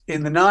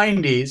in the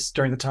 90s,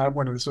 during the time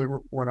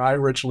when I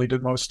originally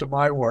did most of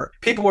my work,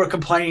 people were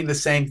complaining the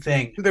same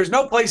thing. There's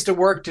no place to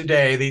work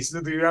today.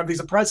 You have these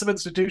oppressive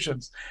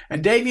institutions.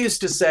 And Dave used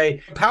to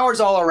say,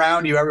 power's all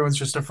around you. Everyone's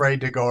just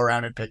afraid to go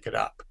around and pick it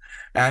up.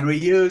 And we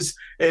use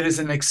it as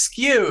an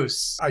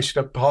excuse. I should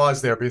have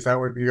paused there because that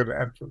would be a good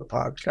end for the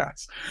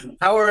podcast.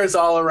 Power is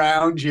all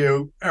around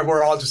you, and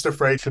we're all just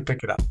afraid to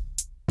pick it up.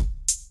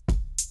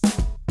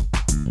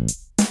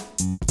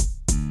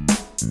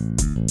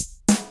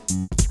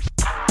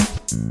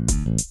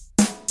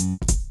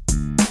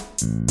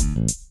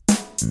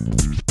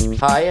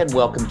 Hi, and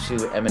welcome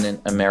to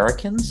Eminent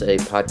Americans, a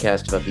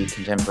podcast about the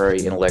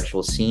contemporary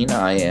intellectual scene.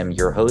 I am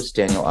your host,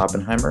 Daniel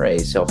Oppenheimer, a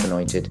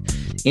self-anointed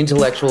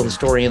intellectual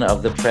historian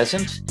of the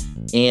present.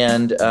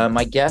 And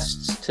my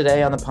guests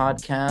today on the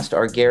podcast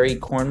are Gary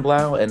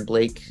Kornblau and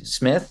Blake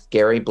Smith.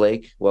 Gary,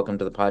 Blake, welcome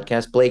to the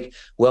podcast. Blake,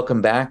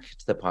 welcome back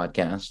to the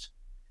podcast.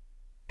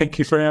 Thank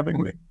you for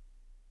having me.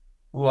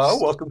 Well,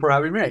 welcome for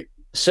having me.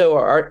 So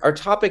our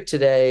topic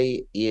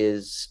today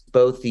is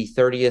both the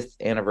 30th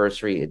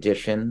anniversary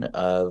edition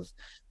of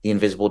The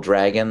Invisible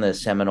Dragon, the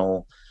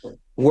seminal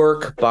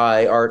work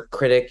by art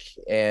critic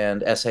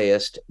and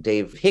essayist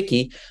Dave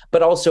Hickey,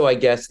 but also, I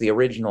guess, the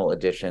original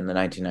edition, the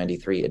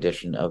 1993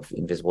 edition of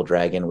Invisible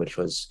Dragon, which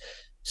was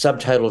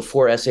subtitled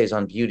Four Essays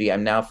on Beauty.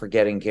 I'm now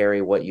forgetting,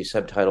 Gary, what you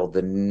subtitled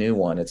the new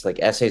one. It's like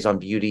Essays on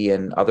Beauty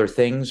and Other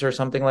Things or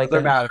something like that.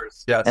 Other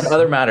Matters, yes. And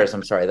Other Matters,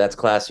 I'm sorry. That's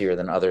classier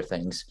than Other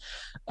Things.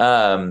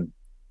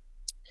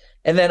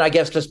 And then I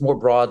guess just more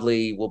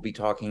broadly, we'll be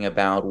talking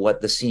about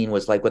what the scene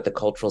was like, what the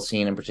cultural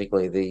scene and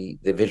particularly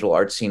the visual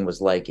art scene was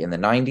like in the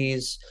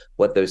 90s,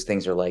 what those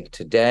things are like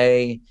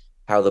today,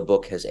 how the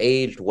book has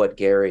aged, what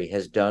Gary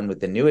has done with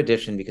the new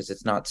edition, because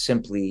it's not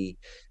simply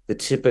the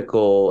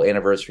typical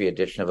anniversary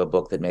edition of a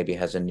book that maybe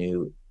has a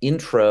new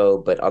intro,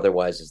 but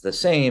otherwise is the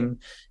same.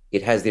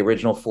 It has the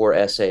original four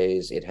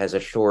essays. It has a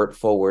short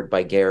foreword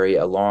by Gary,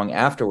 a long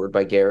afterword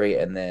by Gary,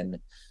 and then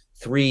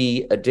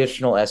three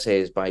additional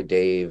essays by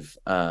Dave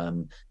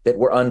that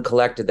were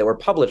uncollected, that were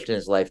published in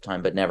his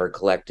lifetime, but never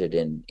collected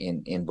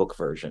in book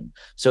version.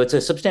 So it's a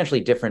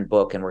substantially different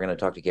book, and we're going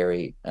to talk to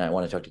Gary. I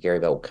want to talk to Gary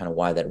about kind of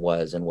why that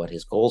was and what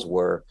his goals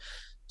were.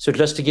 So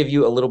just to give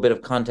you a little bit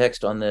of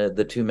context on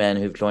the two men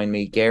who've joined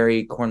me,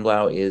 Gary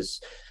Kornblau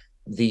is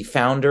the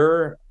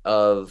founder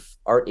of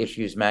Art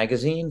Issues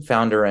magazine,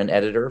 founder and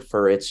editor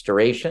for its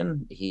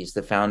duration. He's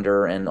the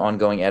founder and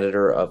ongoing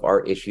editor of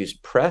Art Issues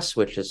Press,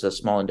 which is a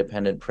small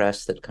independent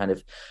press that kind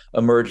of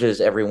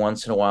emerges every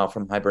once in a while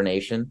from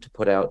hibernation to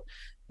put out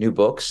new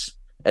books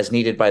as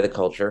needed by the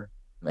culture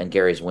and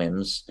Gary's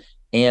whims.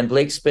 And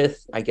Blake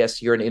Smith, I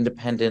guess you're an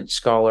independent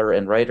scholar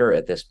and writer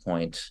at this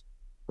point,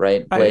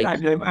 right, Blake?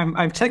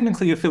 I'm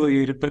technically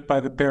affiliated, but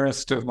by the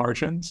barest of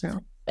margins, yeah.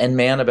 And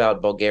man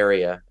about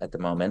Bulgaria at the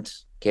moment.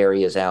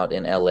 Gary is out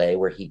in LA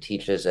where he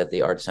teaches at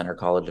the Art Center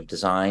College of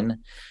Design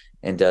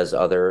and does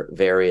other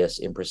various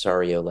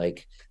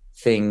impresario-like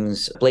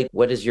things. Blake,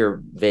 what is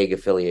your vague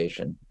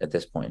affiliation at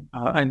this point?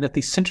 I'm at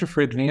the Center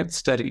for Advanced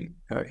Study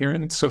here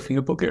in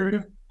Sofia,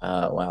 Bulgaria.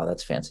 Wow,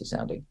 that's fancy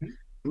sounding.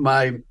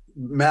 My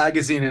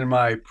magazine and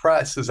my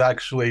press is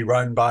actually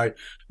run by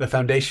the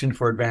Foundation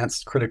for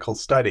Advanced Critical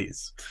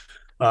Studies.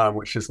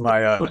 Which is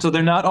my... so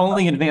they're not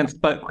only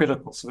advanced, but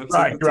critical. So it's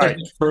right.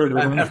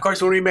 And of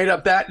course, when we made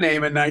up that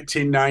name in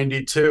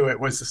 1992, it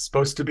was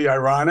supposed to be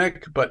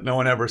ironic, but no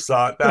one ever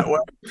saw it that way.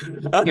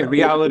 Yeah,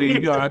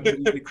 reality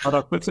caught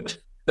up with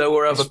it. So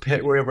we're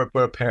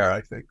a pair, I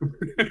think.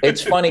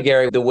 It's funny,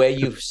 Gary, the way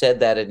you said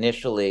that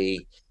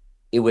initially,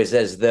 it was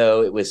as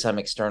though it was some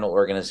external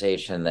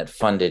organization that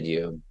funded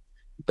you.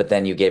 But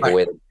then you gave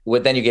away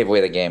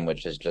the game,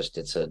 which is just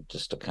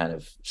a kind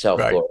of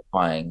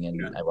self-glorifying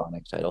and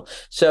ironic title.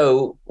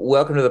 So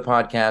welcome to the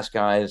podcast,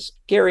 guys.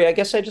 Gary, I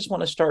guess I just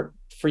want to start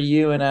for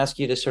you and ask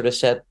you to sort of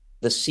set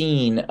the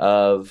scene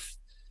of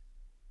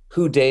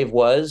who Dave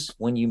was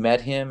when you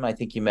met him. I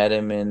think you met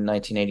him in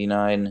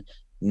 1989,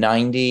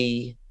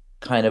 90,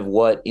 kind of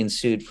what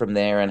ensued from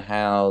there and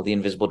how The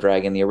Invisible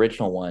Dragon, the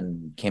original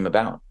one, came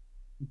about.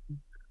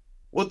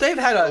 Well, Dave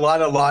had a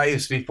lot of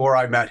lives before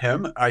I met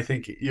him. I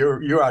think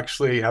you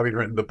actually, having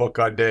written the book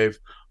on Dave,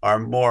 are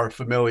more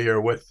familiar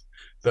with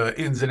the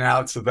ins and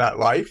outs of that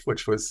life,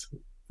 which was,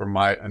 from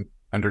my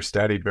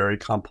understanding, very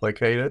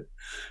complicated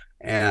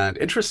and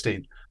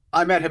interesting.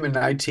 I met him in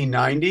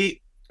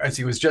 1990 as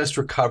he was just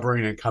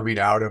recovering and coming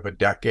out of a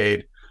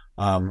decade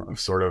of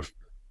sort of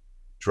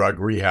drug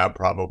rehab,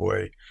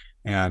 probably,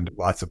 and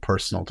lots of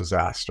personal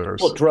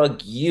disasters. Well,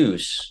 drug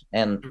use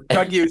and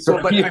rehab.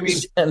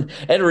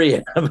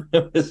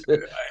 It was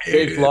a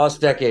big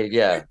lost decade,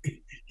 yeah.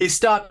 He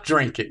stopped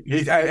drinking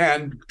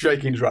and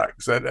taking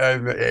drugs in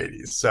the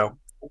 80s. So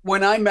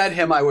when I met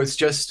him, I was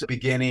just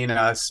beginning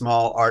a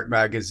small art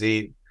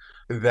magazine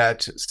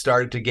that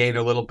started to gain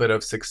a little bit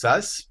of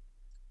success.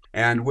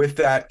 And with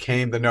that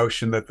came the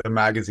notion that the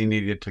magazine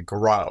needed to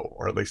grow,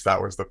 or at least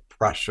that was the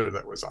pressure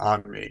that was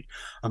on me.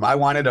 I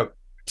wanted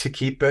to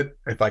keep it,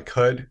 if I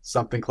could,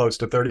 something close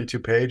to 32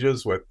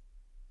 pages with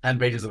 10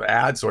 pages of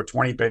ads, or a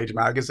 20-page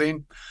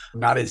magazine,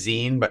 not a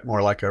zine, but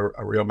more like a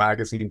real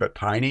magazine, but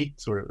tiny.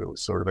 It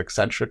was sort of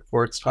eccentric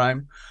for its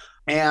time.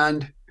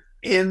 And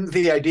in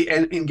the idea,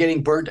 and in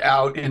getting burnt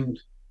out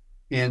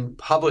in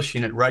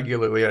publishing it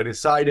regularly, I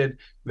decided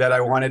that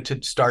I wanted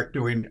to start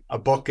doing a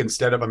book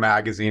instead of a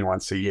magazine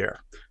once a year,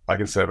 like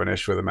instead of an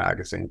issue of the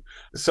magazine.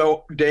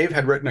 So Dave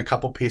had written a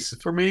couple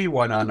pieces for me,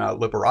 one on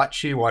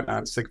Liberace, one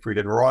on Siegfried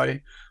and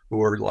Roy, who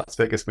were Las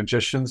Vegas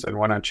magicians, and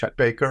one on Chet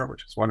Baker,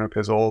 which is one of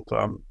his old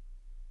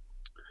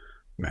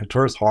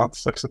mentors,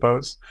 haunts, I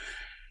suppose.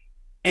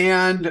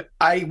 And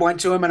I went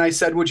to him and I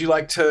said, would you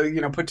like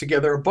to, put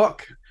together a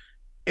book?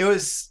 It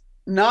was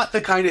not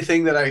the kind of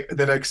thing that I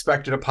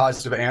expected a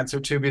positive answer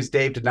to, because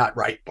Dave did not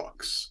write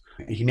books.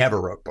 He never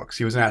wrote books.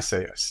 He was an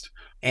essayist.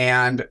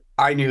 And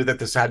I knew that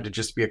this had to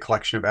just be a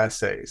collection of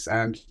essays.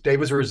 And Dave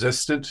was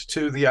resistant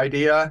to the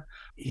idea.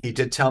 He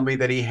did tell me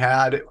that he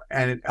had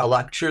a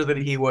lecture that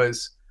he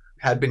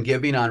had been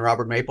giving on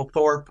Robert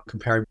Mapplethorpe,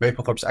 comparing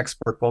Mapplethorpe's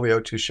expert folio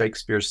to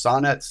Shakespeare's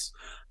sonnets,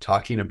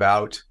 talking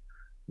about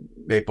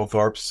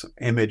Mapplethorpe's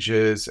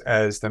images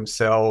as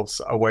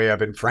themselves a way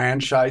of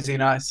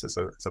enfranchising us, as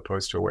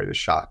opposed to a way to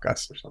shock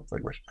us, or something,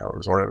 which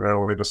was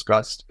ordinarily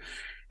discussed.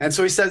 And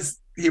so he says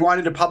he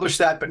wanted to publish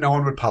that, but no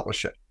one would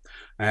publish it.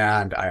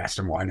 And I asked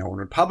him why no one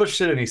would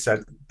publish it, and he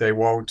said they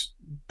won't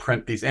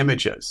print these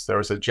images. There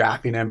was a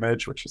jacking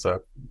image, which is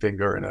a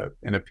finger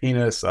in a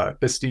penis, a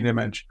fisting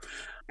image.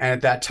 And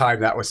at that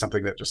time, that was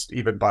something that just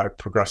even by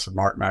progressive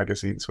art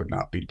magazines would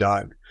not be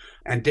done.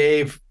 And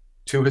Dave,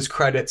 to his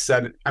credit,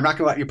 said, I'm not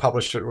going to let you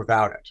publish it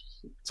without it.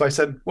 So I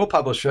said, we'll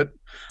publish it.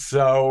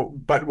 So,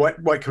 but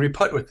what can we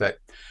put with it?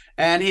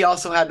 And he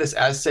also had this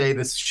essay,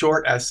 this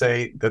short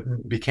essay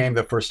that became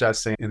the first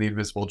essay in The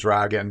Invisible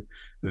Dragon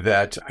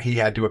that he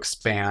had to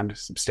expand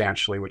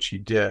substantially, which he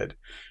did.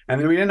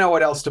 And then we didn't know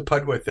what else to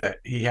put with it.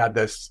 He had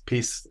this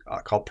piece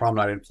called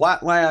Promenade in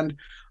Flatland.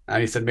 And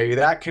he said, maybe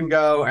that can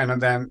go.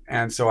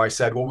 And so I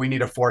said, well, we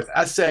need a fourth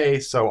essay.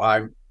 So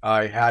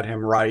I had him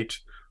write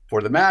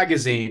for the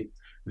magazine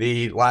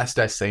the last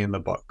essay in the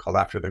book, called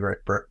After the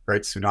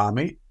Great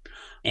Tsunami.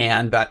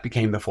 And that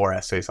became the 4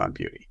 essays on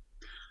beauty.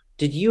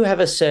 Did you have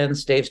a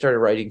sense, Dave started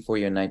writing for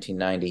you in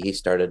 1990. He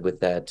started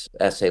with that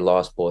essay,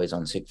 Lost Boys,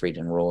 on Siegfried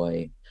and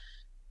Roy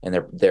and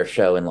their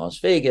show in Las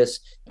Vegas.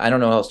 I don't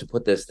know how else to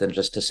put this than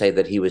just to say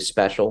that he was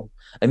special.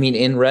 I mean,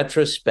 in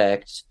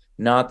retrospect,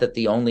 not that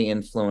the only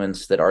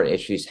influence that art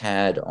issues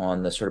had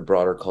on the sort of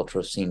broader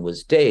cultural scene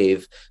was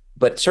Dave,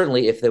 but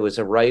certainly if there was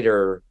a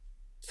writer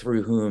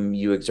through whom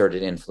you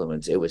exerted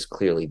influence, it was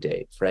clearly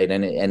Dave, right?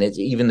 And it's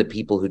even the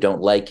people who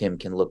don't like him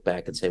can look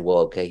back and say, well,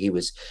 okay, he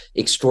was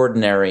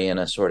extraordinary in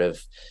a sort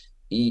of,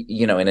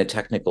 in a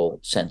technical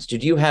sense.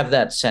 Did you have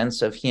that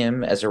sense of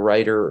him as a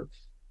writer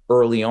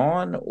early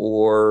on,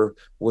 or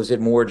was it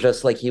more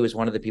just like he was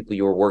one of the people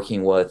you were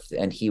working with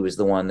and he was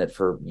the one that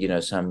for,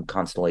 some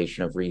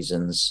constellation of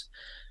reasons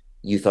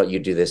you thought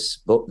you'd do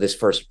this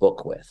first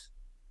book with?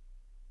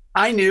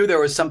 I knew there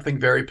was something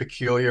very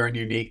peculiar and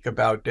unique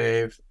about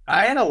Dave.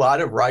 I had a lot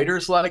of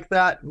writers like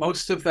that.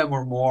 Most of them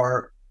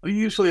were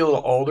usually a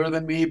little older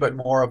than me, but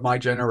more of my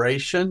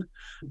generation.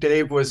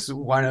 Dave was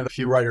one of the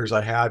few writers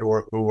I had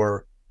who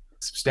were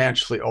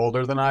substantially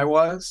older than I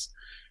was.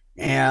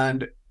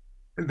 And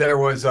there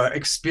was an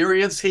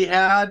experience he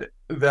had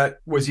that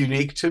was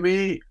unique to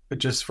me,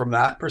 just from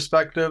that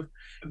perspective.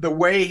 The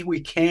way we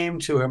came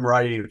to him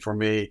writing for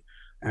me,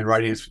 and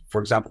writing,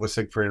 for example, the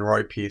Siegfried and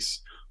Roy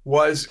piece,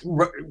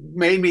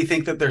 made me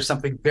think that there's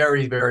something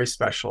very, very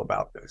special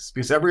about this.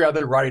 Because every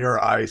other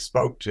writer I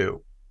spoke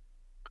to,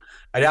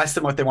 I'd ask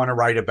them what they want to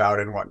write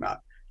about and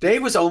whatnot.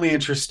 Dave was only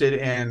interested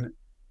in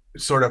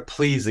sort of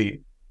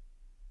pleasing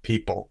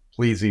people,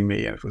 pleasing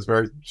me. And it was a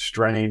very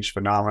strange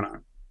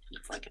phenomenon.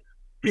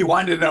 He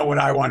wanted to know what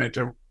I wanted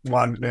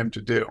him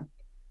to do.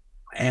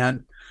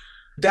 And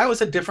that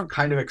was a different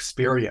kind of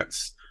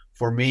experience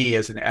for me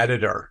as an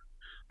editor.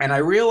 And I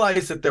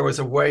realized that there was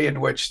a way in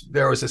which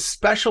there was a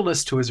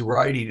specialness to his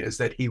writing, is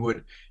that he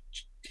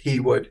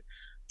would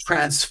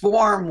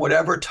transform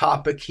whatever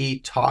topic he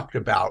talked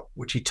about,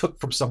 which he took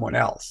from someone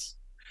else,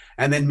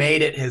 and then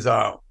made it his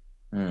own,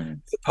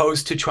 as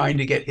opposed to trying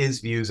to get his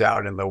views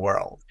out in the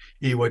world.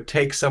 He would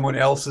take someone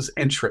else's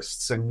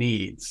interests and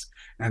needs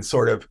and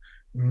sort of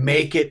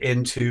make it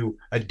into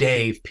a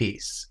Dave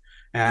piece.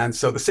 And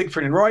so the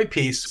Siegfried and Roy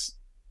piece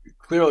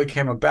clearly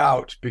came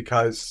about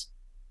because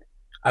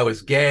I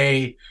was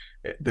gay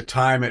at the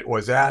time it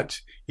was at.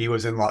 He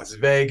was in Las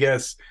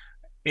Vegas.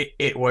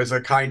 It was a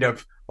kind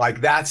of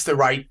like, that's the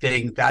right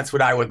thing. That's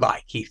what I would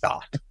like, he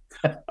thought.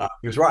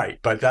 He was right,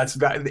 but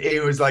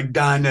it was like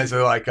done as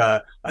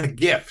a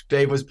gift.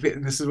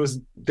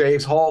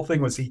 Dave's whole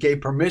thing was he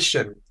gave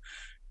permission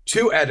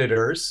to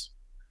editors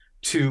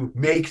to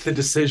make the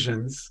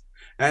decisions.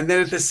 And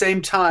then at the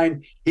same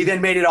time, he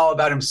then made it all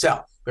about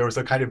himself. There was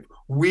a kind of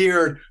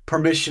weird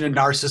permission and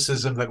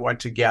narcissism that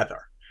went together.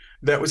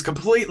 that was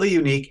completely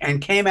unique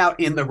and came out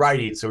in the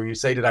writing. So when you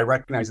say, did I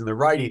recognize in the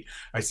writing?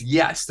 I said,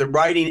 yes, the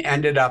writing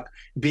ended up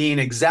being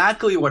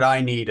exactly what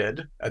I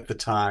needed at the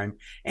time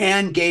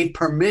and gave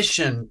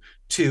permission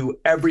to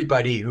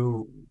everybody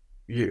who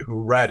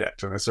read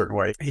it in a certain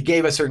way. He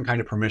gave a certain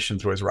kind of permission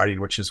through his writing,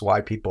 which is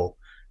why people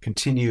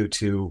continue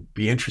to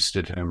be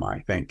interested in him, I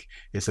think,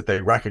 is that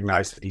they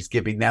recognize that he's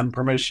giving them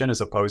permission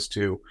as opposed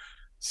to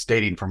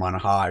stating from on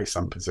high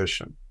some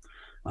position.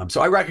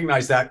 So I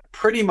recognized that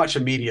pretty much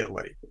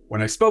immediately.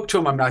 When I spoke to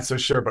him, I'm not so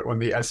sure, but when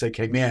the essay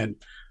came in,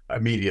 I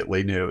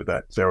immediately knew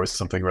that there was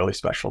something really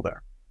special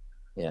there.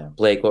 Yeah,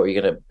 Blake, what were you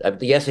gonna?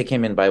 The essay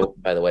came in by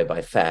the way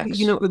by fax.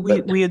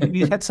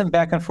 We had some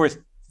back and forth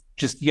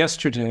just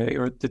yesterday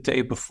or the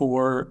day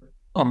before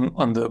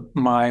on the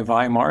My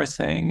Weimar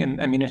thing, and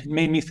I mean, it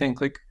made me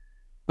think like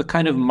the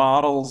kind of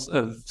models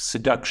of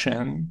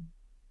seduction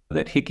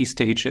that Hickey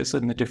stages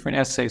in the different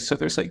essays. So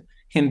there's like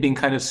him being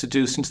kind of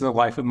seduced into the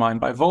life of mine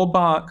by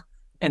Volbach,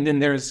 and then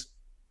there's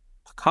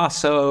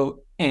Picasso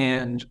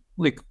and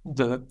like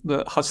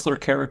the hustler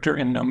character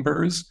in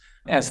Numbers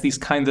as these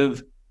kind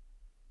of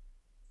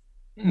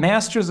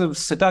masters of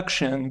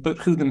seduction, but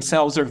who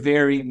themselves are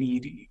very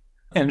needy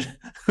and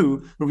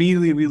who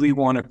really, really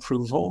want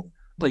approval.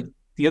 Like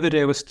the other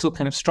day, I was still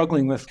kind of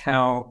struggling with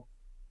how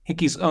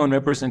Hickey's own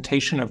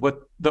representation of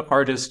what the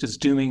artist is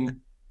doing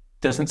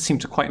doesn't seem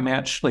to quite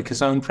match like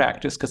his own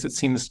practice, because it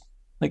seems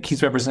like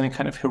he's representing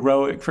kind of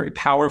heroic, very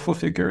powerful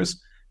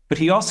figures. But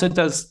he also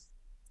does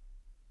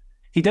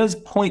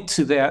point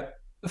to that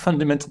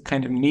fundamental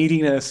kind of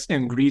neediness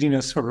and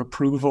greediness for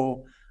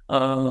approval.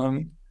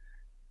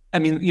 I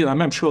mean, you know,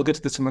 I'm sure we'll get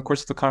to this in the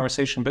course of the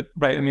conversation, but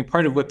right, I mean,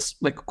 part of what's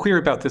like queer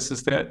about this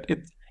is that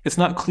it's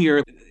not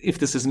clear if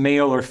this is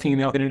male or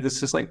female, and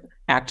this is like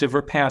active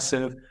or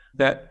passive,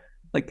 that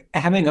like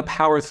having a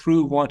power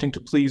through wanting to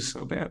please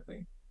so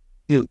badly.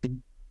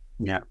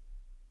 Yeah.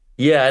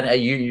 Yeah, and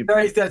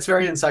that's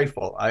very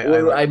insightful.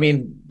 I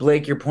mean,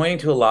 Blake, you're pointing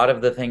to a lot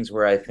of the things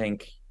where I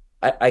think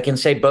I can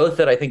say both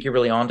that I think you're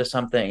really onto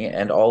something,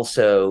 and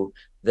also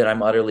that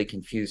I'm utterly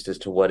confused as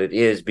to what it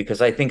is,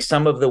 because I think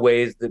some of the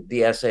ways that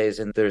the essays,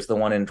 and there's the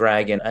one in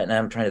Dragon, and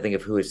I'm trying to think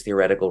of who his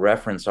theoretical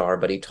reference are,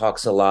 but he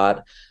talks a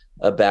lot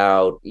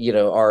about, you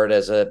know, art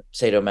as a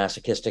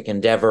sadomasochistic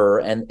endeavor,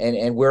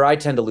 and where I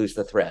tend to lose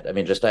the thread. I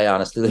mean, I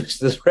honestly lose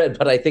the thread,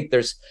 but I think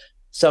there's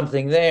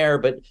something there.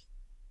 But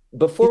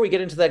before we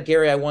get into that,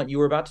 Gary, you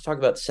were about to talk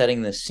about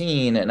setting the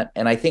scene,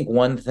 and I think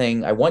one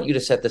thing, I want you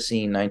to set the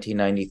scene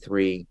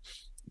 1993,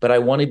 but I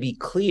want to be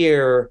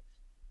clear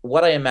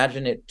what I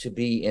imagine it to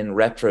be in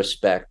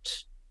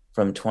retrospect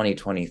from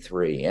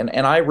 2023. And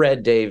I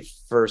read Dave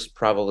first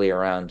probably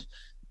around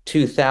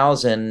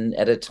 2000,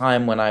 at a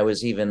time when I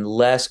was even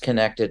less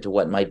connected to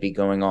what might be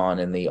going on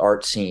in the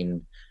art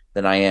scene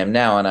than I am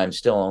now, and I'm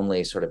still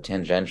only sort of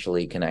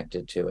tangentially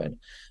connected to it.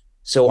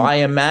 So I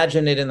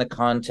imagine it in the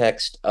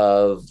context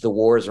of the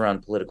wars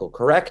around political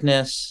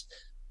correctness,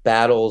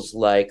 battles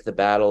like the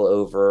battle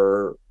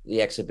over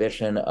the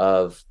exhibition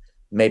of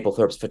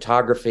Mapplethorpe's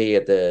photography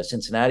at the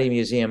Cincinnati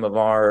Museum of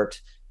Art,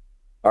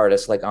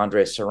 artists like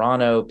Andres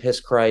Serrano,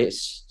 Piss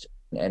Christ,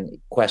 and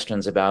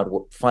questions about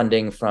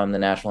funding from the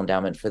National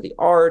Endowment for the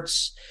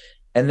Arts,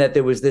 and that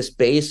there was this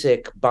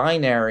basic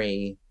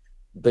binary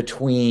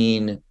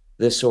between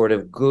the sort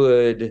of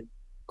good,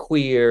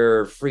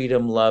 queer,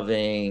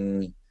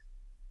 freedom-loving,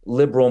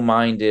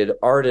 liberal-minded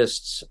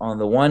artists on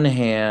the one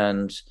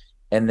hand,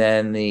 and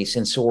then the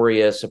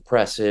censorious,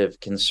 oppressive,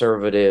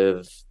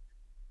 conservative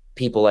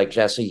people like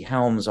Jesse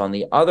Helms on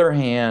the other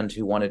hand,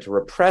 who wanted to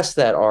repress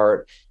that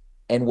art.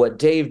 And what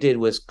Dave did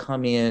was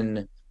come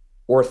in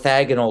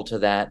orthogonal to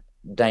that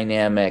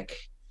dynamic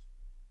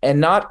and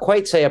not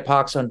quite say a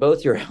pox on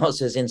both your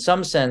houses, in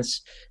some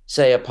sense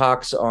say a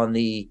pox on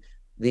the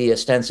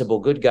ostensible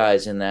good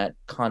guys in that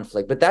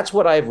conflict. But that's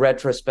what I've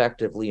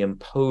retrospectively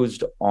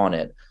imposed on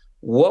it.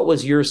 What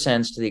was your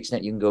sense, to the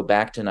extent you can go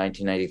back to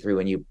 1993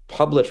 when you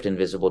published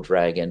Invisible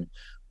Dragon?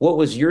 What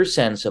was your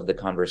sense of the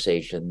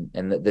conversation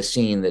and the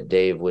scene that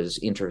Dave was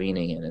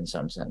intervening in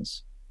some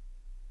sense?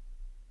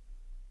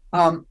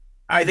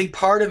 I think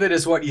part of it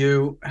is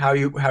how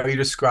you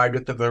described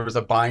it, that there was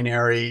a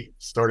binary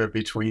sort of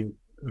between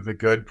the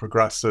good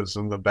progressives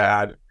and the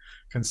bad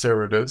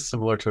conservatives,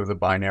 similar to the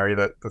binary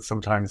that's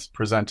sometimes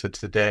presented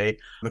today.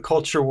 The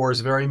culture wars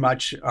very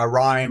much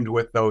rhymed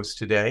with those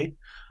today.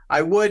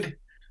 I would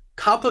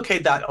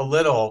complicate that a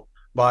little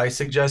by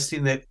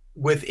suggesting that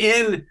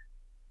within,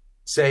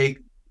 say,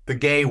 the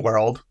gay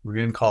world, we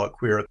didn't call it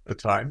queer at the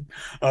time,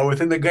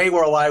 within the gay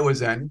world I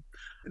was in,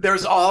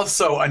 there's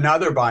also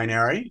another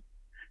binary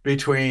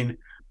between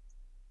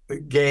the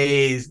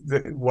gays,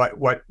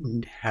 what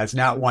has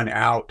now won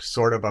out,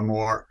 sort of a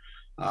more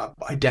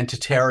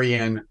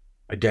identitarian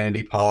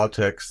identity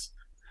politics,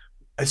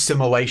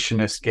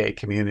 assimilationist gay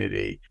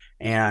community,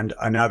 and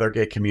another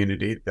gay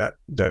community that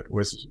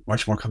was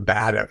much more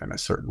combative in a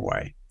certain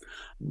way,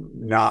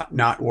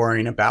 not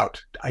worrying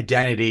about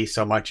identity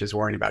so much as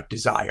worrying about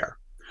desire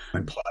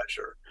and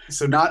pleasure.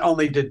 So not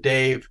only did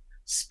Dave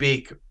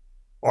speak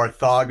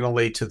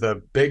orthogonally to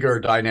the bigger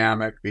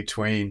dynamic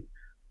between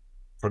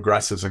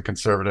progressives and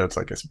conservatives,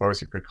 like I suppose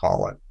you could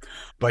call it.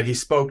 But he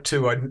spoke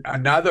to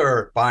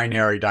another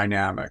binary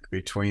dynamic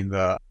between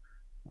the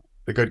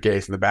good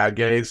gays and the bad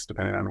gays,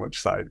 depending on which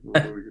side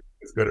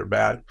is good or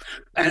bad.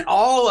 And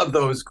all of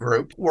those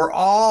groups were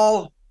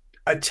all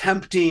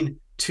attempting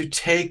to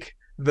take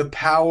the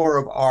power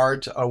of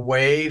art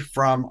away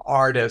from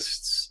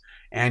artists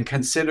and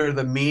consider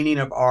the meaning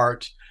of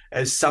art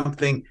as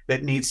something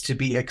that needs to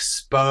be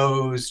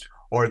exposed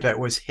or that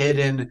was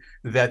hidden,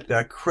 that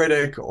the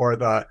critic or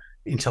the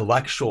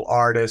intellectual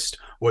artist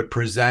would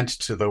present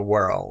to the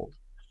world.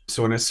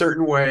 So in a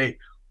certain way,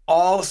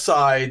 all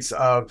sides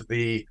of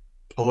the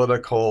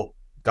political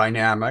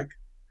dynamic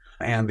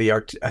and the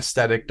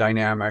aesthetic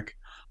dynamic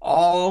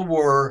all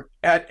were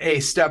at a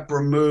step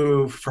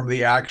removed from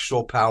the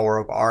actual power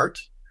of art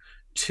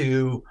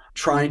to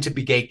trying to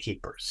be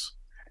gatekeepers.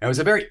 And it was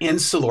a very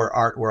insular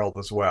art world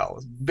as well. It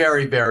was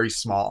very, very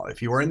small.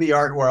 If you were in the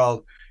art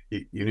world,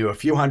 you knew a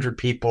few hundred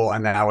people,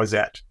 and that was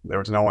it. There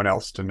was no one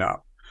else to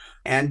know.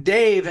 And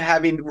Dave,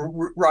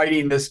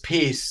 writing these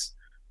pieces,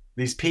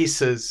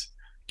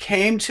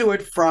 came to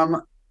it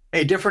from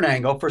a different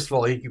angle. First of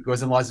all, he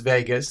was in Las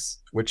Vegas,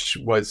 which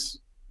was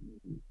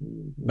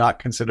not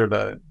considered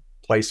a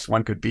place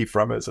one could be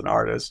from as an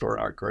artist or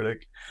an art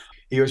critic.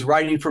 He was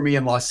writing for me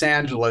in Los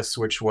Angeles,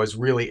 which was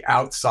really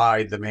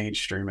outside the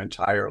mainstream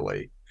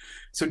entirely.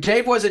 So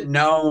Dave wasn't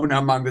known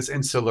among this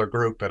insular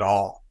group at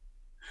all.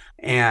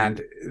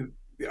 And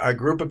a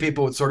group of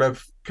people would sort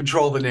of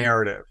control the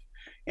narrative.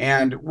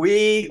 And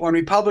when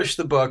we published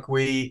the book,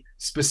 we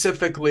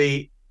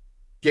specifically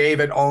gave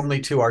it only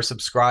to our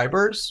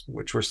subscribers,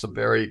 which were some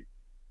very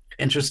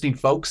interesting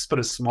folks, but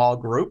a small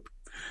group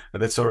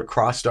that sort of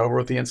crossed over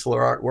with the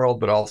insular art world,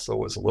 but also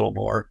was a little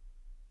more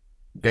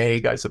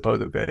vague, I suppose,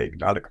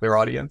 not a clear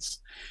audience.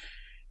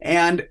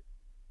 And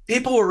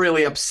people were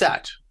really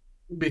upset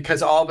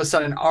because all of a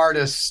sudden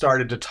artists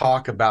started to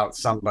talk about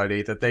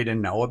somebody that they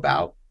didn't know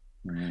about.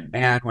 Mm-hmm.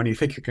 And when you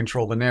think you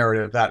control the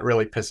narrative, that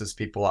really pisses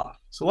people off.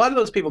 So a lot of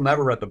those people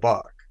never read the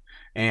book,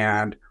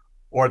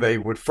 or they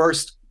would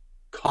first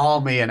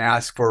call me and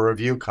ask for a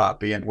review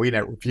copy, and we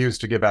refuse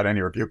to give out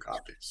any review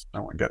copies.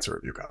 No one gets a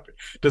review copy.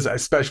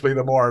 Especially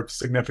the more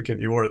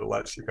significant you were, the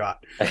less you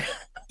got.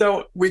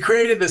 So we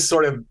created this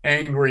sort of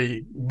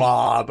angry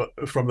mob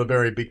from the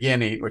very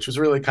beginning, which was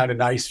really kind of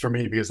nice for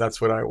me because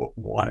that's what I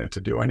wanted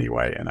to do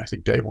anyway, and I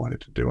think Dave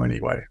wanted to do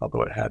anyway,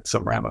 although it had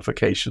some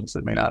ramifications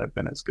that may not have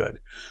been as good.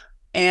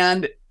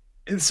 And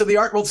so the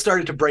art world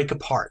started to break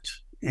apart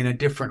in a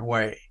different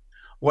way.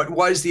 What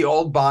was the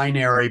old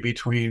binary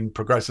between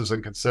progressives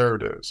and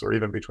conservatives, or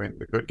even between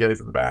the good gays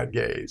and the bad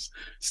gays,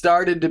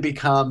 started to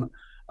become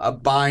a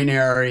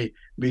binary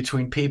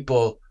between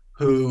people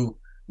who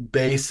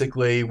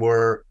basically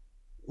were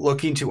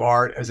looking to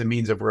art as a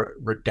means of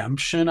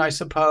redemption, I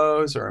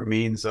suppose, or a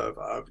means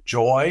of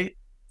joy,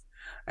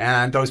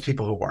 and those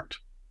people who weren't.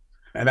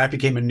 And that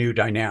became a new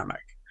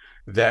dynamic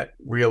that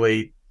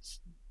really,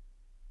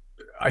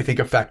 I think,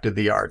 affected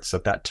the arts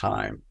at that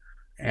time.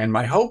 And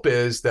my hope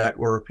is that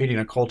we're repeating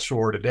a culture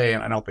war today,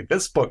 and I don't think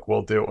this book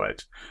will do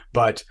it,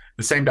 but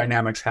the same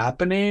dynamics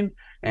happening,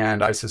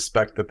 and I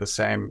suspect that the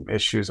same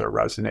issues are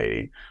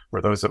resonating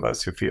for those of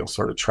us who feel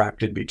sort of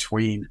trapped in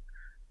between,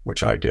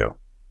 which I do,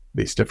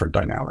 these different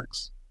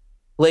dynamics.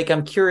 Blake,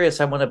 I'm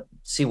curious, I want to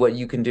see what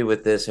you can do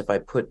with this if I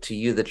put to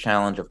you the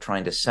challenge of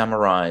trying to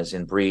summarize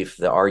in brief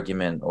the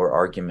argument or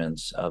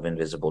arguments of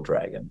Invisible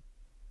Dragon.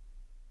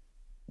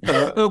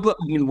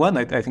 One,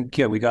 I think,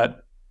 we got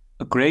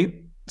a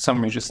great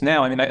summary just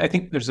now. I mean, I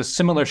think there's a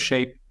similar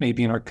shape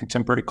maybe in our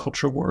contemporary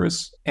culture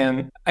wars.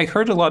 And I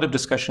heard a lot of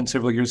discussion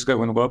several years ago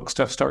when the woke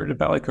stuff started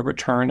about like a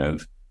return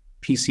of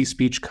PC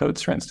speech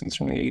codes, for instance,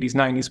 from the 80s,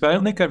 90s. But I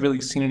don't think I've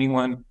really seen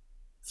anyone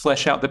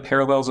flesh out the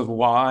parallels of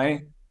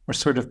why we're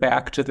sort of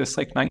back to this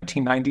like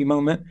 1990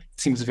 moment.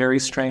 It seems very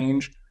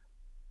strange.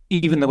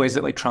 Even the ways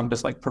that like Trump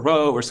is like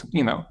Perot or,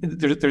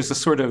 there's a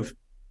sort of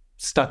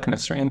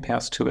stuckness or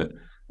impasse to it.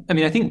 I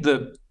mean, I think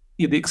the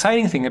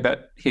exciting thing about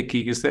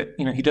Hickey is that,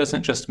 he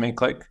doesn't just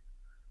make like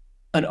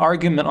an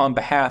argument on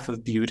behalf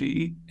of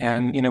beauty.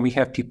 And, we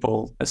have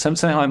people,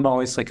 somehow I'm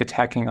always like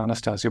attacking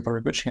Anastasia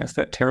Borovic. She has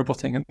that terrible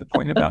thing at the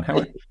point about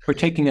how we're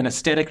taking an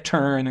aesthetic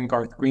turn. And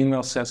Garth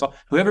Greenwell says,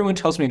 who everyone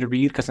tells me to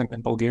read because I'm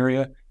in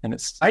Bulgaria. And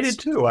I did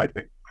too, I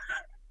think.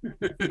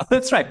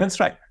 That's right.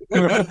 I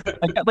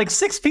got like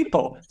 6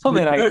 people told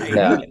me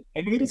I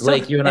needed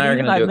Blake, you and I are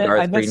going to do a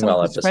Garth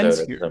Greenwell episode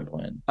at some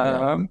point.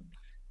 Yeah.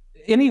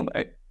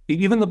 Anyway,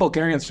 even the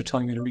Bulgarians are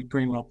telling me to read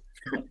Greenwell.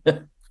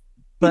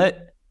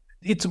 But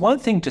it's one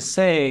thing to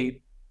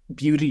say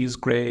beauty is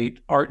great,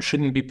 art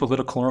shouldn't be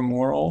political or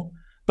moral.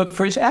 But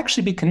for it to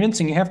actually be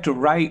convincing, you have to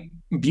write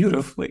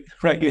beautifully,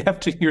 right? You have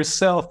to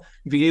yourself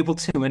be able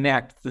to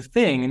enact the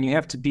thing, and you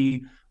have to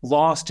be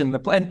lost in the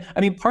play. And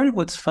I mean, part of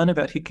what's fun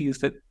about Hickey is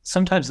that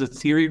sometimes the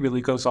theory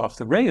really goes off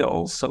the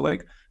rails. So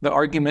like the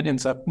argument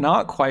ends up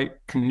not quite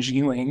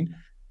congealing,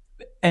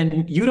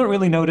 and you don't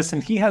really notice,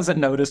 and he hasn't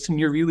noticed, and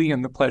you're really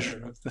in the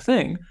pleasure of the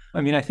thing. I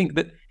mean, I think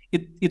that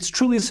it's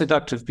truly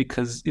seductive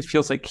because it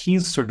feels like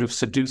he's sort of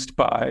seduced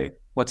by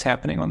what's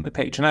happening on the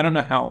page. And I don't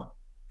know how,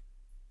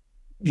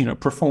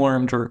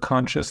 performed or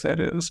conscious that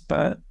is,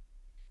 but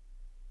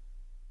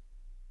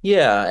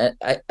yeah,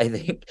 I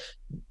think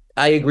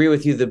I agree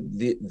with you.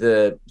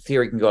 The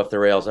theory can go off the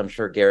rails. I'm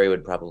sure Gary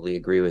would probably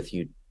agree with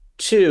you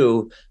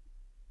too.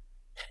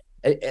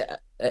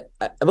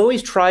 I've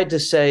always tried to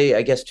say,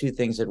 I guess, two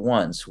things at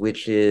once,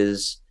 which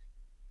is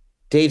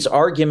Dave's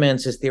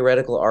arguments, his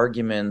theoretical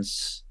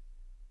arguments,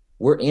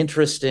 were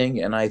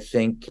interesting and I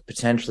think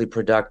potentially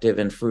productive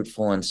and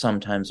fruitful and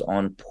sometimes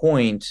on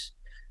point.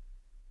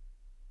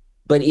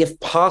 But if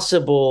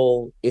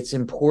possible, it's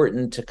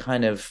important to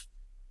kind of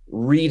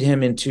read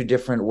him in two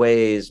different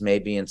ways,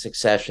 maybe in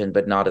succession,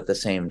 but not at the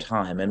same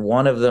time. And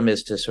one of them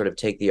is to sort of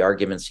take the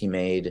arguments he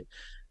made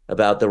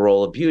about the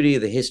role of beauty,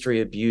 the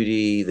history of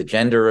beauty, the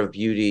gender of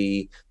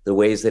beauty, the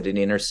ways that it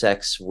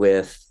intersects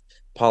with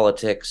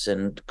politics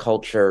and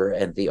culture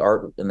and the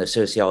art and the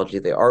sociology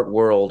of the art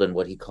world and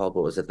what he called,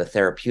 what was it, the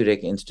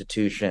therapeutic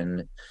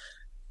institution,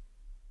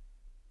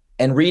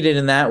 and read it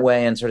in that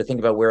way and sort of think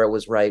about where it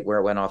was right, where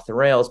it went off the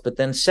rails, but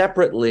then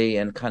separately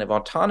and kind of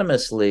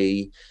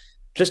autonomously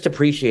just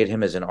appreciate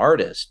him as an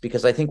artist,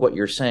 because I think what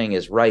you're saying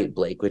is right,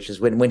 Blake, which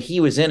is when he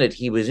was in it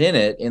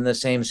in the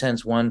same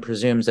sense one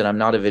presumes that I'm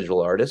not a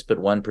visual artist, but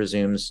one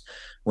presumes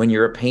when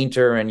you're a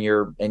painter and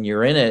you're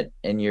in it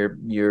and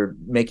you're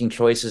making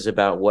choices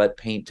about what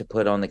paint to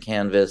put on the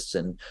canvas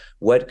and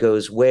what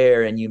goes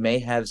where, and you may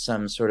have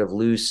some sort of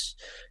loose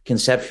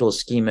conceptual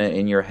schema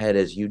in your head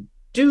as you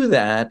do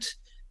that,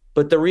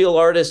 but the real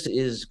artist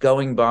is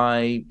going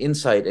by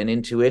insight and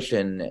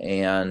intuition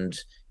and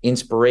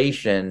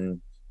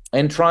inspiration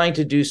and trying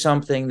to do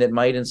something that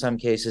might in some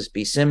cases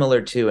be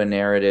similar to a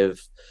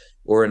narrative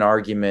or an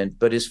argument,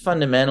 but is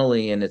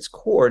fundamentally in its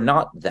core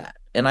not that.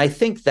 And I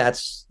think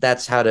that's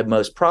how to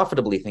most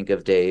profitably think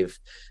of Dave.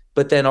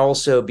 But then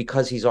also,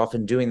 because he's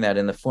often doing that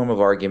in the form of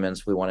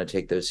arguments, we want to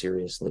take those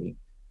seriously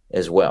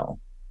as well.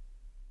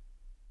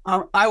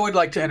 I would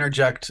like to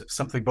interject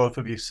something both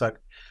of you said.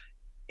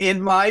 In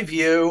my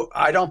view,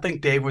 I don't think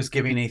Dave was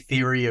giving a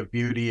theory of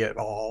beauty at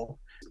all.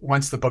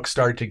 Once the book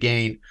started to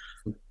gain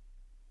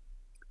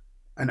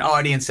an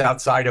audience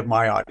outside of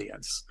my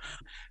audience,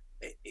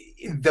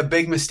 the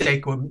big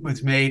mistake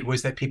was made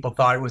was that people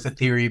thought it was a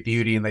theory of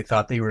beauty and they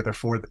thought they were either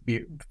for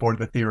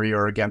the theory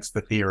or against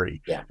the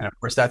theory. Yeah. And of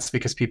course, that's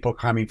because people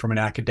coming from an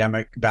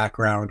academic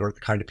background or the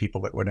kind of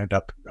people that would end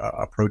up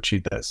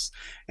approaching this.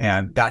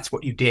 And that's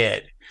what you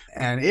did.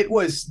 And it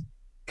was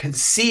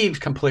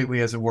conceived completely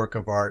as a work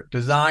of art,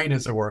 designed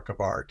as a work of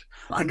art,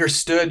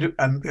 understood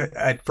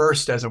at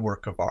first as a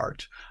work of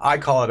art. I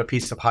call it a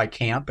piece of high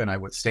camp, and I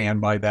would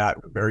stand by that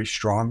very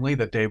strongly,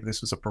 that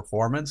this was a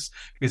performance,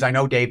 because I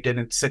know Dave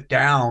didn't sit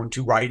down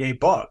to write a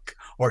book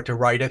or to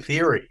write a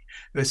theory.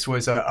 This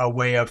was a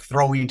way of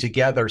throwing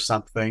together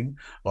something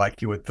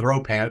like you would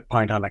throw paint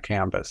on a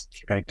canvas,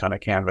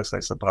 I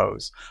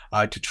suppose,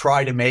 to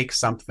try to make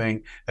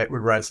something that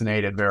would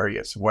resonate in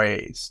various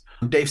ways.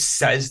 Dave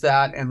says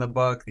that in the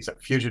book. These are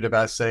fugitive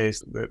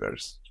essays.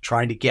 There's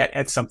trying to get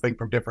at something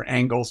from different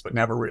angles, but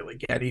never really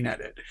getting at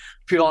it.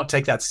 People don't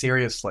take that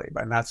seriously,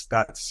 and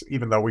that's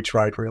even though we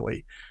tried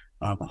really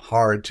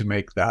hard to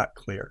make that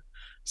clear.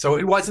 So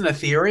it wasn't a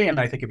theory, and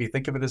I think if you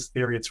think of it as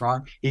theory, it's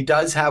wrong. He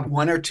does have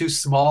one or two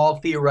small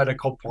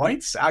theoretical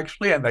points,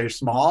 actually, and they're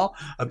small,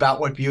 about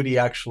what beauty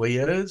actually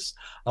is.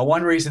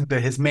 One reason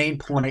that his main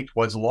point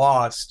was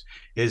lost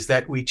is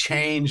that we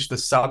changed the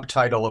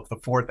subtitle of the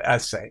fourth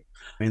essay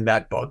in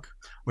that book,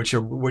 which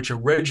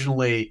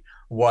originally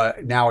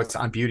now it's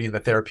on beauty and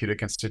the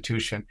therapeutic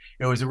institution.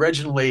 It was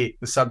originally,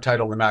 the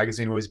subtitle of the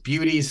magazine was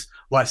Beauties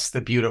Less the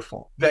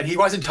Beautiful. That he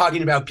wasn't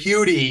talking about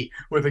beauty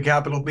with a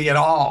capital B at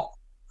all.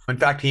 In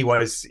fact, he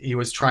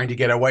was trying to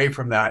get away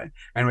from that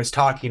and was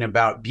talking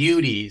about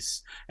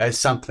beauties as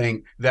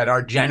something that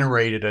are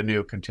generated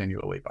anew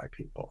continually by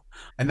people.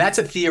 And that's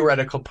a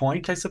theoretical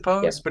point, I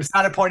suppose, yeah. But it's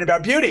not a point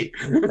about beauty,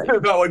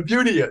 about what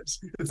beauty is.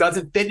 It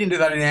doesn't fit into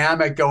that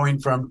dynamic going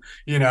from,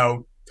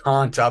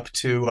 Kant up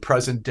to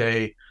present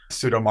day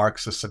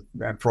pseudo-Marxists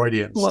and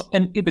Freudians. Well,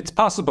 and if it's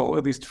possible,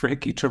 at least for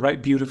Hickey, to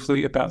write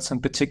beautifully about some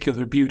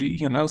particular beauty,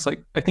 it's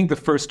like, I think the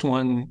first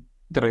one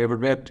that I ever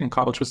read in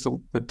college was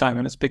the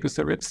Diamond as Big as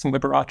the Ritz and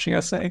Liberace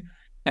essay.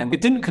 And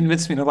it didn't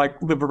convince me to like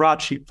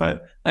Liberace,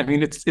 but I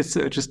mean, it's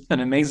just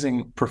an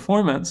amazing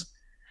performance.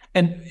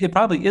 And it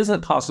probably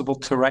isn't possible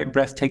to write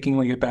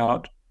breathtakingly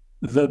about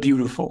the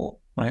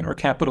beautiful, right? Or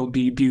capital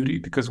B beauty,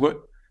 because what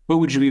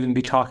would you even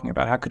be talking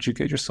about? How could you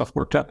get yourself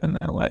worked up in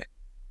that way?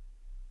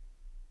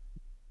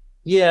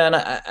 Yeah, and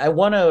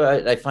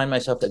I find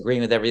myself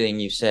agreeing with everything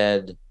you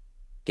said,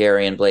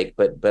 Gary and Blake,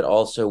 but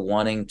also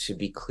wanting to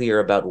be clear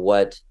about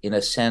what, in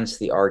a sense,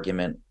 the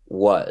argument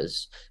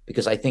was,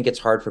 because I think it's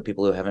hard for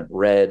people who haven't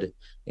read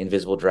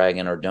Invisible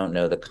Dragon or don't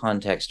know the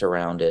context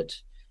around it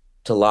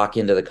to lock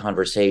into the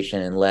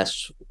conversation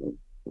unless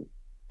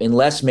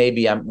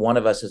maybe one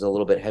of us is a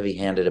little bit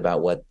heavy-handed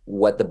about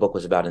what the book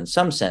was about in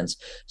some sense.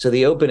 So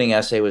the opening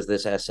essay was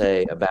this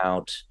essay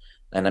about,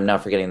 and I'm now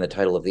forgetting the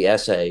title of the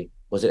essay,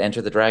 Was it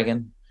Enter the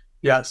Dragon?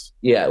 Yes.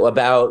 Yeah,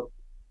 about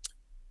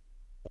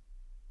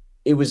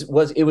it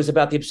was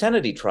about the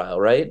obscenity trial,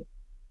 right?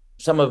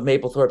 Some of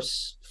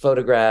Mapplethorpe's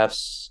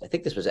photographs, I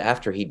think this was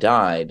after he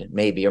died,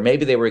 maybe, or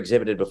maybe they were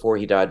exhibited before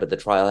he died, but the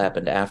trial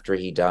happened after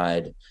he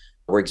died,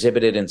 were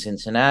exhibited in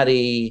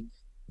Cincinnati.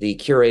 The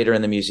curator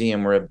and the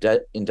museum were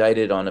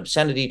indicted on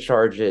obscenity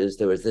charges.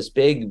 There was this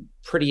big,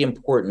 pretty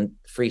important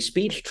free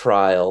speech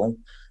trial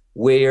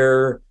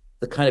where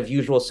the kind of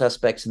usual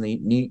suspects and the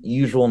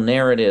usual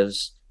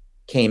narratives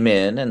came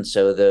in, and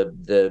so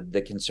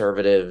the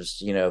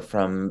conservatives,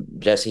 from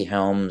Jesse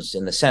Helms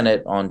in the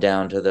Senate on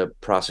down to the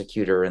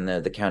prosecutor and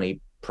the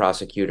county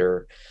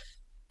prosecutor,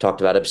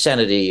 talked about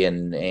obscenity,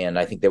 and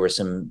I think there were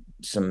some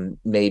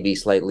maybe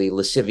slightly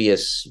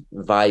lascivious,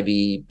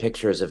 vibey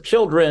pictures of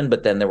children,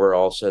 but then there were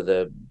also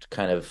the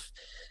kind of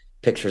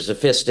pictures of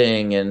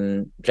fisting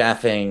and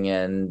jaffing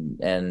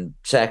and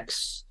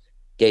sex,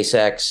 gay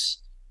sex,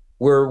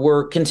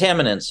 were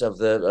contaminants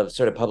of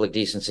sort of public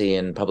decency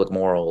and public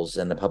morals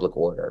and the public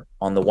order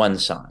on the one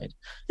side.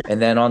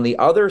 And then on the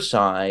other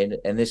side,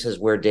 and this is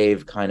where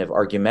Dave kind of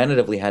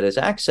argumentatively had his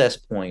access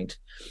point,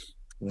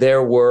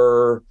 there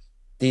were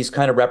these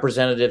kind of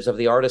representatives of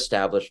the art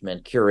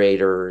establishment,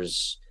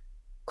 curators,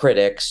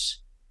 critics,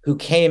 who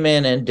came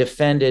in and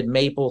defended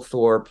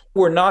Mapplethorpe,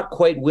 who were not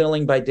quite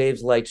willing by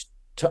Dave's lights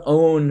to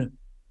own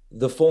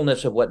the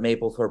fullness of what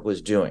Mapplethorpe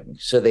was doing.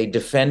 So they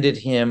defended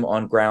him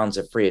on grounds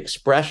of free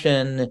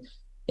expression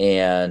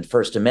and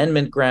First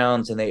Amendment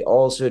grounds, and they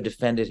also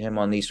defended him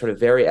on these sort of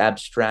very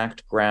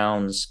abstract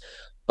grounds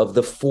of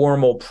the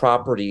formal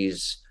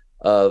properties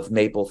of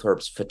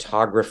Mapplethorpe's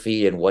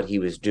photography and what he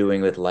was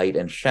doing with light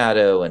and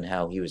shadow and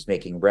how he was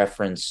making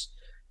reference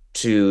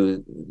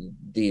to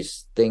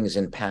these things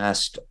in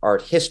past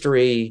art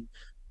history.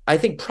 I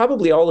think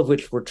probably all of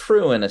which were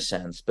true in a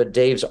sense, but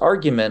Dave's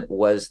argument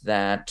was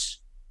that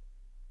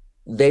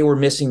they were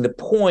missing the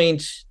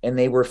point and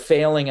they were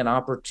failing an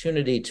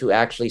opportunity to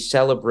actually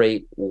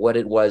celebrate what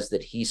it was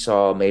that he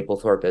saw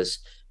Mapplethorpe as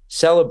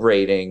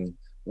celebrating,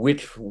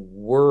 which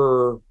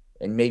were,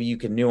 and maybe you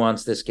can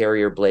nuance this,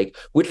 Gary or Blake,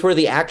 which were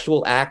the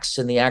actual acts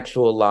and the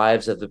actual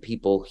lives of the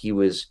people he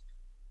was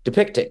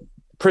depicting.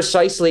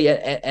 Precisely,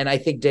 and I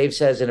think Dave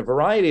says in a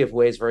variety of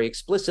ways very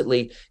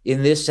explicitly,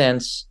 in this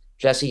sense,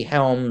 Jesse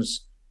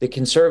Helms, the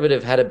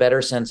conservative, had a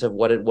better sense of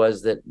what it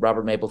was that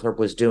Robert Mapplethorpe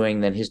was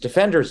doing than his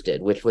defenders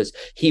did, which was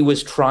he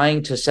was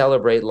trying to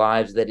celebrate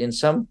lives that in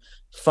some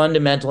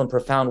fundamental and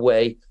profound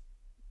way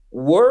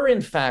were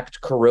in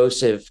fact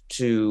corrosive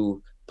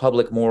to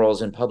public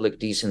morals and public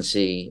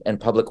decency and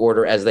public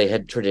order as they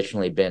had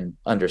traditionally been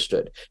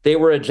understood. They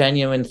were a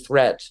genuine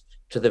threat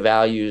to the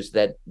values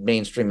that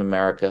mainstream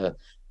America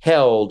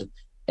held,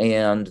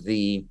 and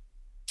the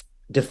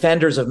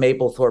defenders of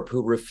Mapplethorpe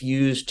who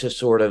refused to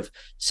sort of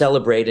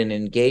celebrate and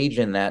engage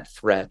in that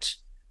threat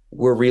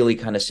were really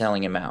kind of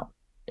selling him out.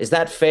 Is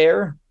that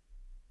fair,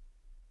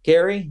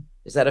 Gary?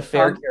 Is that a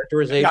fair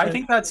characterization? Yeah, I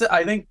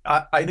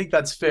think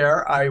that's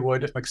fair. I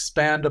would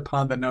expand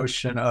upon the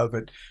notion of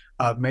it,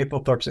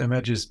 Mapplethorpe's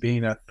image as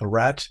being a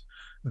threat.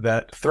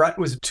 That threat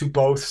was to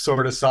both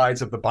sort of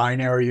sides of the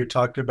binary you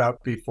talked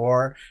about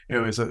before. It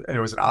was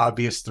an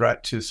obvious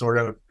threat to sort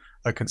of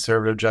a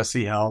conservative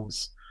Jesse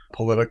Helms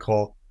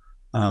political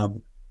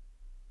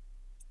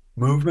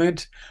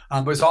movement,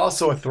 was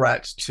also a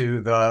threat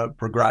to the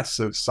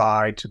progressive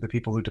side, to the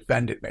people who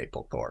defended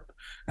Mapplethorpe.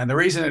 And the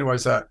reason it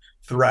was a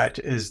threat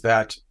is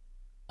that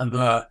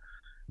the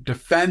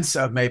defense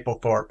of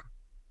Mapplethorpe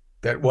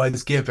that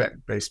was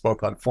given, based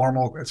both on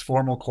its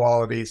formal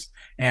qualities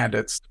and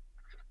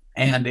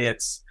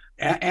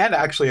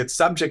actually its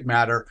subject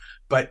matter,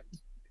 but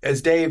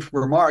as Dave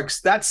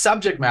remarks, that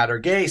subject matter,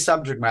 gay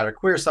subject matter,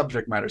 queer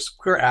subject matters,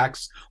 queer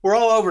acts, were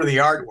all over the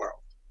art world.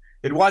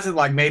 It wasn't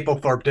like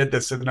Mapplethorpe did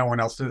this and no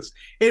one else did this.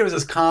 It was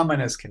as common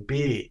as can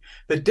be.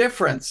 The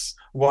difference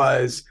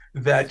was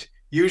that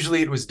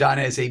usually it was done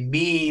as a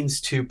means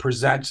to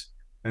present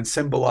and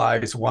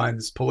symbolize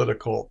one's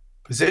political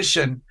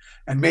position.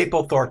 And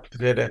Mapplethorpe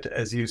did it,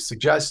 as you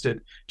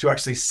suggested, to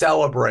actually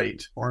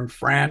celebrate or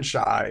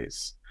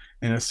enfranchise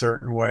in a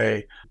certain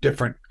way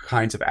different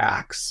kinds of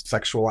acts,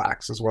 sexual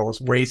acts, as well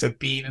as ways of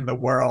being in the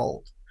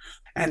world.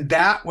 And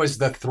that was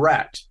the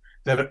threat,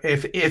 that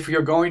if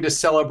you're going to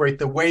celebrate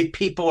the way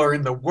people are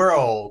in the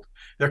world,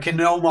 there can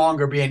no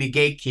longer be any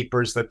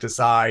gatekeepers that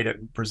decide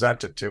and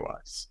present it to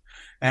us.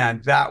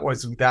 And that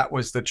was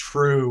the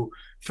true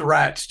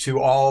threat to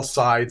all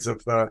sides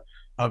of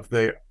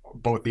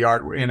both the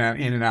art in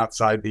and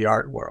outside the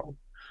art world.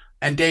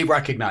 And Dave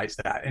recognized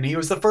that, and he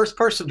was the first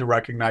person to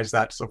recognize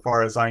that, so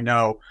far as I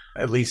know,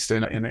 at least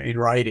in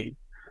writing.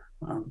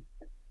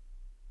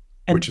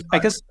 And I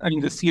guess,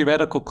 the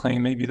theoretical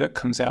claim maybe that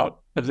comes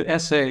out of the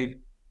essay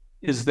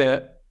is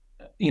that,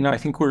 I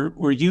think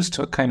we're used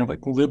to a kind of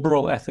like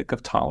liberal ethic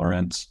of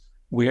tolerance,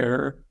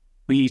 where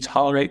we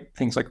tolerate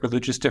things like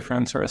religious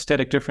difference or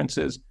aesthetic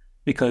differences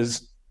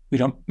because we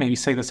don't maybe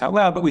say this out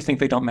loud, but we think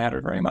they don't matter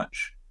very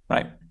much,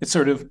 right? It's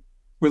sort of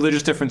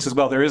religious differences.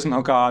 Well, there is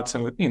no God,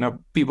 so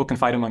people can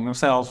fight among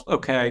themselves.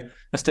 Okay,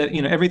 instead,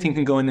 everything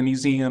can go in the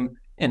museum,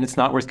 and it's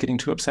not worth getting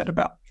too upset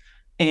about.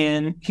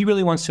 And he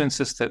really wants to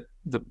insist that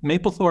the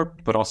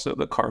Mapplethorpe, but also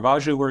the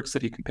Caravaggio works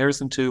that he compares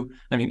them to,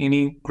 I mean,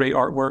 any great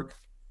artwork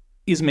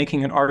is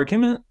making an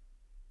argument,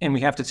 and we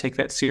have to take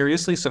that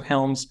seriously. So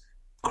Helms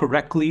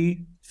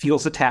correctly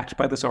feels attacked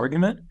by this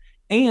argument.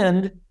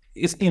 And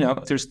it's,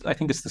 I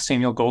think it's the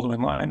Samuel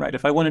Goldwyn line, right?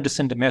 If I wanted to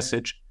send a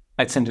message,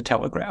 I'd send a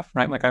telegraph,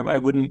 right? Like I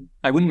wouldn't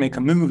make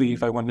a movie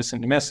if I wanted to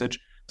send a message.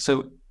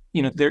 So,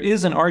 there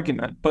is an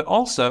argument, but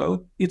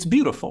also it's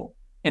beautiful.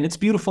 And it's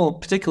beautiful,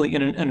 particularly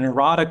in an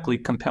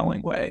erotically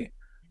compelling way.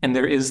 And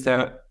there is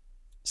that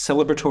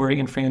celebratory,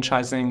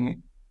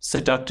 enfranchising,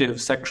 seductive,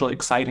 sexually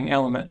exciting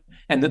element.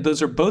 And that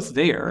those are both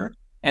there.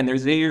 And they're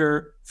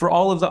there for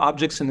all of the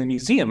objects in the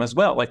museum as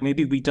well. Like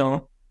maybe we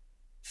don't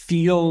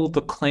feel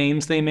the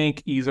claims they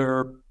make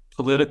either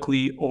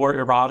politically or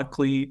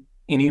erotically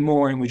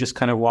anymore. And we just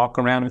kind of walk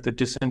around with a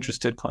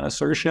disinterested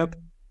connoisseurship.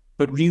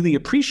 But really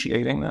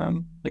appreciating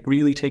them, like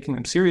really taking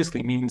them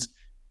seriously means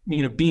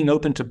being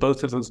open to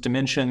both of those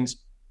dimensions,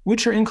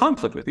 which are in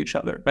conflict with each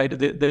other, right?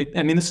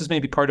 This is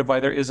maybe part of why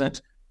there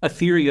isn't a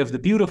theory of the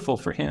beautiful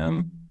for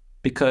him,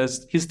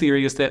 because his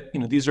theory is that,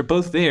 these are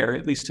both there,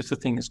 at least if the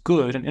thing is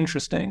good and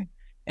interesting,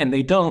 and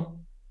they don't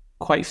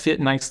quite fit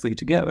nicely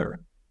together.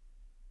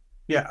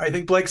 Yeah, I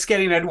think Blake's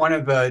getting at one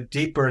of the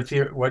deeper,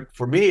 what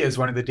for me is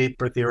one of the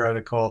deeper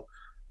theoretical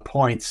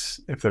points,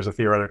 if there's a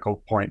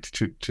theoretical point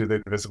to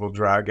the Invisible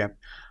Dragon,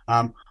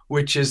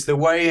 which is the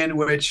way in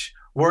which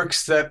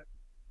works that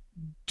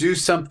do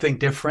something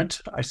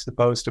different, I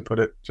suppose, to put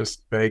it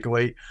just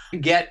vaguely,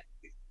 get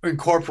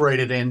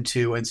incorporated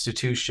into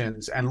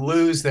institutions and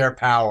lose their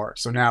power.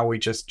 So now we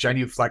just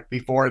genuflect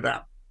before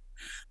them.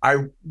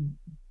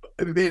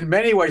 In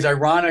many ways,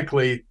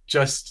 ironically,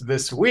 just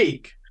this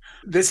week,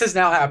 this has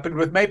now happened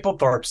with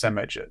Mapplethorpe's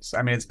images.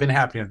 I mean, it's been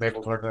happening with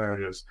Mapplethorpe's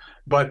images,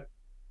 but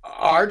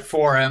Art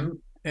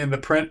Forum in the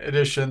print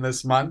edition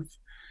this month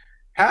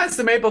has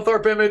the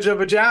Mapplethorpe image of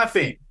a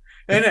Jaffe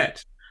in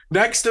it,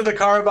 next to the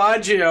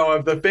Caravaggio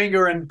of the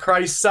finger in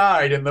Christ's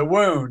side and the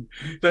wound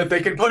that they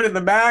can put in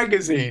the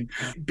magazine,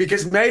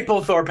 because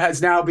Mapplethorpe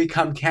has now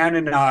become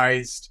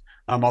canonized,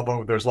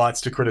 although there's lots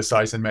to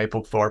criticize in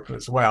Mapplethorpe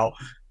as well,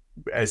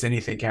 as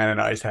anything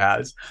canonized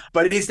has.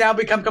 But he's now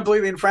become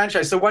completely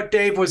enfranchised. So what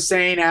Dave was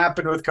saying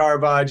happened with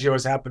Caravaggio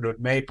has happened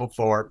with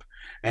Mapplethorpe.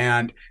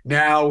 And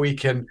now we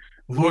can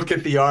look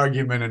at the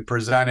argument and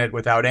present it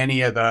without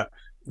any of the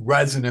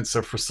resonance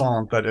or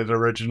frisson that it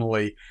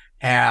originally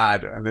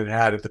had, and it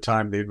had at the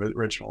time the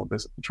original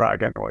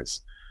Dragon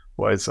was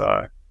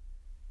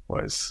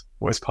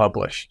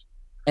published.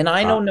 And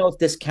I don't know if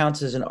this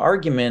counts as an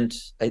argument.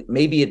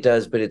 Maybe it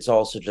does, but it's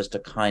also just a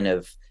kind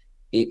of,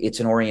 it's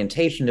an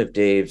orientation of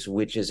Dave's,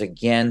 which is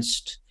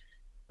against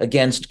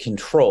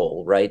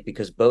control, right?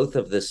 Because both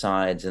of the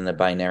sides in the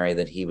binary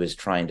that he was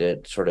trying to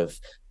sort of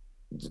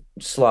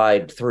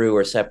slide through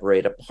or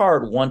separate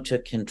apart want to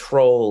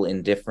control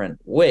in different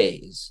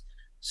ways.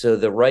 So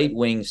the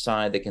right-wing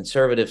side, the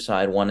conservative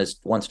side,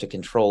 wants to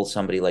control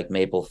somebody like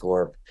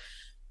Mapplethorpe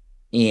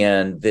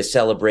and the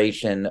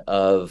celebration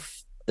of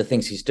the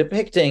things he's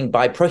depicting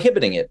by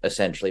prohibiting it,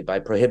 essentially, by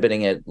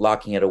prohibiting it,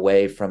 locking it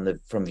away from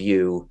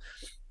view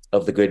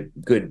of the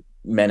good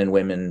men and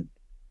women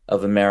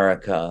of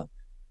America.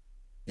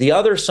 The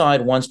other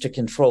side wants to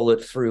control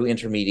it through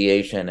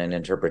intermediation and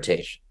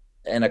interpretation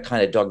and a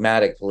kind of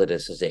dogmatic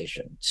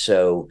politicization.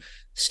 So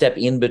step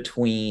in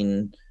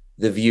between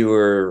the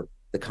viewer,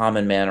 the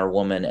common man or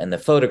woman, and the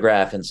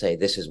photograph and say,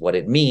 this is what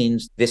it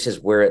means. This is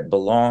where it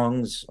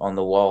belongs on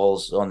the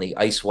walls, on the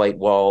ice white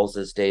walls,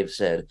 as Dave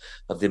said,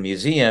 of the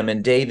museum.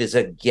 And Dave is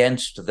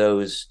against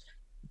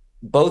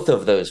both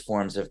of those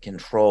forms of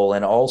control,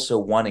 and also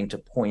wanting to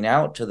point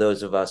out to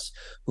those of us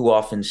who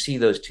often see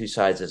those two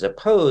sides as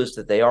opposed,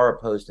 that they are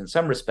opposed in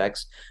some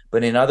respects,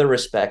 but in other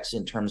respects,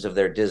 in terms of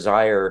their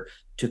desire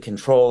to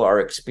control our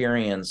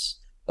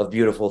experience of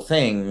beautiful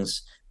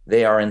things,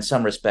 they are in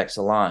some respects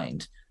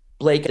aligned.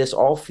 Blake, this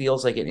all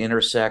feels like it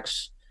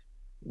intersects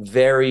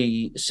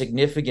very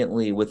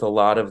significantly with a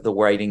lot of the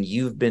writing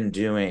you've been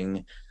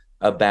doing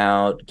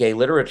about gay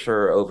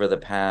literature over the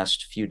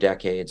past few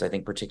decades, I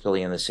think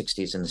particularly in the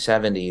 60s and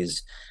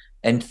 70s,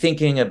 and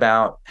thinking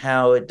about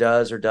how it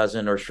does or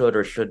doesn't or should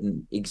or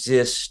shouldn't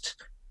exist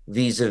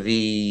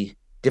vis-a-vis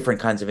different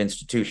kinds of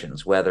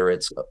institutions, whether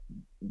it's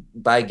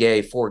by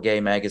gay, for gay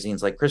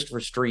magazines like Christopher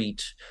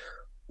Street,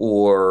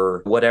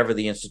 or whatever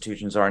the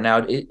institutions are.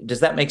 Now,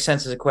 does that make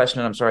sense as a question?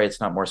 And I'm sorry, it's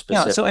not more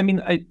specific. Yeah, so I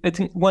mean, I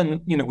think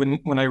one,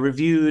 when I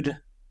reviewed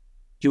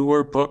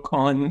your book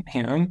on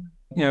him,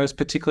 I was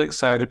particularly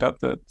excited about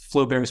the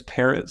Flaubert's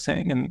parrot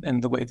thing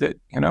and the way that,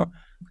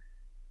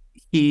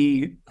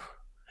 he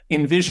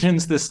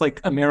envisions this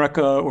like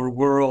America or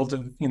world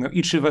of,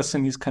 each of us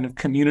in these kind of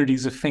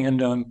communities of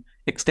fandom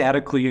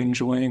ecstatically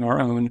enjoying our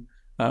own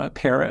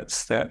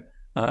parrots that,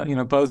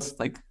 both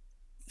like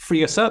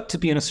free us up to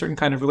be in a certain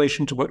kind of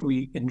relation to what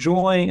we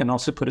enjoy and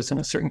also put us in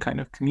a certain kind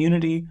of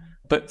community,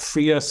 but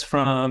free us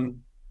from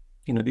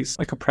these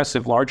like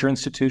oppressive larger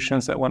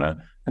institutions that want to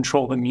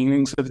control the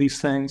meanings of these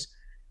things.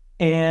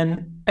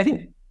 And I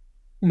think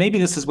maybe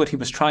this is what he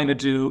was trying to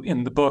do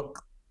in the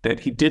book that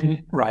he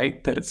didn't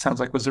write, that it sounds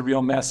like was a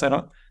real mess.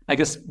 I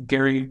guess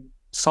Gary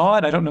saw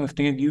it. I don't know if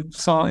Dan, you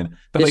saw it,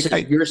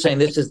 but you're saying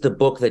this is the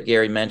book that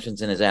Gary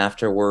mentions in his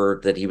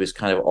afterword, that he was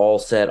kind of all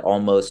set,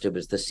 almost, it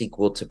was the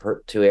sequel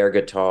to Air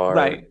Guitar.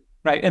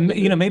 Right. And,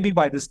 maybe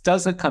why this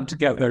doesn't come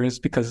together is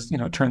because,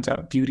 it turns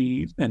out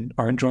beauty and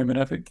our enjoyment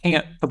of it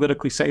can't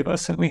politically save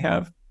us. And we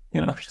have,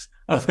 just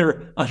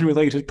other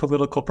unrelated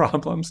political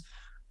problems.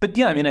 But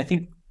yeah, I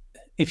think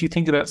if you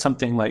think about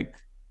something like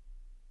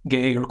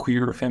gay or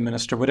queer or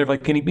feminist or whatever,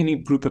 like any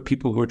group of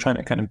people who are trying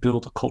to kind of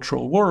build a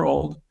cultural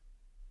world,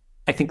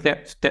 I think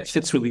that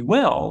fits really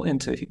well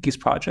into Hickey's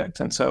project.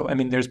 And so,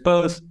 there's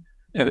both,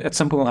 at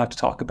some point we'll have to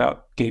talk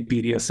about gay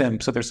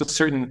BDSM. So there's a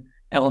certain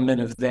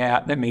element of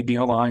that maybe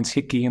aligns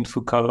Hickey and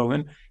Foucault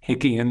and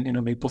Hickey and,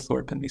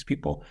 Mapplethorpe and these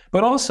people.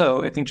 But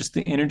also, I think just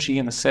the energy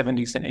in the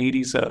 70s and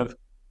 80s of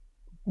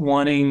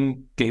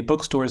wanting gay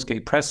bookstores, gay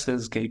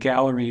presses, gay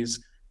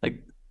galleries,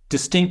 like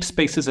distinct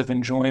spaces of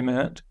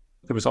enjoyment.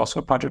 There was also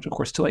a project, of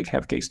course, to like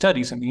have gay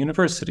studies in the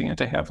university and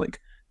to have like,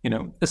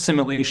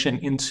 assimilation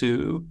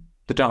into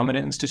the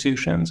dominant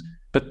institutions.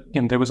 But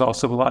there was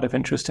also a lot of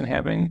interest in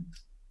having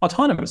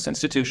autonomous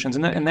institutions.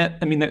 And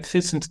that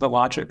fits into the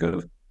logic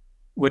of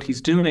what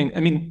he's doing.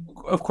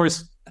 Of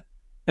course,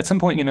 at some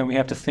point, we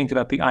have to think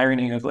about the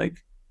irony of like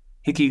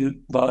Hickey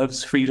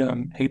loves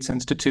freedom, hates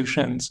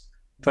institutions,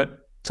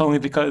 but it's only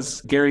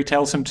because Gary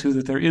tells him to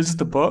that there is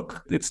the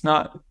book. It's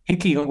not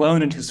Hickey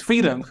alone in his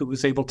freedom who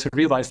was able to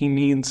realize he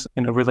needs,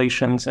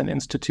 relations and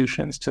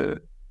institutions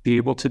to be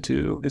able to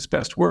do his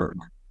best work.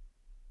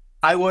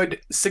 I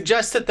would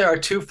suggest that there are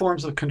two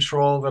forms of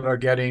control that are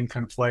getting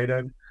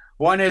conflated.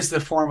 One is the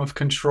form of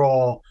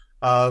control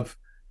of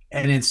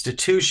an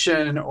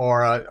institution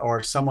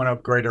or someone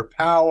of greater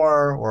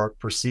power or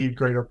perceived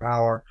greater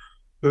power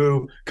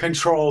who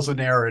controls a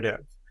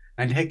narrative.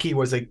 And Hickey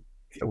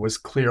was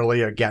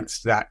clearly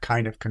against that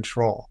kind of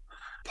control.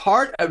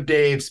 Part of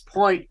Dave's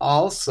point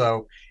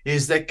also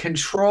is that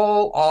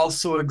control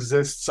also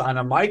exists on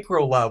a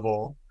micro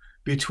level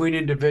between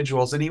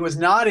individuals, and he was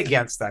not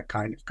against that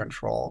kind of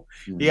control.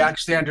 Mm-hmm. He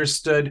actually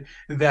understood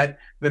that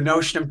the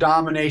notion of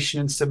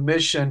domination and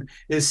submission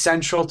is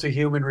central to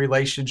human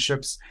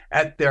relationships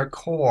at their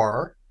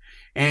core,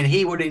 and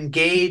he would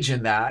engage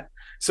in that.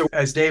 So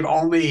as Dave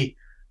only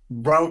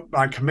wrote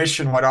on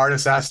commission what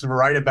artists asked him to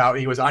write about,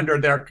 he was under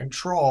their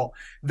control.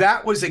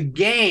 That was a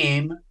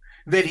game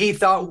that he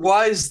thought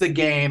was the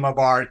game of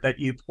art that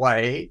you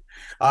play,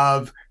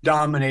 of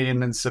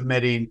dominating and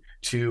submitting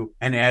to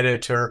an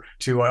editor,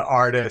 to an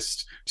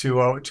artist, to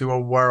a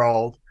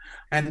world.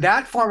 And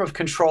that form of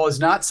control is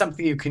not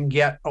something you can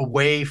get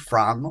away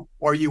from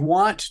or you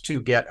want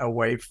to get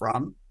away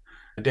from.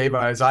 Dave,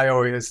 as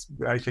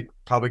I think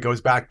probably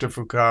goes back to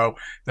Foucault,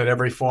 that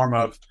every form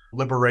of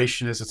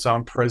liberation is its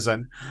own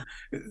prison.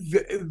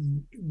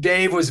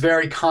 Dave was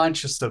very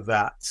conscious of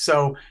that.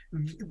 So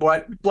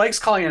what Blake's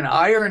calling an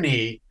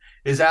irony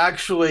is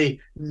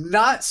actually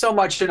not so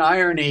much an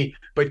irony,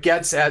 but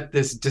gets at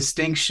this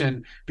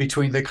distinction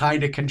between the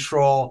kind of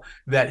control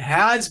that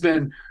has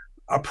been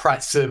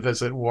oppressive,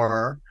 as it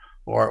were,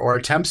 or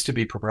attempts to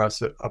be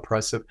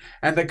oppressive,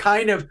 and the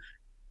kind of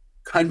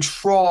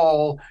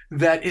control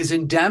that is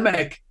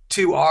endemic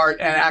to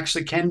art and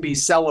actually can be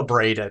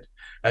celebrated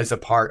as a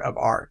part of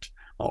art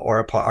or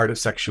a part of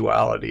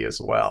sexuality as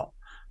well,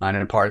 and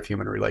a part of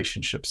human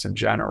relationships in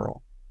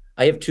general.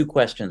 I have two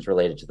questions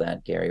related to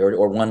that, Gary, or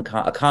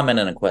a comment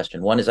and a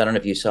question. One is, I don't know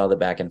if you saw the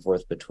back and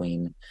forth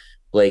between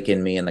Blake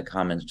and me in the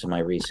comments to my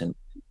recent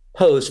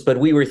post, but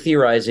we were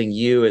theorizing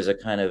you as a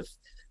kind of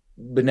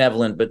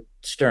benevolent but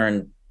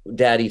stern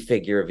daddy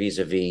figure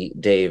vis-a-vis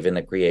Dave in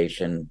the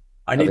creation.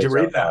 I need to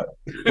read that.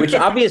 Which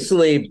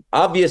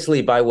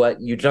obviously by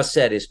what you just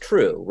said is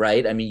true,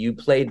 right? You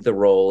played the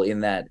role in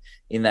that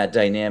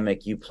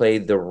dynamic. You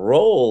played the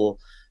role,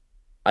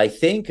 I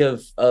think,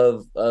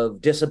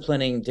 of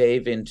disciplining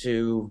Dave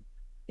into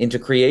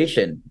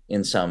creation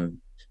in some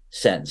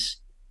sense.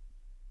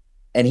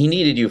 And he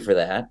needed you for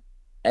that.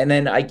 And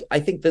then I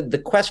think that the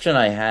question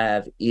I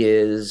have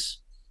is,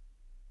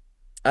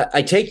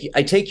 I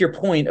take your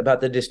point about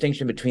the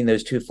distinction between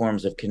those two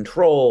forms of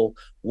control.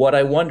 What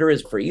I wonder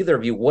is, for either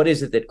of you, what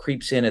is it that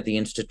creeps in at the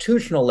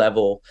institutional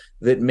level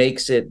that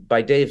makes it,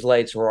 by Dave's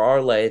lights or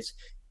our lights,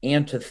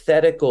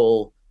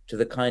 antithetical to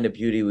the kind of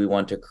beauty we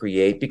want to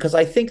create? Because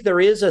I think there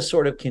is a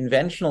sort of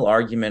conventional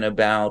argument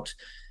about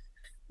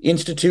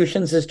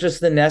institutions as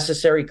just the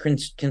necessary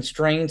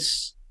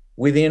constraints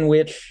within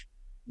which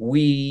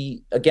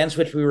against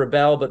which we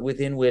rebel, but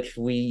within which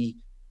we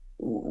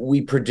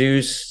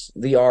produce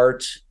the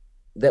art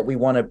that we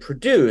want to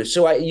produce.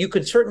 So you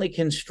could certainly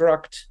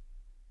construct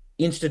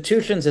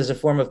institutions as a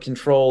form of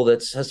control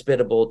that's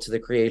hospitable to the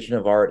creation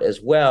of art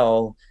as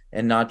well,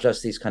 and not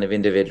just these kind of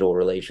individual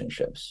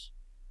relationships.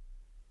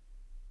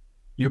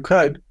 You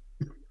could.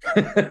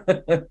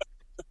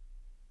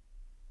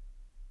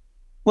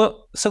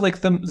 Well, so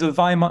like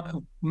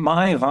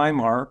my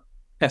Weimar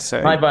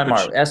essay. My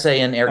Weimar,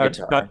 essay and air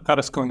guitar. Got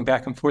us going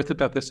back and forth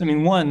about this. I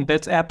mean, one,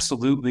 that's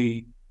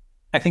absolutely,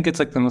 I think it's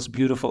like the most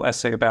beautiful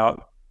essay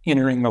about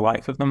entering the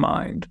life of the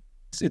mind.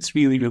 It's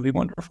really, really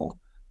wonderful.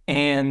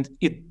 And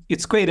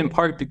it's great in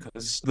part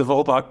because the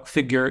Volbach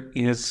figure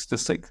is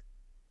this like,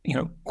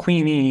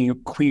 queenie,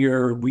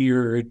 queer,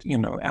 weird,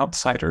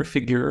 outsider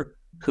figure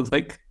who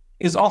like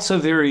is also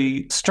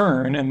very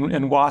stern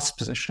and wasp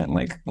position.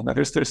 Like,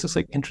 there's this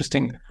like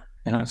interesting,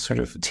 sort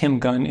of Tim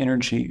Gunn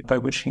energy by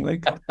which he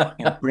like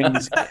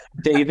brings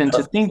Dave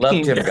into thinking.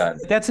 Love Tim Gunn.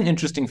 That's an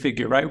interesting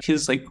figure, right?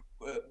 His like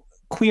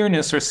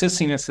queerness or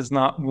sissiness is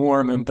not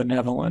warm and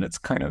benevolent. It's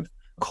kind of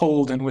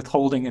cold and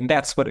withholding, and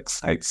that's what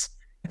excites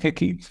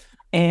Hickey.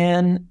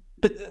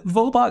 But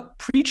Volbach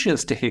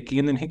preaches to Hickey,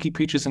 and then Hickey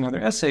preaches in other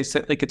essays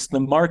that like it's the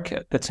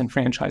market that's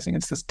enfranchising.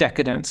 It's this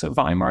decadence of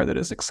Weimar that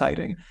is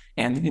exciting.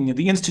 And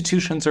the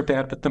institutions are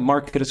bad, but the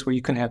market is where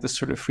you can have this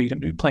sort of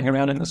freedom to be playing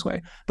around in this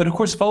way. But of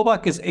course,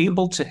 Volbach is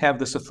able to have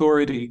this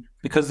authority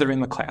because they're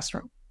in the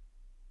classroom.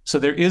 So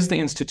there is the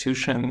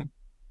institution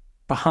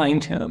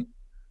behind him.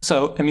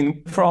 So, I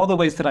mean, for all the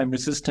ways that I'm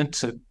resistant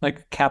to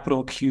like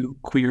capital Q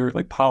queer,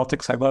 like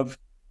politics, I love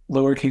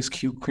lowercase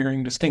q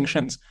queering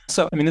distinctions.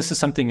 So, I mean, this is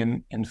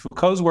something in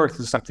Foucault's work, this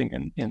is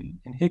something in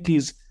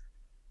Hickey's.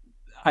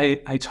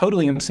 I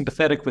totally am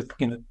sympathetic with,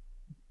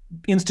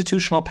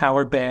 institutional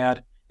power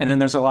bad, and then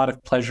there's a lot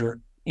of pleasure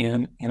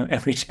in,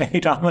 everyday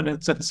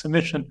dominance and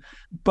submission.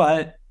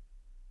 But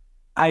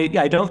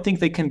I don't think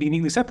they can be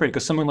neatly separated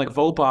because someone like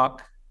Volbach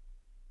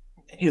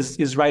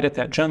is right at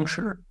that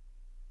juncture.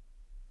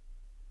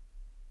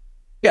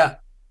 Yeah,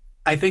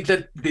 I think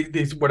that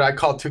these what I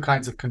call two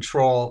kinds of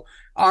control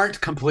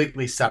aren't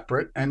completely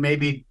separate. And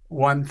maybe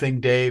one thing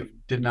Dave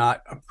did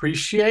not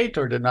appreciate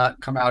or did not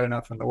come out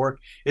enough in the work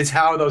is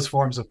how those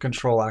forms of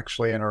control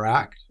actually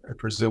interact,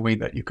 presuming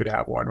that you could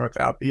have one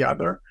without the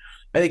other.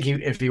 I think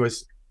if he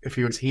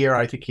was here,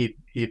 I think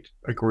he'd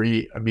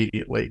agree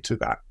immediately to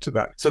that.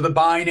 So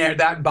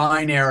that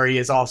binary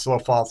is also a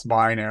false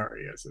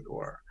binary, as it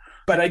were.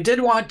 But I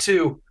did want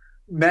to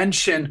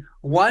mention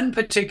one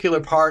particular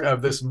part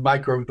of this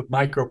micro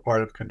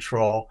part of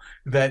control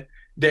that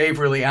Dave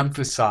really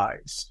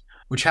emphasized,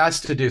 which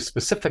has to do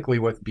specifically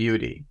with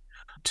beauty.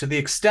 To the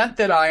extent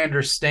that I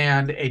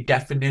understand a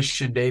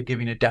definition, Dave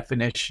giving a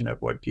definition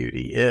of what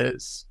beauty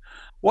is,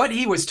 what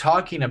he was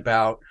talking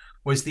about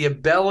was the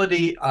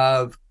ability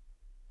of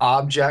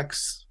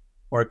objects,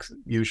 or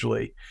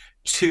usually,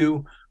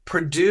 to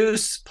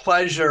produce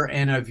pleasure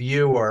in a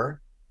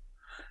viewer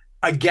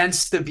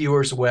against the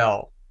viewer's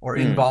will or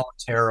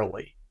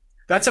involuntarily.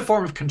 That's a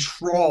form of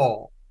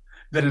control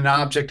that an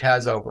object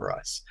has over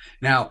us.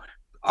 Now,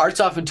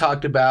 art's often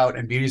talked about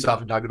and beauty's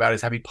often talked about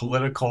as being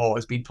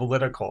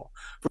political.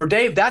 For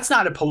Dave, that's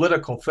not a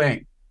political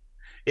thing.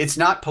 It's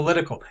not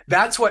political.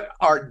 That's what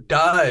art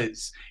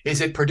does,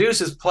 is it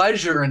produces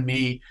pleasure in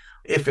me.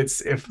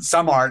 If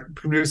some art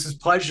produces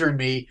pleasure in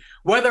me,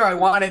 whether I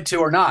want it to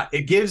or not,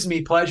 it gives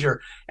me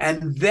pleasure.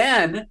 And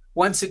then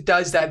once it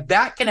does that,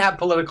 that can have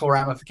political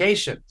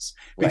ramifications.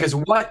 Because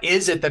what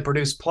is it that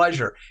produced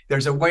pleasure?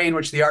 There's a way in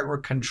which the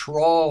artwork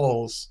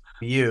controls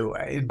you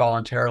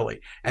involuntarily.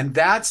 And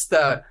that's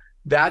the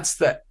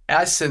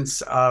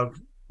essence of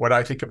what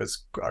I think of as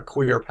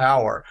queer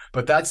power.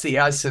 But that's the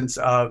essence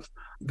of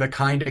the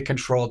kind of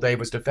control Dave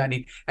was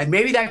defending. And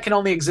maybe that can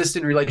only exist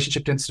in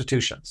relationship to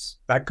institutions.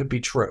 That could be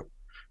true.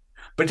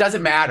 But it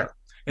doesn't matter.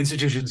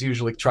 Institutions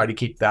usually try to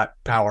keep that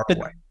power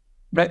away.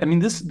 Right. I mean,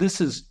 this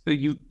is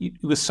you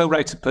was so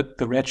right to put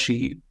the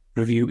Recchi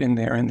review in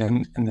there, and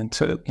then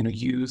to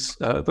use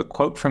the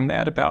quote from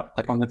that about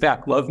like on the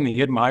back, love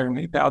me, admire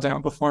me, bow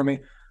down before me.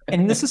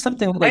 And this is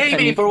something like pay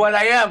me for what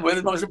I am was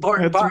the most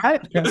important part.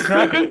 Right. That's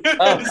right.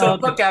 It's a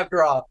book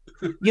after all.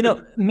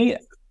 Me,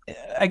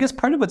 I guess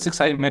part of what's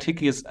exciting about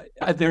Hickey is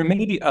there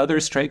may be other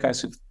straight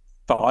guys who've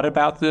thought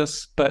about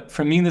this, but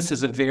for me, this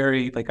is a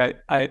very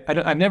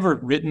I've never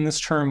written this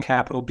term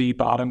capital B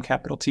bottom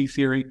capital T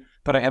theory,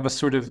 but I have a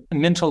sort of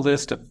mental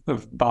list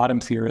of bottom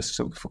theorists,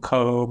 so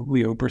Foucault,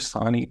 Leo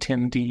Bersani,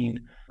 Tim Dean,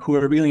 who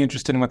are really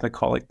interested in what they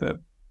call like the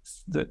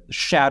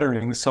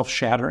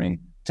self-shattering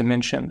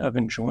dimension of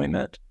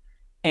enjoyment,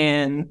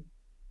 and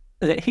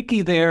that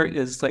Hickey there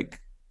is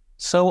like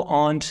so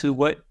on to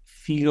what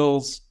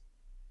feels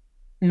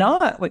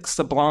not like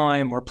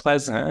sublime or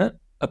pleasant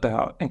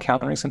about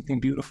encountering something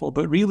beautiful,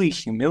 but really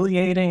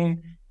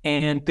humiliating.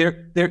 And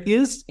there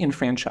is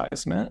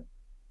enfranchisement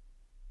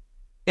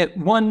at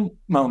one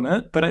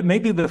moment, but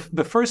maybe the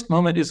first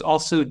moment is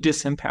also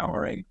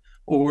disempowering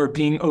or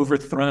being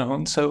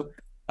overthrown. So,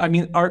 I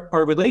mean, our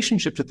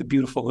relationship to the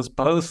beautiful is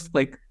both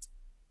like,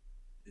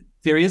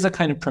 there is a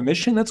kind of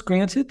permission that's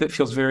granted that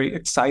feels very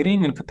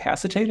exciting and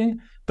capacitating,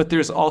 but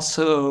there's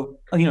also,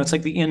 it's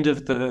like the end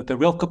of the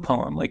Rilke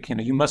poem, like,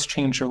 you must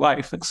change your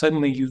life. Like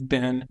suddenly you've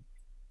been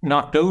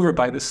knocked over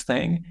by this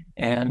thing,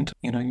 and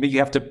you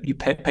have to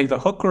pay the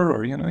hooker,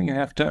 or you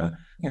have to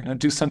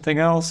do something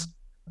else.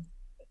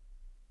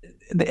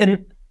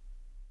 And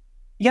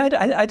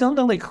I don't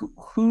know, like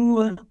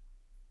who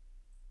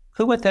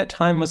who at that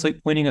time was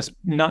like pointing us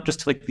not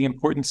just to like the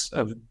importance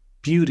of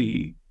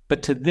beauty,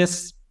 but to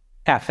this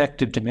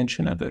affective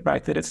dimension of it,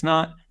 right? That it's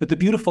not, that the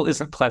beautiful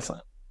isn't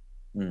pleasant.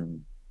 Mm.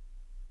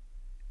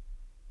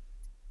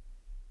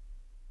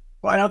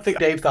 Well, I don't think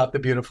Dave thought the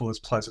beautiful was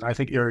pleasant. I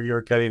think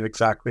you're getting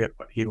exactly at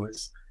what he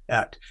was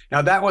at.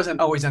 Now, that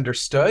wasn't always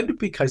understood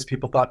because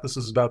people thought this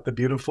was about the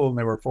beautiful and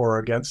they were for or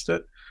against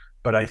it.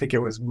 But I think it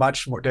was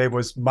much more, Dave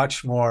was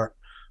much more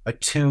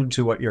attuned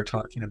to what you're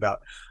talking about.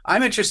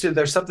 I'm interested,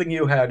 there's something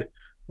you had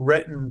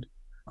written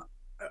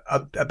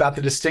about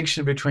the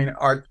distinction between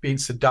art being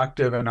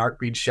seductive and art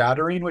being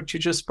shattering, which you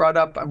just brought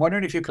up. I'm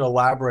wondering if you could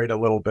elaborate a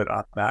little bit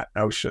on that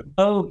notion.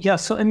 Oh, yeah.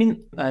 So, I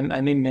mean,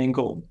 I may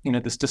mangle,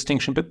 this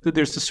distinction, but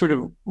there's this sort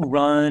of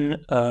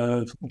run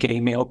of gay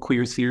male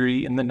queer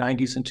theory in the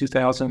 90s and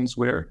 2000s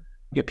where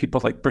you get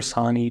people like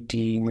Bersani,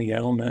 Dean, Lee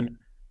Edelman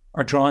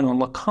are drawing on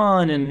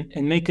Lacan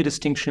and make a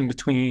distinction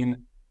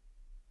between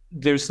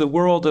there's the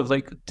world of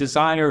like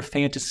desire,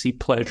 fantasy,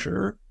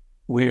 pleasure,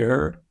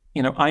 where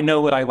I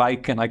know what I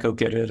like and I go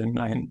get it and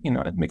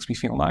it makes me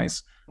feel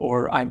nice.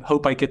 Or I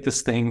hope I get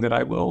this thing that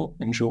I will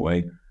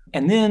enjoy.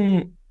 And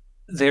then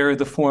there are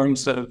the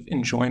forms of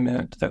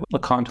enjoyment that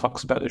Lacan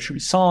talks about as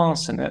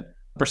jouissance and that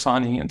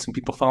Bersani and some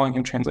people following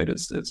him translate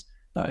as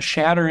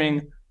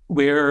shattering,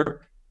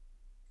 where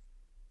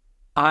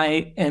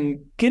I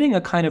am getting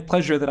a kind of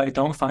pleasure that I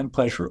don't find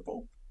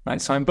pleasurable, right?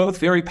 So I'm both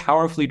very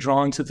powerfully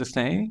drawn to the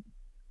thing,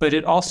 but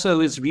it also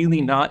is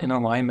really not in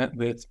alignment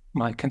with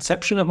my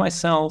conception of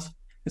myself.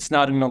 It's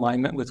not in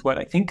alignment with what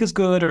I think is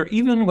good or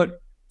even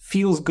what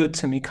feels good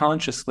to me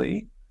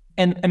consciously.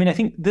 And I mean, I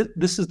think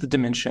this is the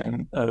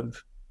dimension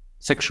of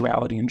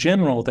sexuality in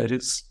general that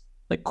is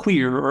like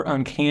queer or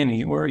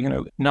uncanny or,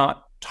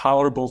 not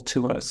tolerable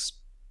to us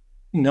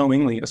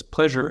knowingly as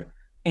pleasure.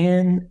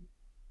 And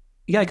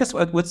yeah, I guess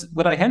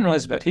what I hadn't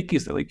realized about Hickey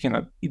is that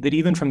that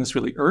even from this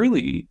really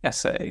early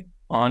essay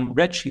on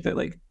Recchi,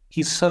 that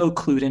he's so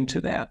clued into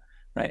that.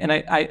 Right. And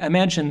I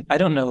imagine, I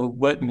don't know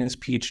what in his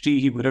PhD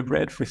he would have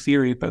read for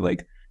theory, but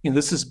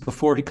this is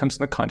before he comes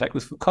into contact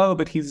with Foucault,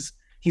 but he's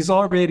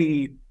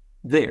already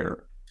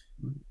there.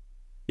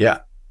 Yeah.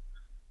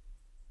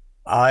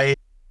 I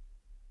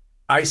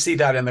see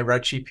that in the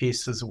Recchi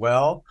piece as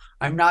well.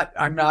 I'm not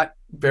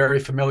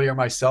very familiar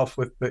myself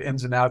with the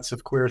ins and outs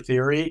of queer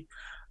theory,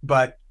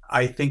 but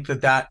I think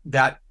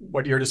that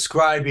what you're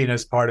describing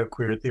as part of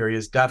queer theory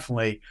is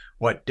definitely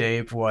what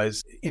Dave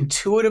was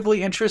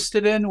intuitively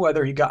interested in.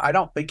 I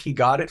don't think he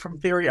got it from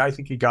theory. I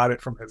think he got it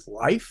from his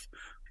life.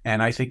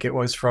 And I think it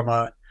was from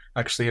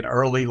actually an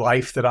early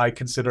life that I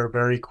consider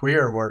very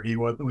queer, where he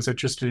was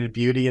interested in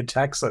beauty in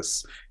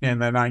Texas in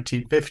the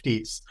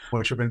 1950s,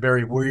 which would have been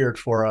very weird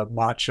for a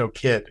macho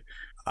kid.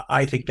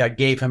 I think that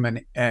gave him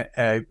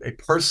a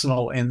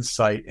personal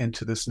insight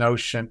into this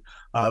notion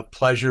of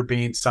pleasure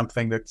being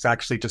something that's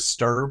actually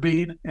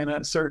disturbing in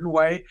a certain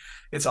way.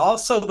 It's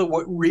also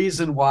the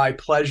reason why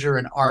pleasure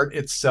in art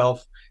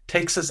itself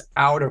takes us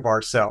out of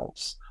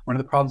ourselves. One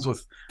of the problems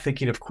with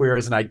thinking of queer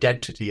as an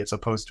identity as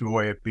opposed to a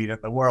way of being in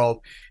the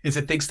world is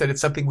it thinks that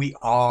it's something we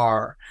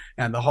are.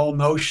 And the whole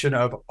notion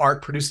of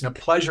art producing a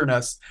pleasure in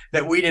us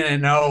that we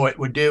didn't know it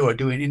would do or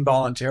doing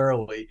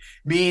involuntarily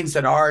means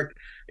that art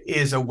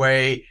is a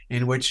way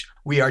in which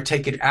we are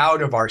taken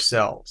out of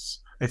ourselves.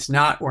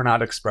 We're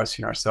not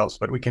expressing ourselves,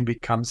 but we can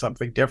become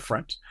something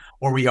different,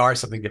 or we are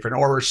something different,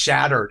 or we're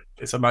shattered.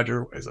 Is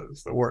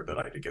the word that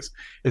I think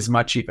is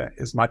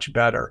much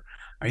better.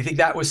 I think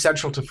that was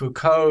central to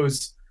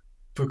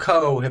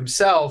Foucault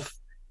himself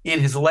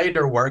in his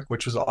later work,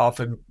 which was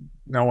often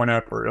no one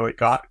ever really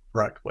got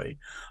correctly.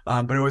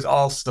 But it was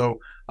also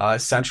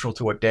central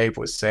to what Dave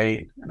was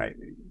saying, and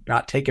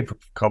not taken from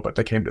Foucault, but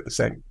they came to the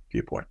same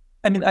viewpoint.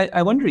 I mean,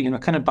 I wonder,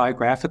 kind of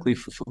biographically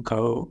for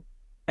Foucault,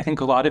 I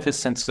think a lot of his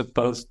sense of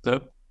both the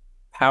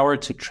power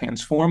to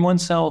transform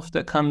oneself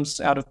that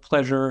comes out of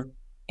pleasure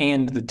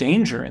and the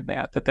danger in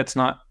that's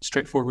not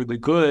straightforwardly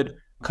good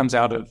comes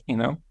out of,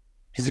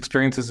 his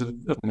experiences of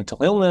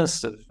mental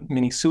illness, of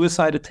many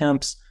suicide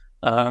attempts.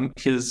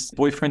 His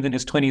boyfriend in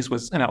his 20s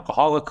was an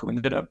alcoholic who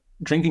ended up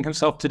drinking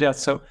himself to death.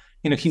 So,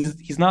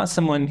 he's not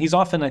someone, he's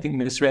often, I think,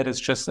 misread as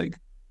just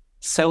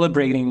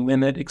celebrating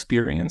limit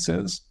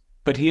experiences,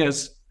 but he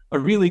has a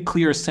really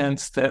clear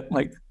sense that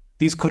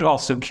these could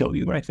also kill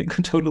you, right? They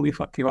could totally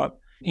fuck you up.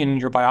 In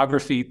your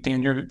biography,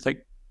 Dan, you're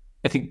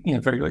I think,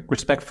 very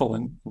respectful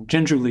and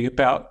gingerly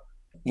about,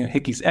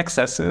 Hickey's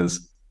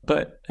excesses.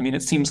 But I mean,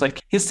 it seems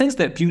like his sense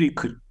that beauty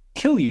could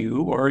kill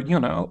you or,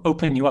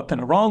 open you up in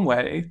a wrong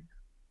way,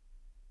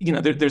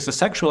 there's a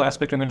sexual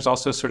aspect and there's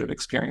also sort of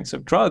experience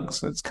of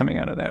drugs that's coming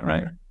out of that,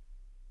 right?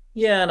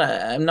 Yeah, and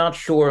I'm not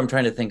sure. I'm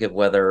trying to think of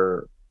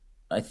whether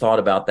I thought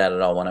about that at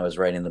all when I was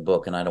writing the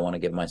book, and I don't want to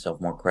give myself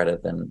more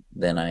credit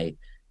than I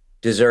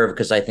deserve,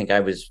 because I think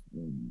I was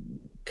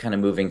kind of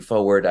moving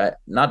forward,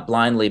 not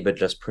blindly, but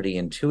just pretty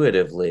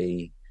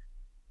intuitively.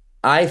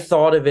 I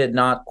thought of it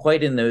not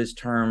quite in those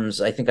terms.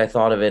 I think I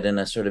thought of it in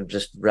a sort of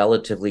just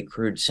relatively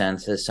crude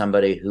sense as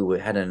somebody who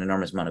had an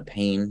enormous amount of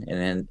pain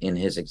in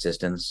his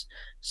existence.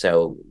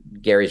 So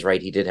Gary's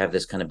right. He did have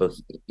this kind of,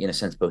 in a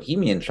sense,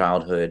 bohemian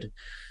childhood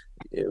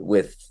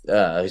with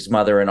his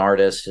mother an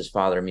artist, his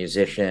father a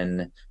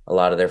musician. A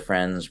lot of their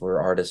friends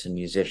were artists and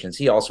musicians.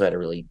 He also had a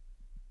really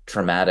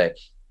traumatic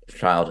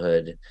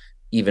childhood.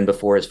 Even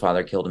before his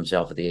father killed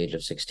himself at the age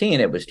of 16,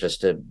 it was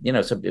just it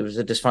was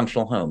a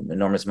dysfunctional home,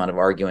 enormous amount of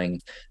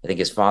arguing. I think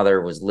his father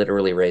was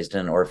literally raised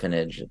in an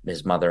orphanage.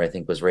 His mother, I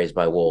think, was raised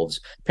by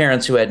wolves.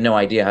 Parents who had no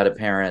idea how to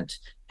parent,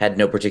 had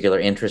no particular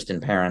interest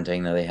in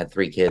parenting, though they had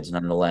 3 kids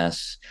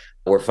nonetheless,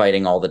 were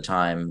fighting all the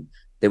time.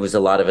 There was a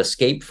lot of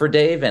escape for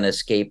Dave and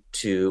escape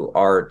to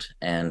art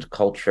and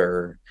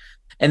culture.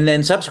 And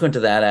then subsequent to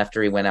that,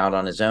 after he went out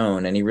on his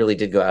own, and he really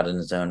did go out on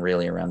his own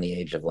really around the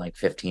age of like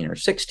 15 or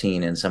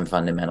 16 in some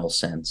fundamental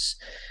sense,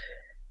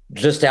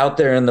 just out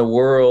there in the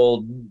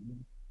world,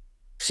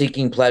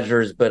 seeking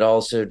pleasures, but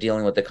also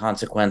dealing with the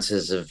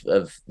consequences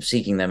of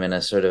seeking them in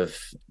a sort of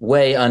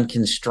way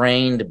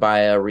unconstrained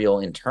by a real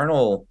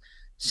internal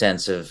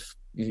sense of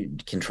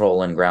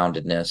control and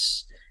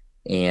groundedness,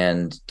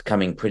 and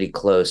coming pretty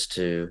close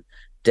to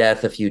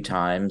death a few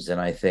times,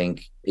 and I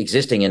think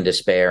existing in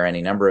despair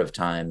any number of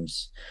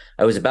times.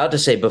 I was about to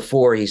say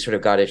before he sort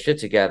of got his shit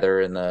together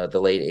in the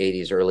late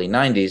 80s, early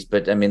 90s,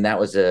 but I mean, that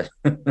was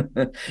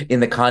in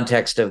the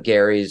context of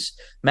Gary's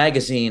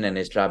magazine and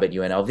his job at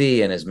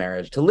UNLV and his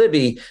marriage to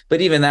Libby.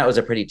 But even that was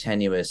a pretty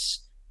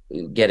tenuous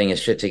getting his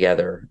shit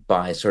together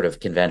by sort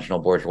of conventional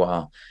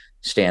bourgeois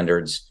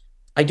standards.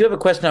 I do have a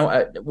question.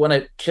 I want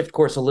to shift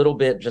course a little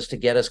bit just to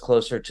get us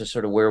closer to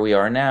sort of where we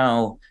are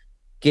now.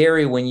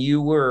 Gary, when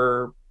you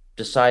were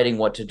deciding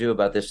what to do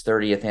about this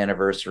 30th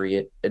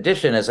anniversary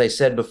edition, as I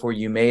said before,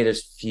 you made a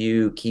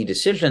few key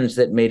decisions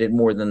that made it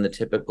more than the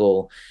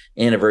typical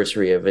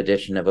anniversary of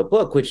edition of a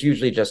book, which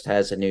usually just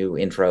has a new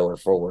intro or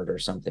forward or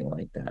something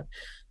like that.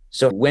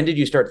 So when did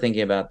you start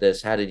thinking about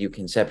this? How did you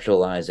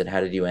conceptualize it?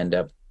 How did you end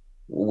up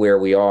where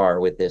we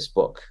are with this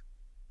book?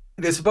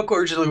 This book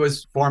originally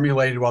was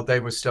formulated while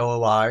Dave was still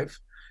alive.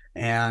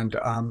 And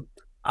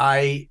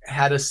I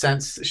had a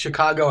sense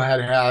Chicago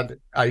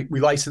we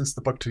licensed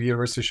the book to the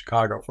University of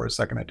Chicago for a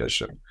second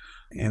edition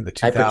in the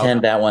 2000s. I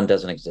pretend that one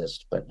doesn't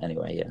exist, but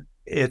anyway,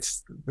 yeah.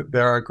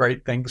 There are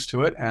great things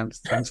to it and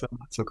things that are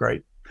not so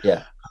great.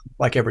 Yeah.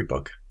 Like every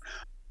book.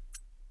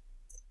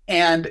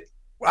 And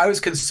I was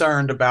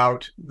concerned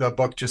about the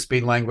book just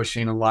being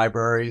languishing in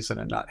libraries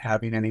and not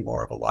having any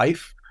more of a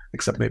life,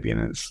 except maybe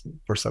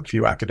for some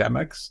few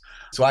academics.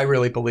 So I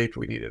really believed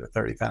we needed a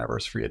 30th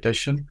anniversary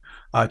edition.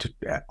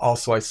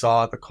 Also, I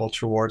saw the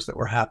culture wars that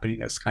were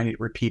happening as kind of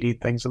repeating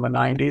things in the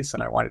 90s,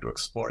 and I wanted to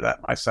explore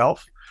that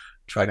myself,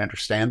 try to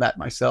understand that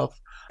myself.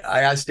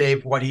 I asked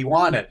Dave what he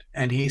wanted,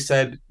 and he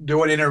said,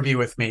 do an interview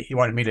with me. He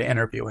wanted me to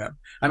interview him.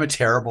 I'm a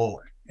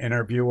terrible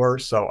interviewer,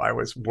 so I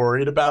was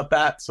worried about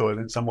that. So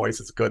in some ways,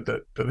 it's good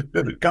that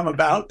it come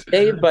about.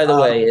 Dave, by the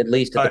way, at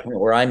least at the point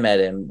where I met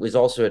him, was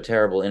also a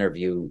terrible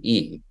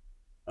interviewee.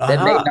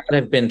 That may not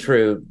have been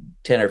true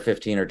 10 or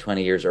 15 or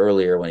 20 years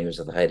earlier when he was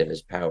at the height of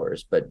his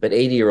powers, but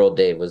 80-year-old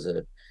Dave was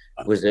a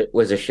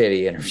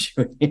shitty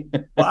interview.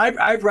 Well,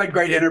 I've read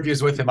great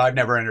interviews with him. I've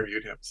never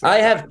interviewed him. So I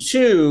have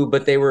too,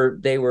 but they were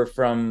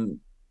written.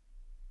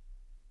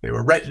 They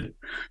were written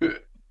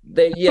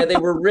and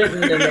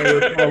they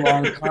were from a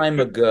long time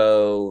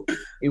ago.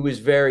 It was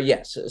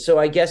yes. So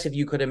I guess if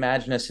you could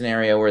imagine a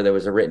scenario where there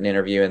was a written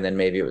interview and then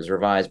maybe it was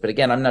revised, but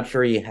again, I'm not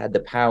sure he had the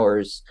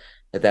powers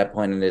at that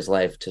point in his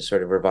life to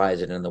sort of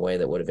revise it in the way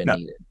that would have been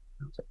needed.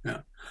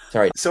 No.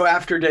 Sorry. So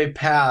after Dave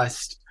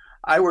passed,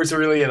 I was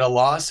really at a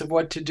loss of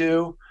what to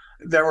do.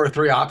 There were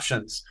 3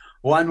 options.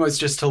 One was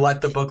just to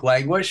let the book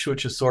languish,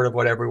 which is sort of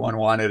what everyone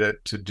wanted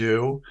it to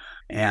do.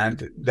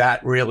 And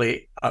that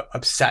really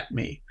upset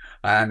me.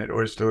 And it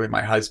was really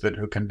my husband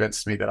who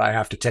convinced me that I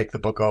have to take the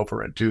book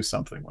over and do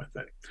something with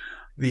it.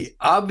 The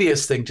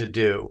obvious thing to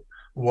do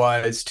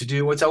was to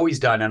do what's always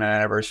done in an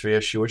anniversary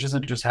issue, which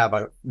isn't just have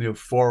a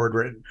forward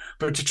written,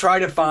 but to try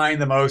to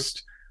find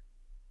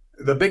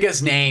the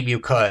biggest name you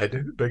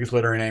could, biggest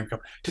literary name,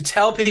 to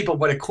tell people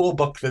what a cool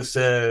book this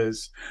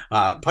is,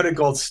 put a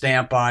gold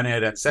stamp on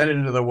it and send it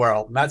into the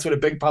world. And that's what a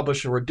big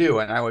publisher would do.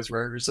 And I was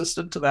very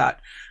resistant to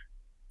that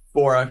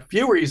for a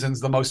few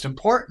reasons, the most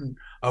important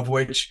of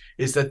which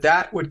is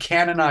that would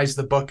canonize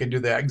the book and do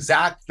the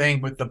exact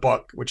thing with the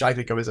book, which I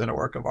think of as a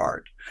work of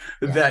art,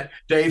 that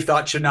Dave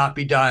thought should not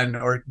be done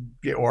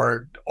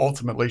or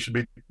ultimately should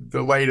be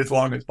delayed as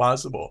long as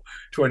possible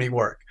to any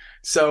work.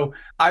 So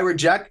I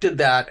rejected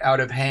that out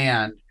of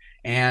hand.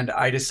 And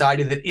I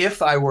decided that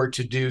if I were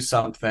to do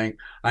something,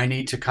 I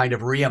need to kind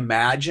of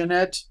reimagine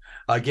it,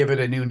 give it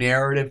a new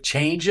narrative,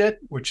 change it,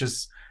 which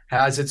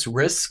has its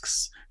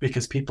risks,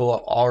 because people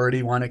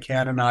already want to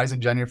canonize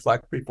and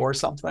genuflect before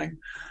something.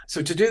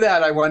 So to do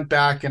that, I went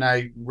back and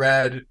I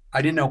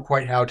didn't know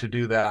quite how to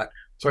do that.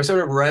 So I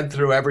sort of read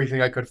through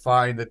everything I could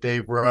find that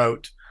Dave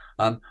wrote,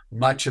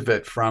 much of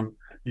it from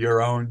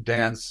your own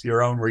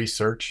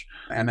research,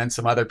 and then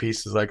some other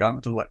pieces like,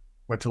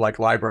 what went to like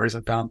libraries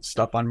and found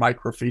stuff on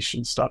microfiche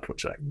and stuff,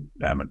 which I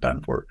haven't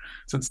done for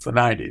since the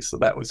 90s. So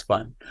that was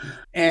fun.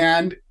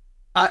 And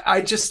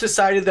I just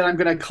decided that I'm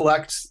going to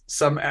collect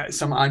some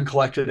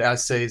uncollected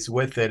essays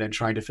with it and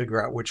trying to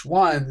figure out which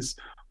ones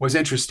was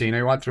interesting.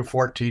 I went through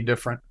 14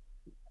 different,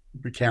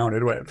 we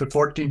counted the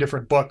 14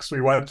 different books we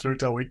went through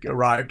till we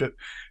arrived at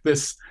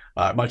this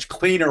much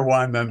cleaner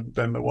one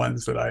than the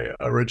ones that I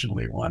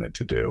originally wanted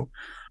to do.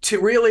 To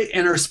really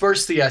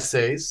intersperse the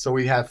essays, so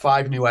we have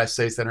 5 new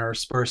essays that are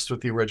interspersed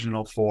with the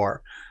original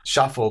 4,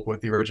 shuffled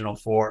with the original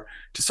 4,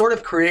 to sort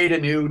of create a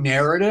new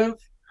narrative,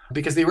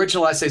 because the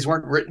original essays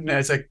weren't written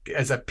as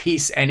a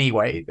piece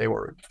anyway.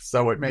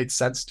 So it made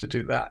sense to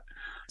do that.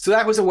 So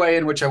that was a way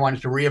in which I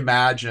wanted to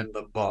reimagine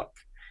the book.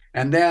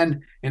 And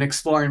then in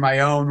exploring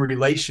my own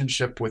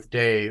relationship with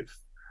Dave,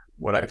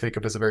 what I think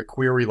of as a very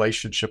queer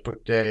relationship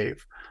with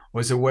Dave,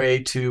 was a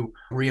way to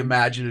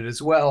reimagine it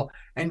as well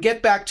and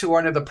get back to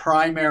one of the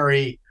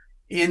primary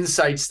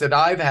insights that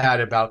I've had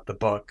about the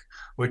book,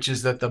 which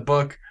is that the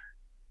book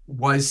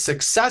was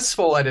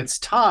successful at its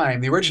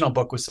time. The original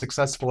book was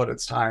successful at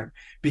its time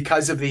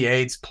because of the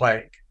AIDS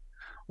plague.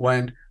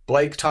 When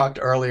Blake talked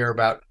earlier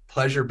about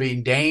pleasure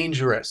being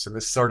dangerous and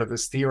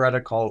this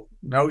theoretical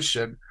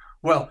notion,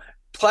 well,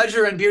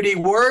 pleasure and beauty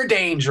were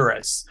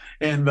dangerous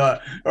in the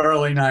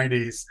early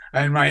 90s.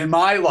 And in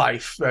my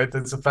life,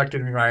 that's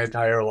affected me my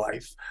entire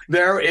life.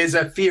 There is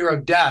a fear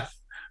of death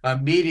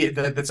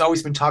that's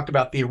always been talked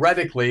about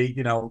theoretically,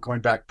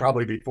 going back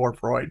probably before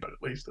Freud, but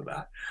at least to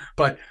that,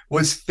 but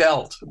was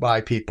felt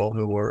by people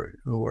who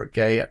were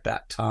gay at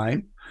that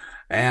time.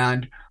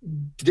 And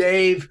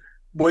Dave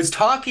was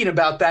talking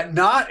about that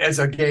not as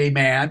a gay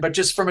man, but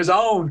just from his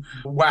own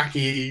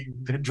wacky,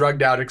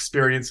 drugged out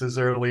experiences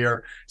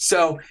earlier.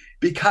 So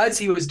because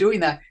he was doing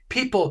that,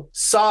 people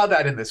saw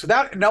that in this.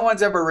 No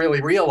one's ever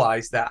really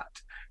realized that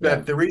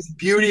the reason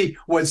beauty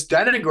was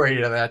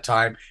denigrated at that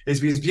time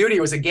is because beauty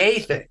was a gay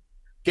thing.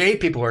 Gay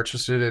people are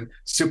interested in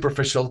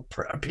superficial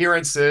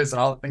appearances and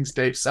all the things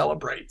Dave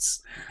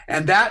celebrates.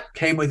 And that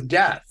came with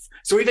death.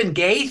 So even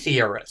gay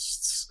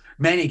theorists,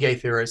 many gay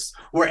theorists,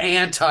 were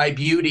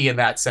anti-beauty in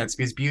that sense,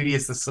 because beauty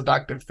is the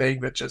seductive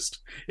thing that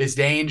just is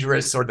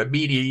dangerous, or the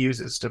media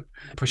uses to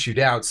push you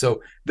down.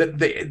 So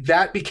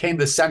that became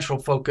the central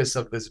focus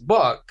of this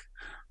book,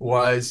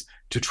 was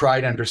to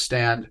try to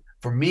understand,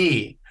 for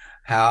me,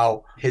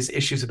 how his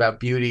issues about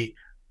beauty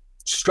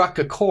struck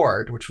a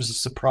chord, which was a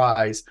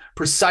surprise,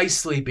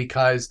 precisely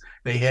because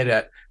they hit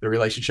at the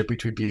relationship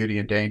between beauty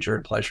and danger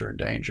and pleasure and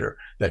danger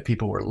that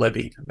people were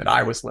living, that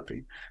I was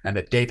living, and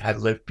that Dave had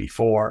lived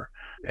before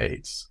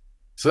AIDS.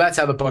 So that's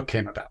how the book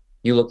came about.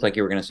 You looked like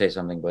you were going to say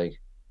something, Blake.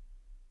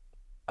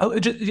 Oh,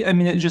 it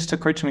just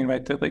occurred to me,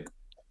 right, that like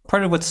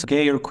part of what's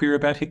gay or queer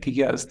about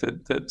Hickey is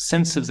the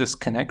sense of this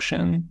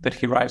connection that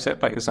he arrives at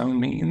by his own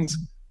means,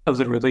 of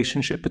the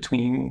relationship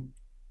between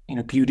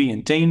beauty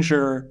and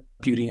danger,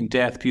 beauty and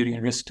death, beauty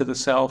and risk to the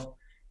self,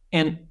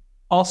 and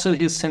also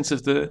his sense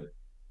of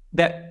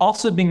that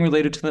also being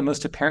related to the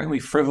most apparently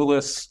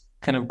frivolous,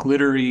 kind of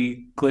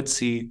glittery,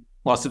 glitzy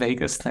Las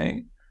Vegas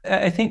thing.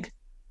 I think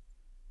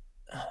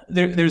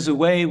there's a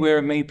way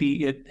where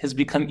maybe it has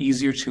become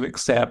easier to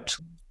accept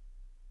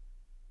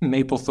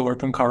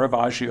Mapplethorpe and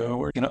Caravaggio,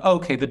 or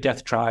okay, the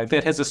death drive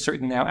that has a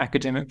certain now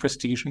academic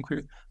prestige and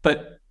queer,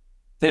 but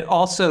that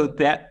also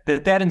that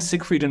and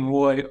Siegfried and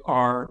Roy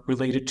are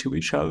related to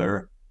each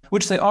other,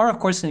 which they are, of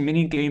course, in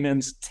many gay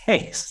men's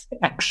taste,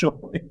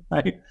 actually,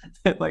 right?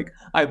 Like,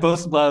 I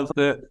both love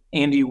the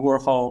Andy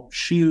Warhol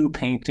shoe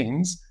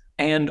paintings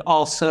and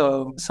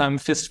also some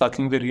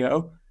fist-fucking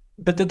video,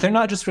 but that they're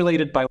not just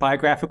related by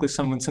biographically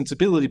someone's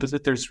sensibility, but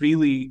that there's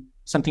really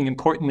something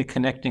importantly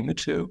connecting the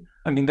two.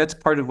 I mean, that's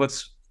part of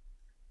what's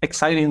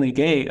excitingly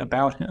gay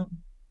about him.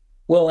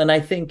 Well, and I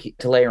think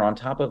to layer on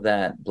top of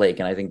that, Blake,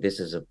 and I think this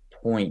is a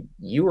point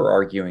you were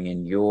arguing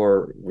in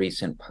your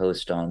recent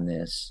post on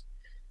this,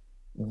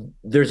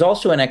 there's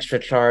also an extra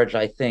charge,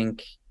 I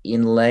think,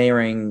 in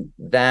layering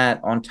that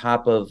on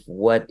top of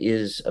what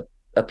is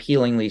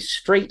appealingly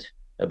straight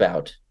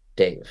about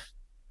Dave.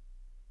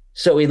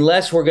 So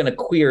unless we're going to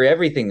queer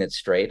everything that's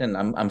straight, and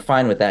I'm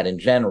fine with that in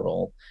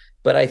general,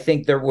 but I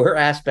think there were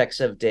aspects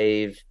of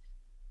Dave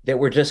that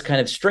were just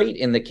kind of straight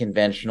in the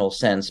conventional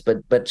sense,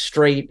 but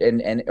straight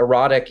and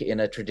erotic in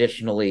a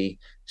traditionally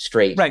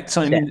straight right.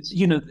 So sense.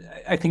 I mean,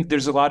 I think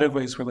there's a lot of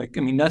ways where, like,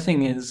 I mean,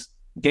 nothing is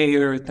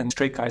gayer than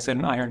straight guys at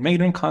an Iron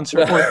Maiden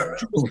concert or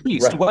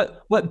Priest. Right.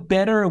 What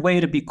better way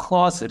to be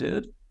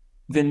closeted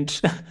than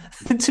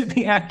to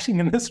be acting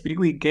in this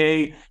really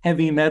gay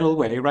heavy metal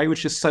way, right?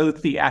 Which is so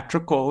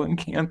theatrical and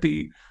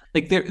campy.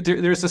 Like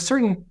there's a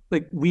certain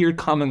like weird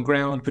common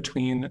ground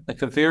between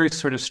like a very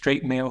sort of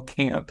straight male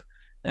camp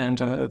and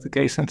the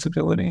gay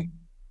sensibility.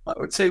 I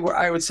would say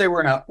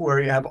we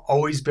have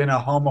always been a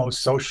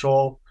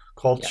homosocial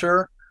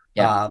culture,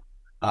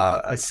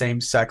 a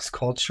same-sex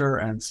culture,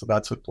 and so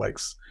that's what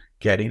Blake's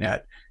getting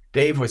at.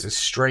 Dave was as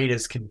straight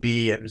as can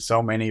be in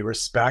so many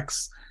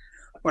respects.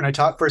 When I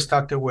first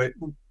talked to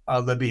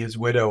Libby, his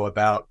widow,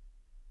 about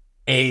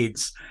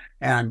AIDS,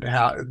 and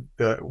how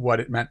what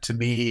it meant to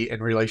me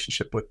in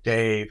relationship with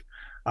Dave.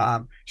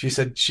 She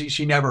said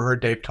she never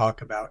heard Dave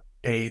talk about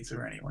AIDS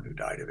or anyone who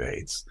died of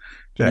AIDS.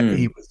 That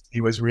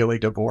he was really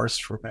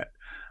divorced from it,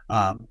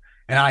 and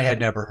I had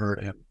never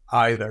heard him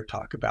either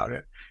talk about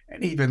it.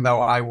 And even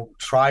though I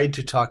tried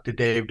to talk to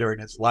Dave during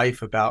his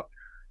life about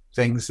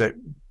things that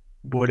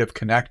would have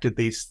connected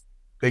these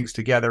things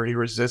together, he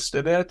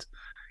resisted it.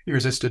 He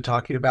resisted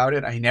talking about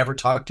it. He never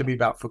talked to me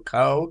about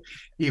Foucault,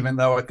 even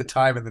though at the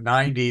time in the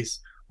 90s,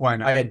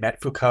 when I had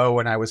met Foucault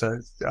when I was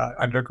an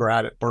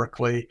undergrad at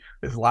Berkeley,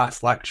 his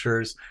last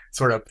lectures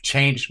sort of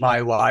changed my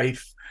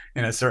life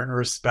in a certain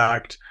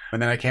respect.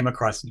 And then I came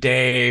across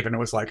Dave, and it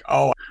was like,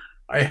 oh,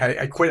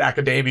 I quit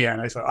academia,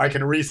 and I said, I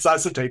can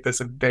resuscitate this.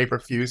 And Dave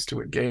refused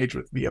to engage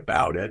with me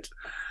about it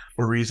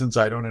for reasons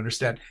I don't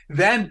understand.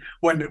 Then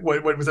when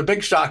was a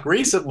big shock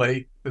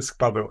recently, this is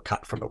probably a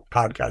cut from the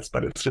podcast,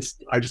 but it's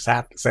just, I just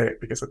have to say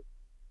it because it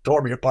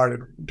tore me apart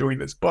in doing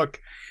this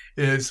book,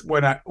 is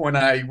when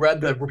I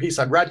read the piece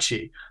on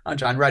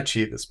John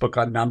Recchi, this book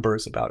on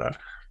numbers about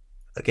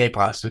a gay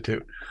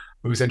prostitute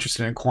who was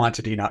interested in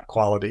quantity, not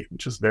quality,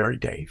 which is very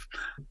Dave.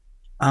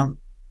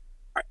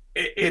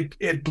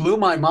 It blew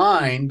my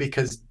mind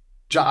because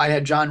I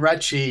had John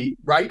Recchi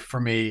write for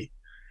me,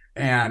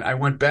 and I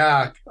went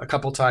back a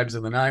couple times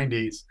in the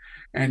 90s,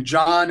 and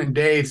John and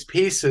Dave's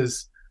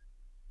pieces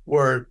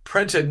were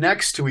printed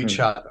next to each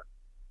other.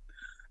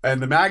 And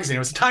the magazine, it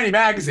was a tiny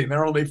magazine. There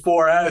were only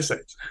 4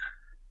 essays.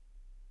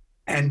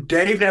 And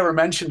Dave never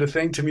mentioned a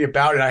thing to me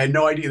about it. I had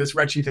no idea this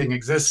Recchi thing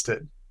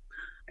existed.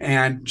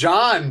 And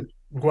John,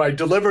 who I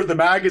delivered the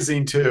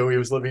magazine to, he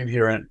was living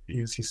here, and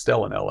he's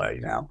still in LA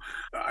now.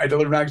 I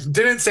delivered the magazine,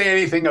 didn't say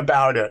anything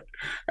about it.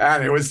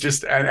 And it was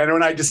just, and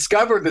when I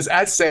discovered this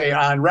essay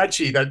on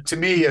Recchi that to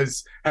me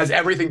has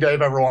everything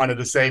Dave ever wanted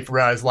to say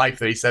throughout his life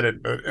that he said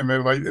in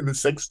the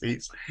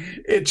 60s,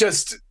 it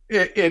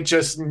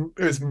just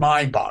is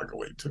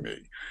mind-boggling to me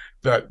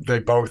that they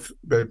both,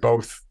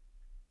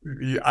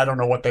 I don't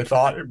know what they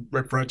thought, if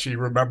Recchi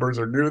remembers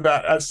or knew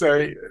that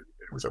essay.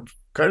 It was a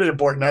kind of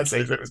important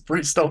essay. It was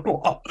pretty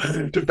Stonewall,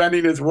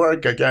 defending his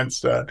work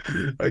against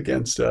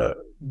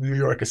New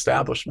York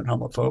establishment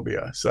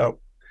homophobia. So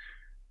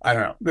I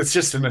don't know. It's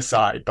just an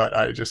aside, but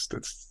it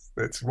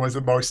was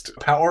the most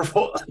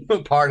powerful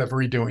part of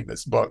redoing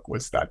this book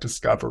was that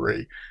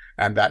discovery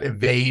and that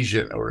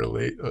evasion,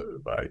 really,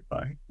 by.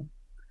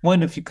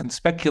 One, if you can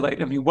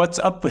speculate, I mean, what's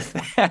up with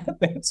that?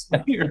 That's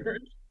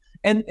weird.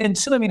 And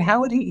so, I mean,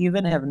 how would he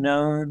even have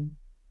known?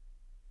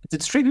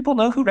 Did straight people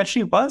know who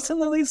Recchi was in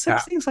the late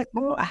 60s? Yeah. Like,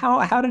 well,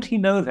 how did he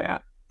know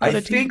that? I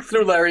think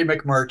through Larry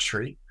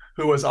McMurtry,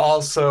 who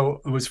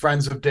was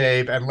friends with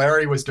Dave, and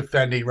Larry was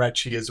defending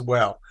Recchi as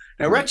well.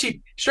 Now,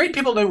 Recchi, straight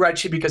people knew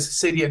Recchi because of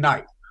City at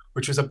Night,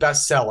 which was a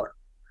bestseller.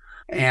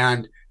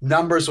 And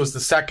Numbers was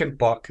the second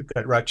book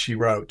that Recchi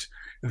wrote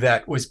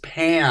that was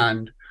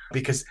panned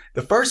because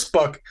the first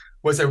book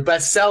was a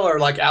bestseller,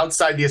 like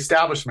outside the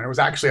establishment. It was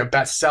actually a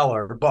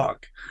bestseller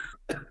book.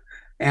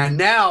 And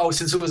now,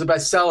 since it was a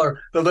bestseller,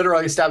 the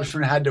literary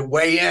establishment had to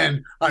weigh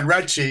in on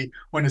Recchi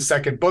when his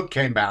second book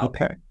came out.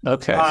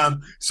 Okay.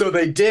 So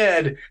they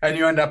did, and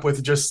you end up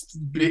with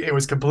it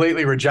was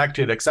completely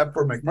rejected except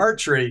for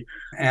McMurtry.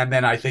 And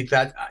then I think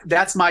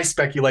that's my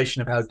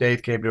speculation of how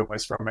Dave came to it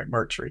was from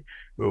McMurtry,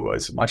 who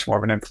was much more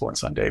of an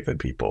influence on Dave than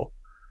people.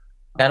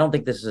 I don't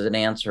think this is an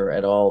answer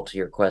at all to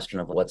your question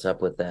of what's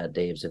up with that,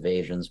 Dave's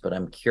evasions, but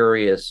I'm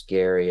curious,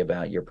 Gary,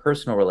 about your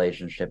personal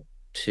relationship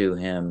to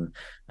him,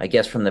 I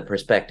guess from the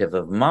perspective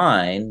of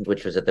mine,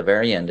 which was at the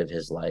very end of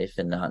his life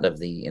and not of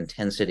the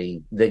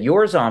intensity that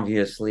yours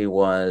obviously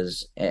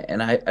was.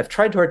 And I've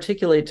tried to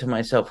articulate to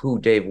myself who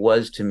Dave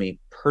was to me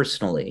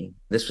personally.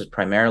 This was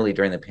primarily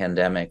during the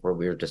pandemic where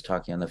we were just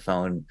talking on the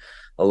phone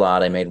a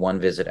lot. I made one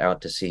visit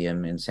out to see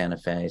him in Santa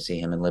Fe, see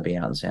him and Libby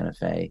out in Santa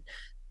Fe.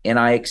 And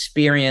I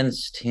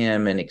experience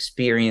him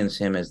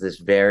as this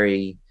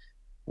very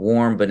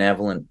warm,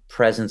 benevolent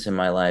presence in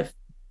my life.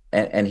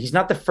 And he's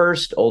not the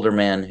first older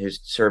man who's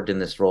served in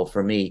this role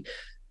for me,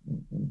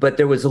 but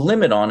there was a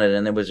limit on it,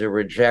 and there was a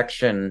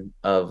rejection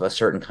of a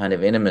certain kind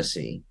of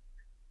intimacy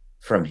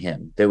from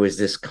him. There was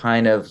this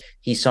kind of,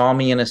 he saw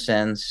me in a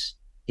sense,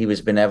 he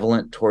was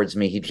benevolent towards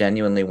me, he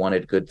genuinely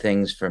wanted good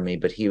things for me,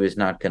 but he was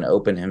not going to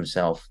open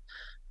himself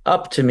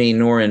up to me,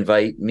 nor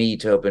invite me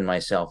to open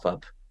myself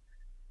up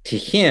to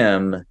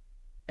him.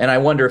 And I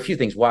wonder a few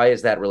things. Why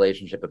is that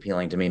relationship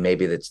appealing to me?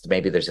 Maybe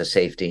there's a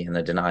safety in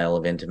the denial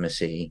of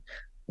intimacy.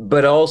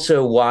 But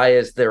also, why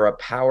is there a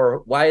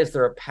power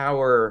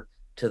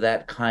to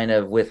that kind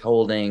of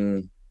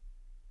withholding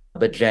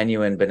but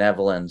genuine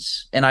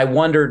benevolence? And I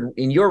wondered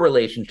in your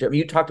relationship,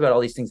 you talked about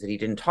all these things that he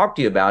didn't talk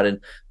to you about. And,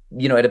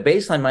 at a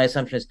baseline, my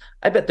assumption is,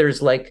 I bet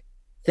there's like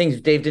things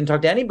Dave didn't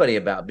talk to anybody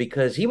about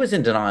because he was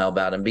in denial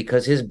about him,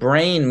 because his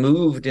brain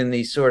moved in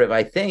these sort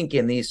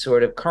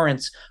of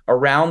currents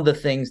around the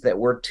things that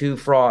were too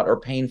fraught or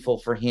painful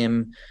for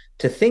him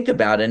to think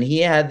about. And he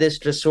had this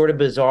just sort of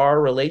bizarre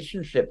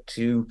relationship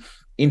to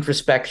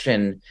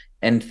introspection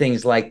and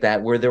things like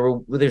that, where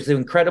there's an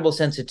incredible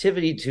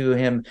sensitivity to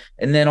him,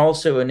 and then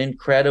also an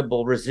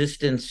incredible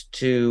resistance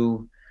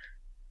to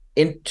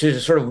into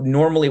sort of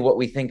normally what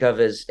we think of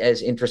as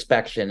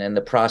introspection and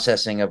the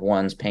processing of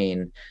one's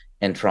pain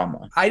and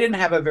trauma. I didn't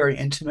have a very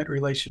intimate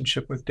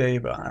relationship with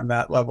Dave on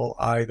that level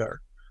either.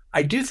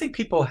 I do think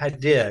people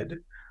did.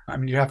 I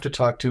mean, you have to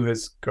talk to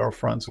his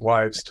girlfriend's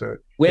wives to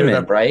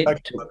women, right?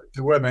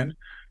 To women,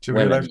 to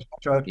women,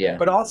 yeah.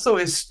 But also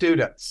his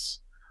students.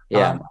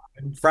 Yeah,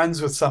 I'm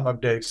friends with some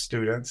of Dave's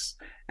students,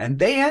 and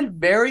they had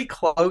very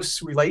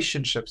close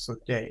relationships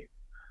with Dave.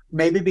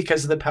 Maybe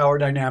because of the power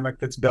dynamic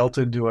that's built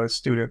into a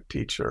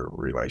student-teacher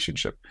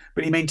relationship.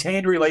 But he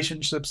maintained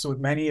relationships with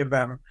many of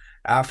them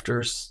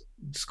after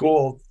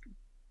school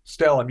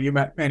still. And you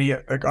met many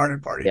at the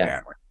garden party,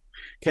 man, when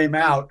he came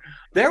out.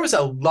 There was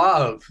a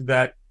love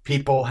that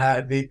people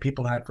had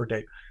for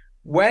Dave.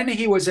 When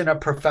he was in a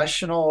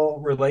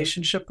professional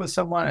relationship with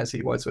someone, as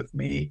he was with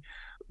me,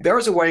 there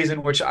was a ways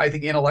in which I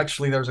think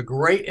intellectually there was a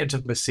great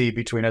intimacy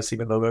between us,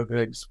 even though there were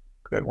things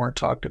that weren't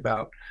talked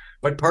about.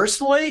 But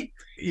personally,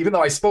 even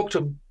though I spoke to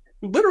him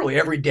literally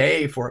every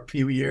day for a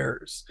few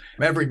years,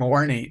 every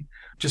morning,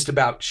 just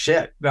about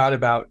shit, not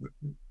about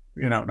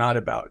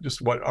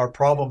just what our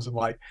problems in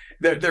life,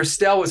 there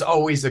still was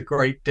always a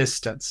great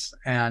distance.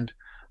 And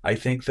I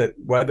think that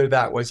whether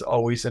that was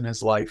always in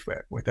his life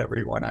with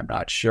everyone, I'm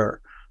not sure.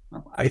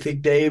 I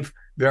think Dave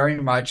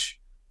very much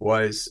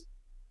was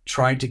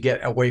trying to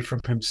get away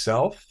from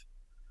himself,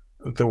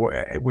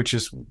 which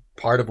is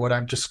part of what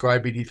I'm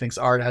describing. He thinks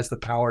art has the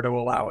power to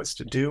allow us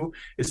to do,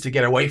 is to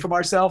get away from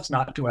ourselves,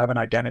 not to have an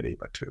identity,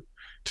 but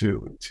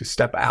to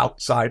step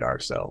outside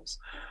ourselves.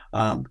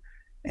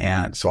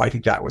 And so I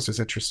think that was his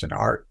interest in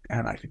art,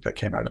 and I think that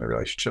came out of the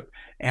relationship.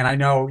 And I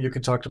know you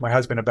can talk to my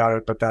husband about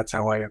it, but that's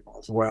how I am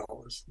as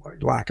well, is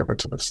like lack of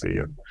intimacy.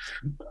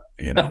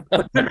 And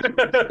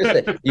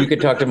you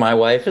could talk to my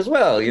wife as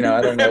well.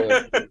 I don't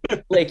know.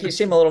 Blake, you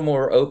seem a little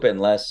more open,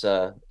 less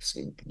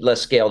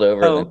scaled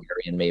over than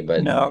Gary and me.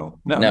 But no.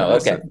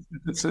 Okay.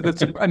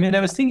 I mean, I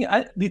was thinking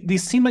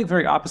these seem like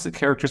very opposite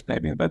characters,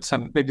 maybe, but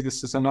maybe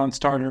this is a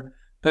non-starter.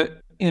 But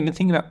I've been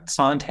thinking about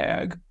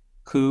Sontag,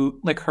 who,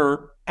 like,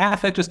 her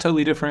affect is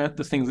totally different.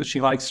 The things that she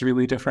likes are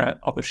really different,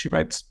 although she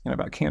writes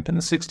about camp in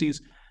the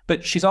 60s.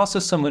 But she's also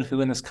someone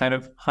who, in this kind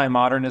of high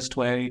modernist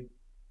way,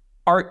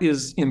 art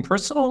is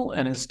impersonal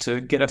and is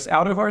to get us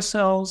out of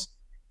ourselves.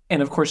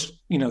 And of course,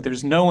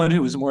 there's no one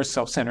who is more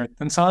self-centered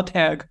than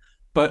Sontag,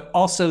 but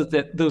also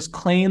that those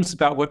claims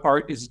about what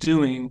art is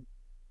doing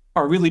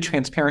are really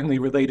transparently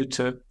related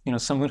to,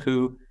 someone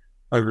who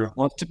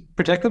wants to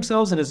protect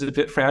themselves and is a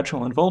bit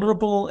fragile and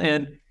vulnerable.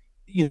 And,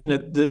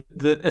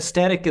 the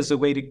aesthetic is a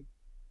way to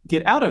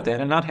get out of that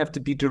and not have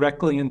to be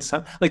directly in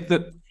some, like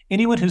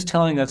anyone who's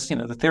telling us,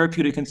 the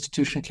therapeutic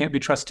institution can't be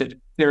trusted.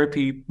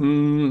 Therapy,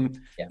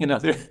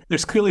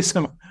 there's clearly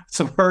some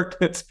hurt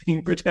that's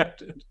being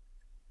protected.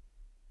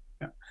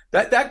 Yeah.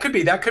 That could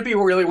be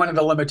really one of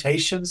the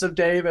limitations of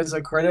Dave as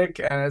a critic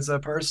and as a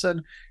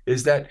person,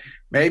 is that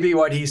maybe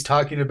what he's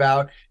talking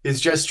about is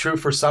just true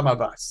for some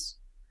of us.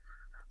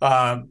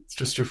 It's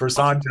just true for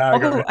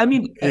Sontag. Although, I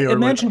mean,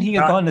 imagine he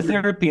had gone to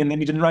therapy and then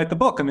he didn't write the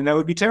book. I mean, that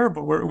would be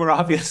terrible. We're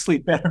obviously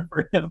better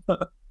for him.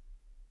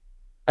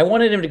 I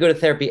wanted him to go to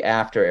therapy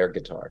after Air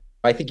Guitar.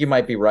 I think you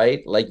might be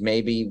right. Like,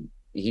 maybe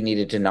he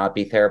needed to not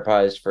be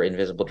therapized for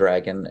Invisible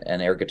Dragon and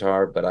Air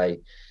Guitar. But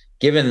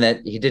given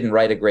that he didn't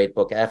write a great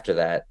book after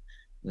that,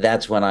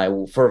 that's when I,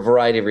 for a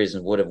variety of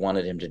reasons, would have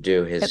wanted him to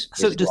do his.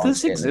 So does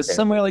this exist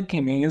somewhere, like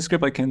a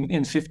manuscript? Like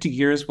in 50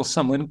 years, will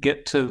someone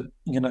get to,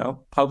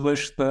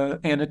 publish the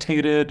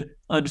annotated,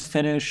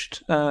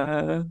 unfinished?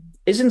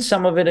 Isn't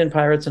some of it in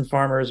Pirates and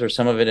Farmers or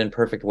some of it in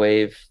Perfect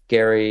Wave,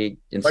 Gary?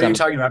 What are you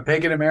talking about?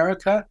 Pagan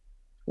America?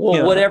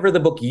 Well, whatever the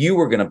book you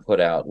were going to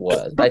put out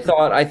was. I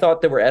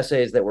thought there were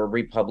essays that were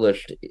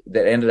republished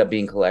that ended up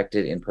being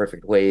collected in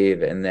Perfect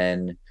Wave, and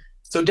then.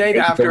 So Dave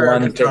after Air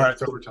Guitar,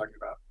 that's what we're talking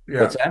about. Yeah.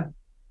 What's that?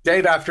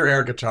 Dave after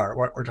Air Guitar,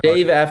 what we're talking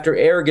Dave about. After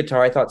Air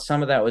Guitar, I thought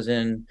some of that was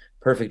in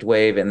Perfect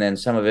Wave, and then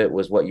some of it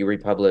was what you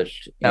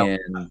republished in.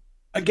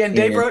 Again,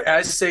 Dave wrote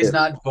essays,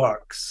 not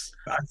books.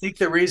 I think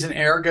the reason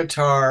Air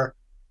Guitar,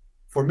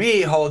 for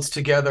me, holds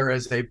together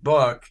as a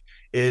book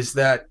is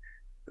that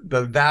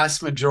the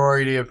vast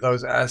majority of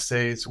those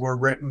essays were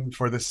written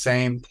for the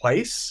same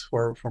place,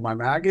 for my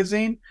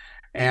magazine,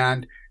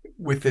 and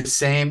with the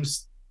same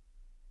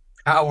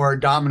power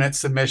dominant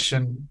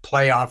submission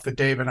playoff that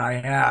Dave and I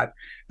had.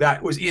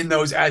 That was in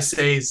those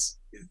essays.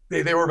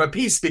 They were of a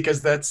piece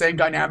because that same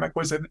dynamic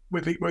was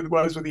with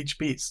each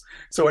piece.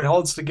 So it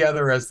holds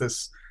together as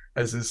this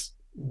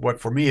what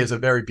for me is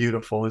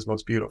his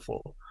most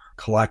beautiful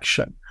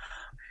collection.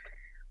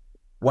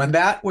 When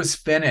that was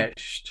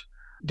finished,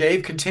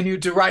 Dave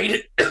continued to write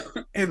it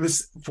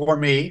for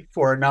me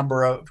for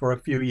a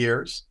few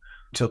years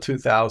until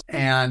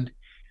 2000.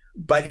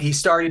 But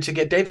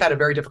Dave had a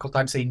very difficult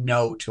time saying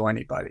no to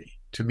anybody,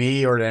 to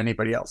me or to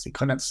anybody else. He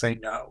couldn't say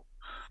no.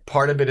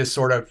 Part of it is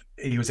sort of,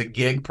 he was a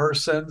gig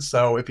person.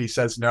 So if he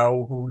says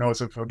no, who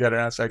knows if he'll get an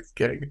SX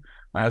gig.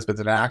 My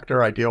husband's an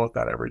actor. I deal with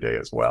that every day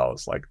as well.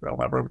 It's like they'll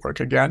never work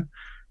again.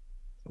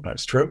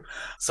 That's true.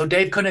 So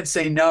Dave couldn't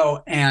say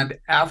no. And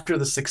after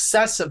the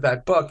success of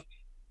that book,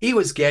 he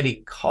was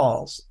getting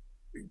calls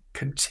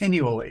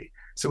continually.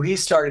 So he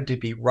started to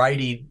be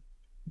writing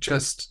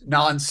just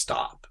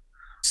nonstop.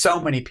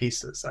 So many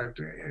pieces.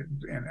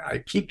 And I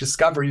keep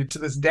discovering to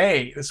this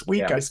day. This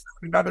week, I saw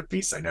another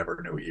piece I never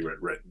knew he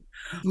had written.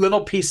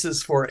 Little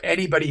pieces for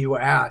anybody who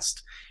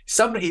asked.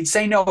 He'd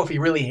say no if he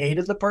really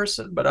hated the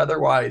person, but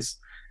otherwise,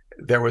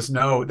 there was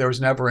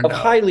never a no. Of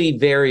highly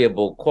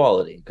variable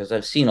quality, because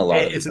I've seen a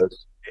lot of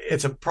those.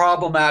 It's a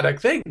problematic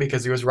thing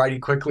because he was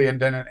writing quickly,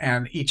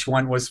 and each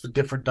one was a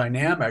different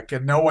dynamic,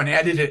 and no one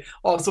edited.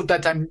 Also, at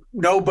that time,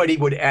 nobody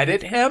would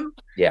edit him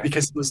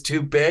because it was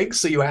too big.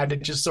 So you had to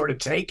just sort of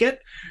take it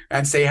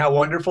and say how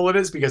wonderful it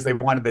is because they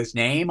wanted his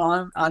name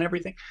on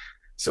everything.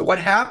 So what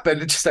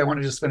happened? I want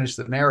to just finish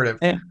the narrative.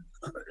 Yeah.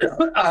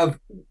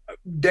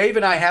 Dave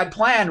and I had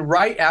planned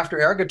right after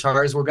Air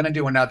Guitars, we're going to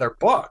do another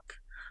book,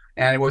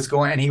 and he was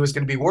going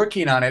to be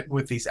working on it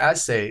with these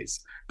essays,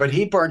 but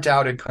he burnt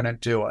out and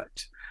couldn't do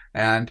it.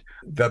 And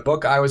the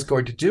book I was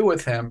going to do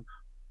with him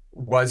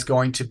was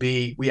going to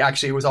be,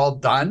 it was all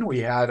done. We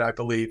had, I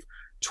believe,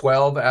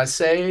 12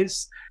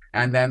 essays.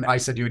 And then I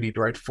said, you need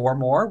to write 4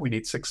 more. We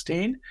need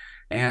 16.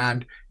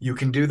 And you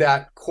can do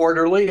that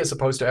quarterly as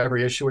opposed to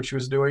every issue, which he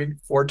was doing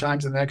 4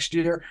 times in the next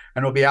year.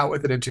 And we'll be out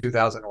with it in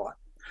 2001.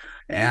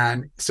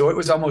 And so it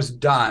was almost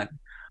done.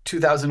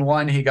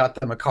 2001, he got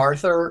the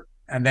MacArthur.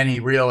 And then he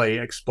really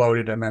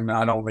exploded. And then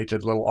not only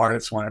did little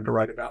artists want him to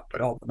write about,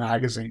 but all the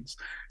magazines.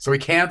 So he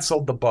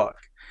canceled the book.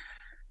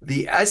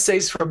 The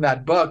essays from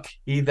that book,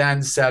 he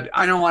then said,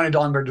 I don't want to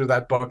longer do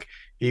that book.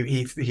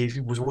 He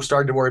was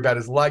starting to worry about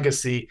his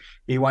legacy.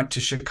 He went to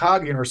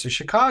University of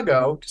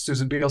Chicago, to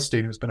Susan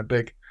Bielstein, who's been a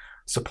big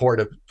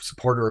supporter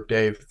of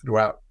Dave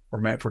throughout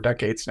for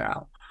decades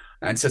now,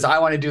 and says, I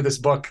want to do this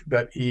book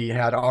that he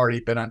had already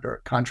been under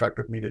a contract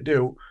with me to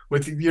do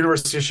with the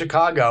University of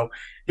Chicago.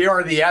 Here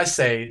are the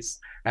essays,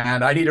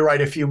 and I need to write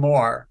a few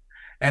more.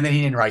 And then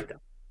he didn't write them.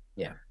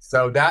 Yeah.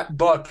 So that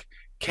book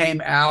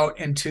came out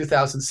in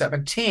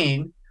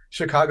 2017.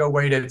 Chicago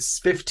waited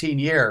 15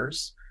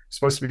 years,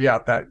 supposed to be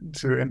out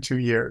in 2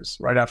 years,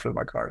 right after the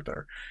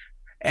MacArthur.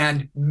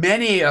 And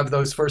many of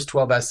those first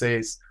 12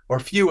 essays, or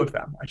few of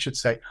them, I should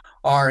say,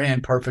 are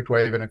in Perfect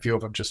Wave, and a few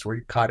of them just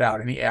were cut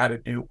out, and he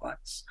added new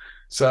ones.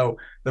 So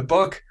the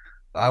book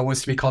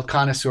was to be called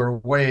Connoisseur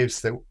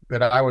Waves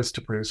that I was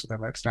to produce with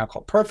him. It's now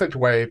called Perfect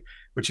Wave,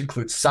 which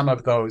includes some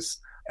of those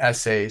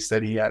essays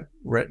that he had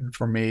written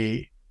for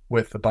me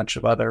with a bunch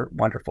of other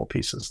wonderful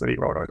pieces that he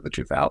wrote over the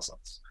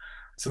 2000s.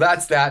 So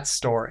that's that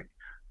story.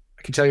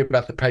 I can tell you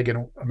about the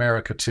Pagan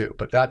America too,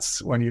 but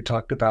that's when you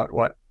talked about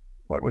what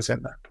was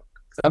in that book.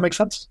 Does that make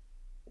sense?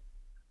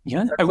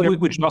 Yeah.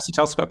 Would you also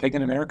tell us about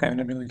Pagan America? I'm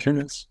really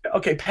curious.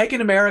 Okay, Pagan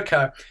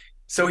America.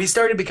 So he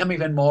started to become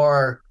even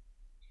more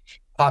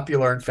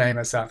popular and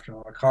famous after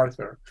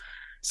MacArthur.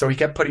 So he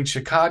kept putting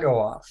Chicago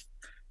off.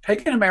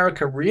 Pagan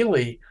America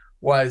really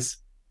was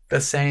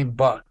the same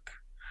book.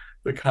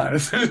 The kind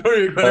of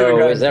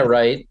is that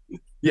right?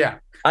 Yeah.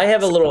 I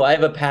have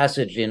a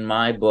passage in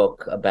my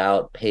book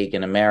about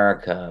Pagan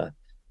America,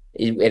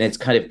 and its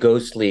kind of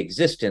ghostly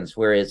existence,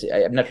 whereas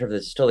I'm not sure if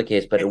this is still the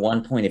case, but at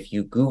one point, if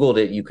you Googled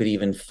it, you could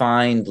even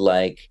find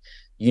like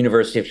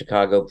University of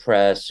Chicago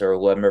Press or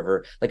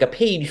whatever, like a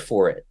page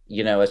for it,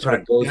 a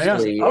sort of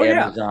ghostly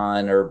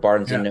Amazon or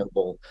Barnes and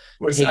Noble.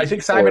 I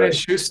think Simon and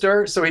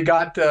Schuster. So he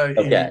got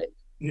but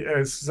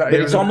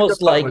it's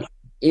almost like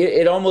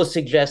it almost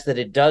suggests that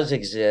it does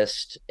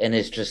exist and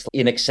it's just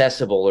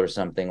inaccessible or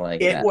something like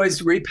that. It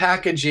was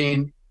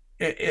repackaging.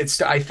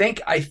 I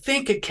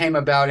think it came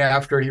about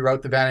after he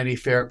wrote the Vanity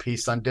Fair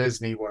piece on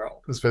Disney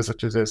World, his visit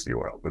to Disney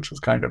World, which was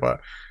kind of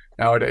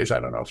nowadays, I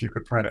don't know if you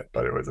could print it,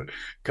 but it was a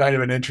kind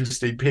of an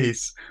interesting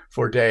piece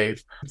for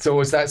Dave. So it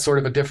was that sort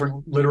of a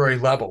different literary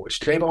level, which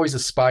Dave always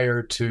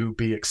aspired to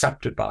be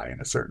accepted by in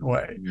a certain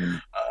way,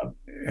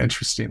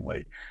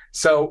 interestingly.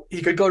 So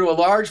he could go to a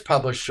large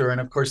publisher, and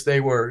of course they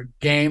were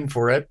game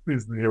for it.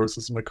 There was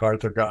this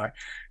MacArthur guy.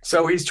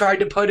 So he's tried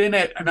to put in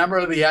it a number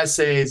of the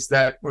essays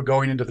that were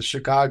going into the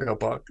Chicago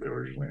book, that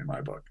were in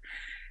my book,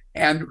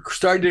 and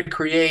started to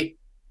create,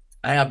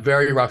 I have a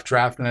very rough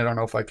draft, and I don't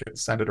know if I can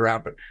send it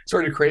around, but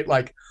started to create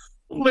like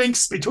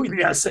links between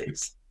the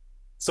essays.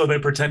 So they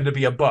pretend to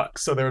be a book.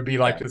 So there would be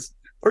like this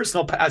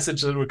personal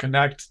passage that would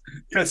connect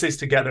essays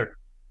together.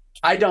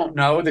 I don't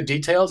know the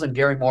details, and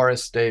Gary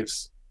Morris,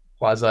 Dave's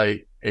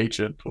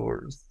quasi-agent,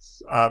 or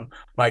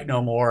might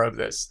know more of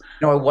this.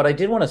 No, what I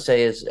did want to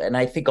say is, and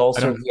I think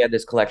also he had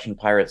this collection,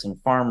 Pirates and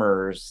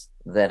Farmers,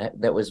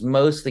 that was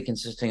mostly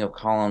consisting of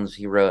columns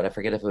he wrote. I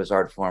forget if it was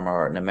Art Form or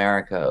Art in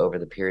America over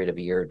the period of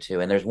a year or two.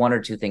 And there's 1 or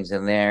 2 things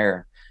in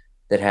there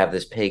that have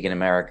this Pagan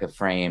America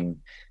frame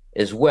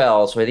as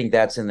well. So I think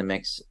that's in the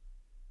mix.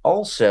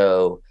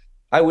 Also,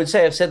 I would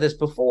say, I've said this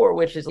before,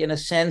 which is in a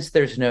sense,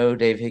 there's no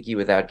Dave Hickey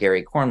without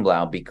Gary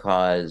Kornblau,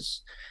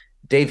 because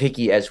Dave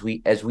Hickey as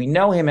we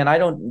know him, and I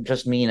don't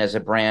just mean as a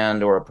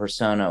brand or a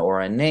persona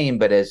or a name,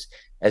 but as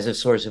a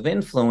source of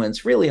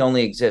influence, really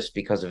only exists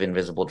because of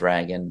Invisible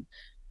Dragon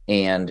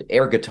and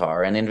air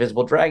guitar. And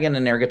Invisible Dragon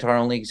and air guitar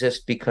only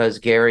exist because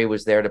Gary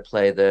was there to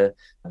play the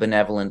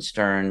benevolent,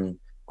 stern,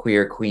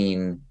 queer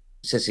queen,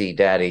 sissy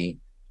daddy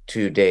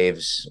to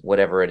Dave's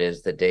whatever it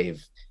is that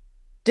Dave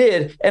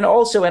did. And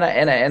also,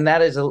 and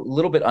that is a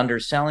little bit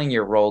underselling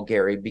your role,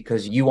 Gary,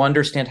 because you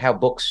understand how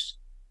books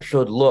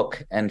should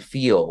look and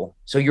feel.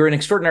 So you're an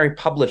extraordinary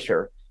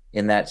publisher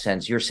in that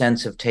sense. Your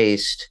sense of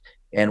taste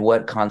and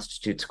what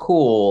constitutes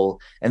cool.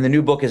 And the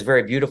new book is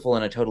very beautiful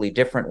in a totally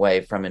different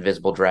way from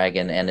Invisible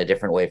Dragon and a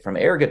different way from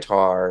air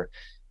guitar.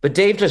 But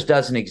Dave just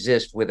doesn't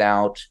exist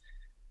without,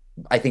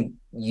 I think,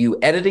 you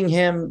editing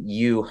him,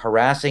 you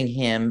harassing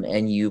him,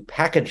 and you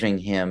packaging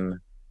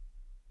him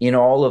in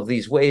all of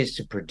these ways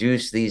to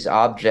produce these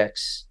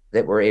objects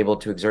that were able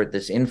to exert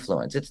this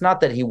influence. It's not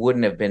that he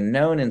wouldn't have been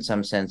known in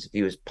some sense if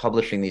he was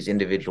publishing these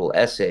individual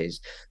essays,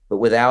 but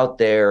without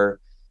their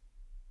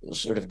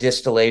sort of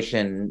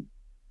distillation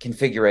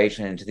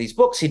configuration into these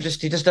books, he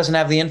just doesn't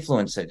have the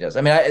influence that he does.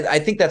 I mean, I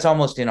think that's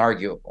almost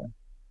inarguable.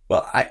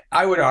 Well,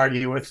 I would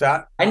argue with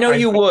that. I know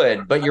you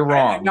would, but you're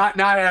wrong. Not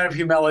out of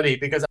humility,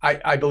 because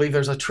I believe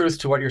there's a truth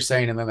to what you're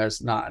saying, and then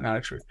there's not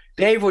a truth.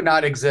 Dave would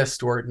not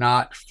exist were it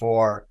not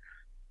for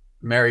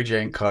Mary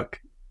Jane Cook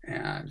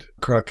and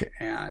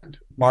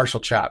Marshall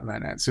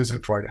Chapman and Susan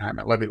Freudenheim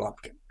and Libby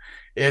Lumpkin.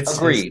 It's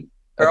Agreed.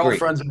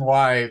 Girlfriends and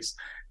wives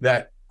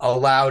that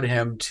allowed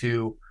him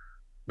to,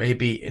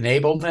 maybe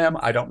enabled him,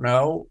 I don't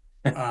know,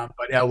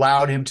 but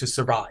allowed him to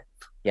survive.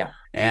 Yeah.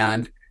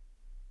 And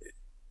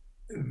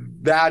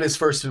that is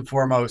first and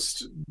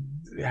foremost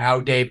how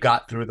Dave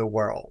got through the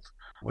world,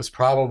 was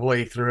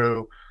probably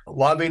through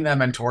loving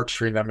them and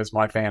torturing them is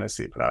my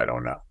fantasy, but I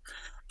don't know.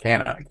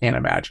 Can't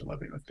imagine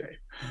living with Dave.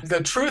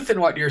 The truth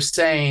in what you're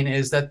saying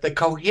is that the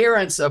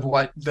coherence of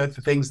what the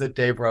things that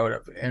Dave wrote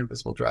of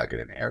Invisible Dragon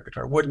and air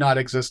guitar would not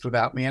exist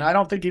without me. And I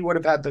don't think he would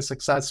have had the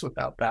success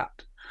without that.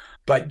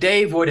 But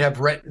Dave would have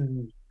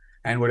written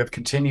and would have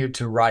continued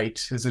to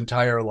write his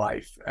entire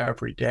life,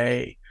 every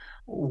day,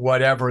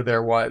 whatever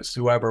there was,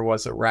 whoever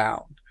was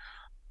around.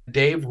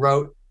 Dave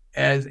wrote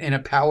as in a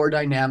power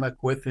dynamic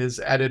with his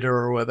editor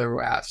or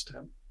whoever asked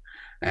him.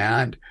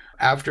 And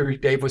after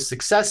Dave was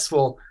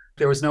successful,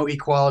 there was no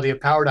equality of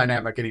power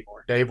dynamic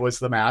anymore. Dave was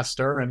the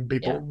master and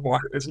people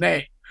wanted his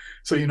name.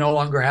 So you no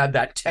longer had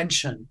that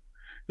tension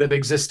that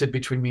existed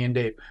between me and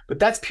Dave. But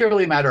that's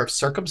purely a matter of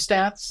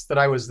circumstance that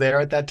I was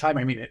there at that time.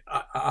 I mean,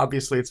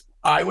 obviously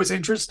I was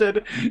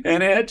interested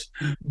in it,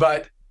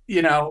 but,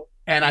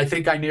 and I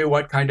think I knew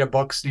what kind of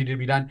books needed to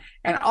be done.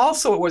 And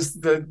also it was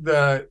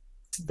the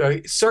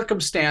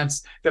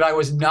circumstance that I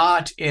was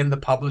not in the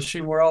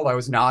publishing world. I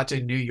was not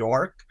in New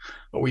York.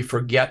 But we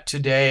forget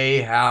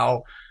today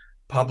how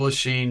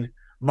publishing,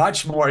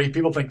 much more,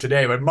 people think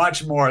today, but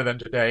much more than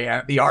today,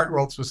 and the art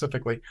world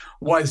specifically,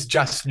 was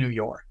just New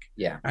York.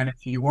 Yeah. And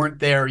if you weren't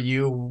there,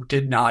 you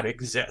did not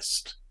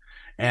exist.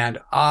 And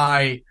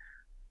I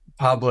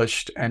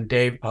published and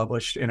Dave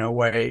published in a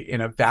way, in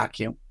a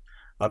vacuum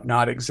of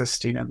not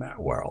existing in that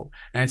world.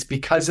 And it's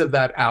because of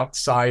that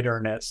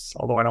outsiderness,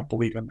 although I don't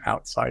believe in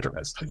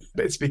outsiderness,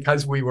 it's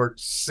because we were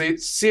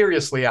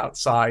seriously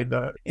outside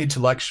the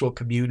intellectual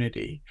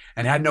community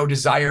and had no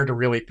desire to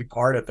really be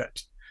part of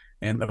it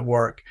in the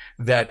work,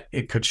 that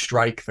it could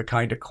strike the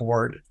kind of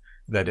chord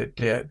that it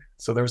did.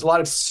 So there was a lot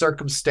of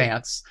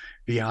circumstance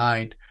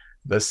behind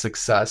the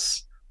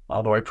success,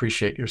 although I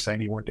appreciate you're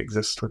saying he wouldn't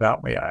exist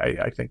without me.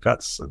 I think I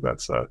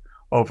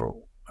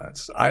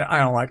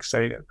don't like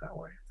saying it that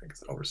way. I think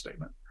it's an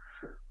overstatement.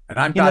 And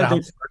I'm not a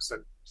humble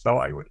person, so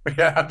I would be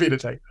happy to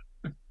take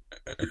that.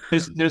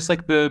 There's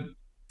like the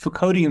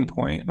Foucauldian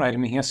point, right? I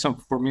mean, he has some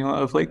formula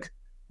of like,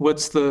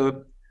 what's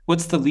the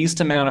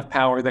least amount of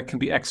power that can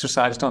be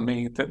exercised on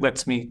me that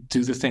lets me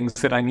do the things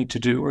that I need to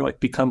do or like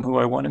become who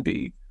I want to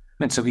be.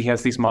 And so he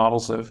has these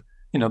models of,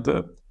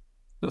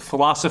 the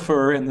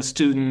philosopher and the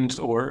student,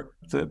 or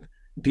the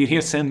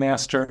BDSM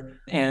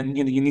master. And,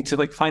 you need to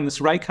like find this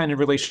right kind of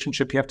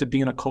relationship. You have to be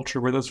in a culture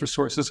where those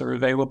resources are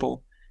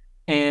available.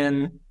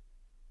 And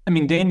I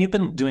mean, Dan, you've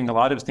been doing a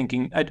lot of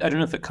thinking. I don't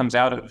know if it comes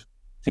out of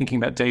thinking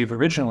about Dave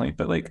originally,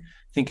 but like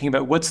thinking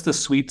about what's the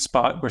sweet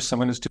spot where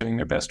someone is doing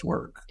their best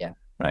work. Yeah.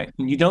 Right.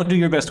 And you don't do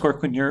your best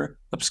work when you're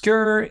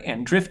obscure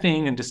and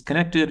drifting and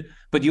disconnected,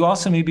 but you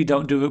also maybe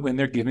don't do it when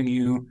they're giving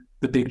you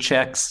the big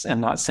checks and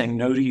not saying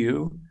no to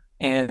you.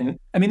 And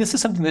I mean, this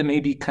is something that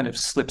maybe kind of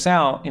slips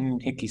out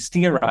in Hickey's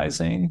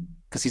theorizing,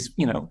 because he's,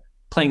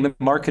 playing the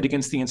market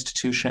against the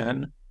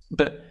institution.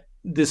 But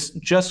this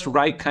just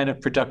right kind of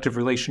productive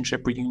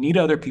relationship where you need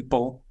other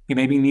people, you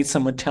maybe need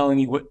someone telling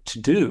you what to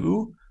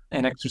do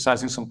and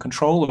exercising some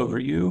control over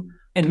you.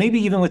 And maybe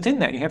even within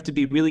that, you have to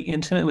be really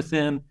intimate with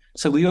them.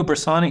 So Leo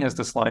Bersani has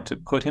this line, to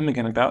quote him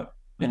again, about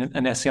in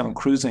an essay on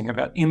cruising,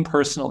 about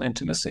impersonal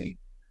intimacy.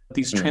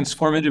 These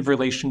transformative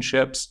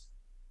relationships,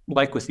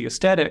 like with the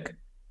aesthetic,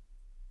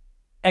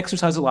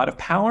 exercise a lot of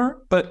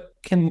power, but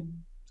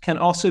can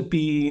also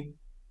be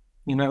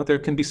There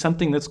can be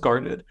something that's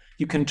guarded.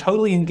 You can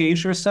totally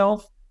engage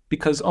yourself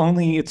because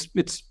only it's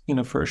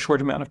for a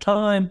short amount of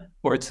time,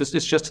 or it's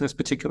just in this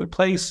particular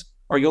place,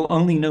 or you'll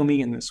only know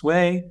me in this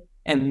way,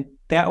 and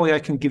that way I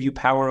can give you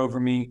power over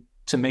me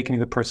to make me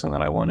the person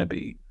that I want to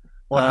be.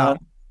 Wow,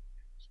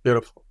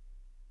 beautiful.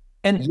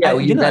 And yeah,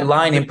 that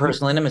line,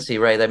 impersonal intimacy,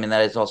 right? I mean,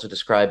 that is also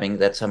describing,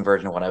 that's some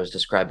version of what I was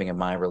describing in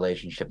my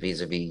relationship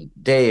vis-a-vis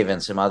Dave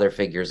and some other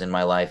figures in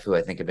my life who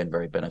I think have been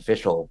very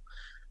beneficial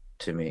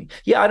to me.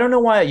 Yeah, I don't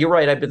know why. You're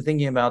right. I've been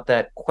thinking about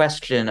that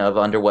question of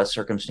under what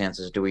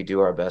circumstances do we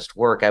do our best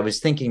work? I was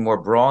thinking more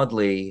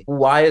broadly,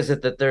 why is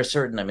it that there are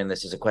certain, I mean,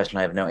 this is a question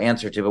I have no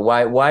answer to, but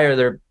why are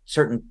there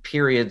certain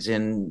periods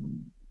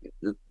in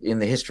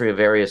the history of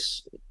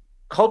various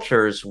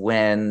cultures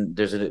when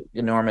there's an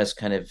enormous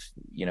kind of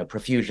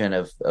profusion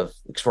of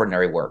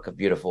extraordinary work, of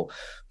beautiful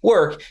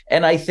work?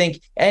 And I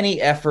think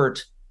any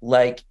effort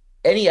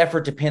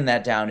to pin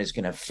that down is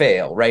going to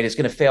fail, right? It's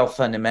going to fail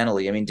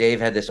fundamentally. I mean, Dave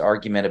had this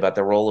argument about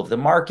the role of the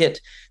market,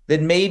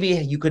 that maybe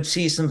you could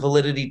see some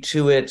validity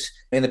to it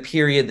in the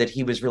period that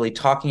he was really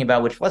talking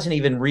about, which wasn't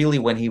even really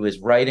when he was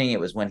writing. It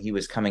was when he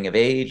was coming of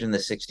age in the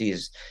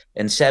 60s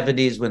and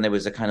 70s, when there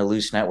was a kind of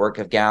loose network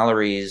of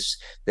galleries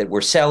that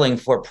were selling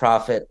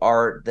for-profit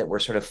art, that were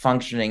sort of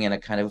functioning in a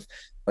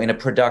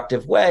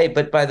productive way.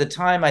 But by the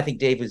time I think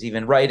Dave was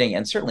even writing,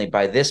 and certainly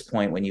by this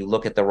point, when you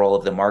look at the role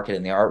of the market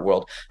in the art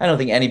world, I don't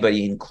think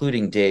anybody,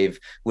 including Dave,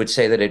 would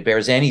say that it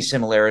bears any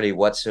similarity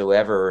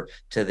whatsoever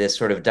to this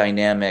sort of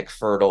dynamic,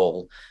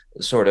 fertile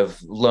sort of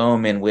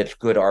loam in which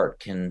good art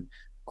can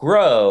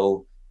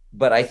grow.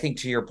 But I think,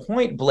 to your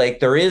point, Blake,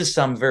 there is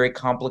some very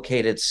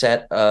complicated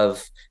set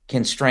of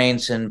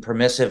constraints and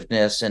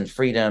permissiveness and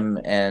freedom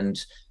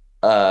and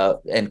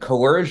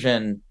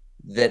coercion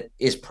that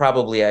is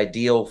probably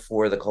ideal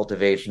for the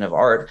cultivation of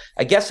art.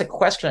 I guess a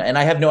question, and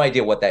I have no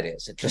idea what that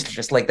is. It's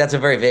just like, that's a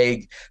very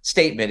vague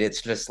statement.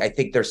 It's just, I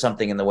think there's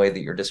something in the way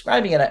that you're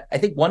describing it. I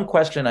think one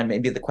question,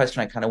 maybe the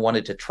question I kind of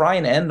wanted to try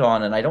and end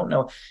on, and I don't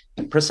know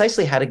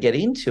precisely how to get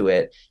into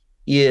it,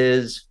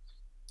 is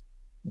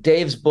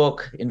Dave's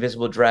book,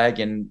 Invisible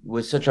Dragon,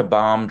 was such a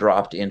bomb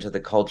dropped into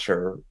the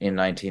culture in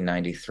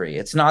 1993.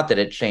 It's not that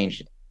it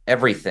changed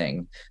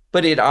everything,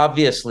 but it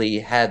obviously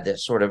had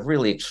this sort of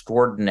really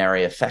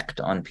extraordinary effect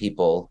on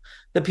people,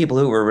 the people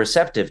who were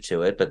receptive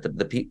to it. But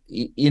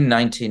in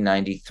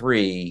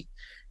 1993,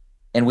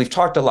 and we've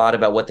talked a lot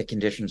about what the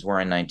conditions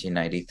were in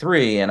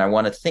 1993, and I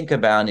want to think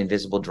about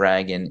Invisible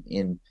Dragon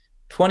in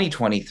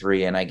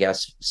 2023, and I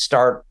guess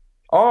start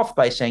off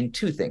by saying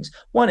two things.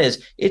 One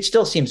is, it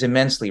still seems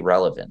immensely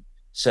relevant.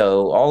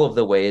 So all of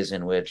the ways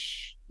in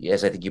which,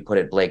 as I think you put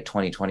it, Blake,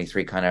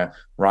 2023 kind of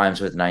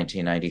rhymes with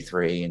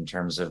 1993 in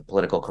terms of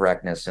political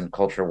correctness and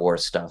culture war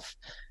stuff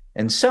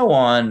and so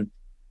on.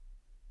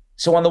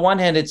 So on the one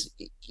hand, it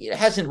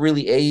hasn't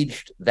really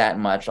aged that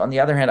much. On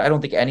the other hand, I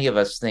don't think any of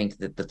us think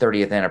that the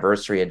 30th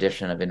anniversary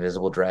edition of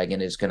Invisible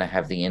Dragon is going to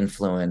have the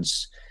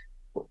influence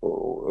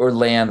or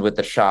land with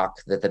the shock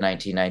that the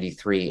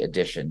 1993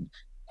 edition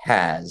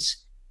has.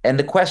 And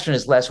the question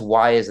is less,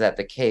 why is that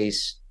the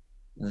case,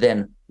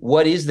 than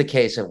what is the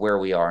case of where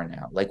we are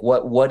now? Like,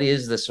 what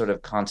is the sort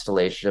of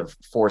constellation of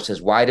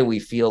forces? Why do we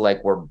feel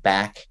like we're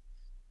back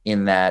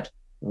in that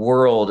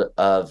world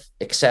of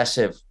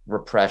excessive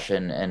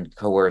repression and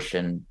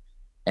coercion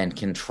and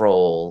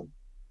control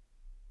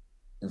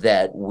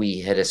that we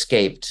had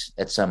escaped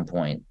at some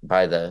point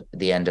by the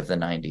end of the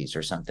 90s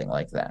or something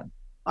like that?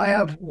 I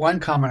have one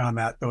comment on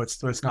that, though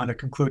it's not a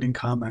concluding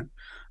comment.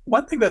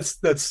 One thing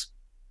that's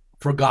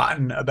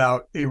forgotten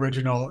about the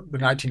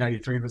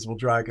 1993 Invisible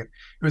Dragon,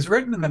 it was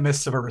written in the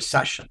midst of a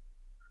recession.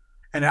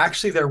 And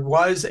actually there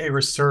was a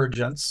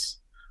resurgence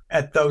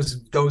at those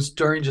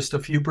during just a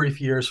few brief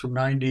years from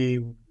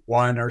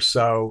 91 or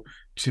so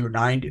to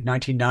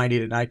 1990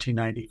 to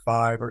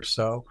 1995 or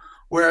so,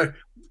 where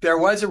there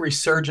was a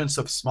resurgence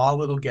of small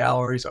little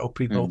galleries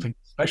opening,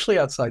 especially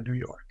outside New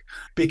York,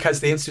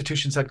 because the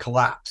institutions had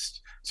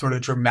collapsed sort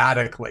of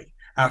dramatically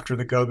after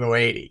the go-go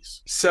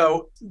 80s.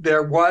 So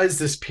there was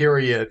this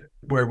period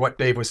where what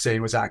Dave was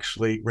saying was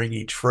actually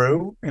ringing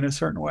true in a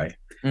certain way.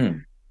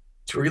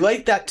 To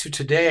relate that to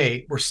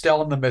today, we're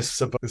still in the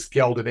midst of this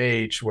gilded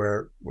age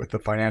where with the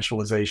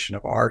financialization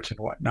of art and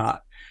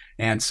whatnot.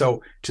 And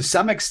so to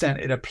some extent,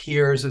 it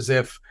appears as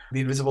if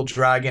the Invisible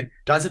Dragon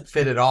doesn't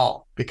fit at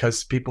all,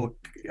 because people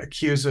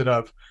accuse it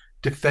of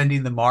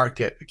defending the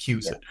market,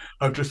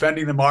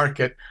 defending the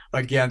market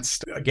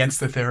against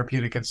the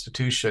therapeutic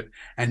institution.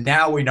 And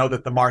now we know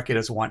that the market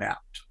has won out.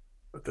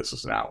 But this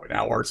is now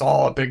where it's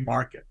all a big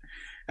market.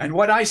 And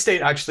what I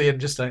state, actually, in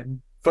just a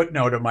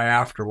footnote of my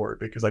afterword,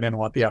 because I didn't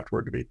want the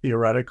afterword to be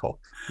theoretical,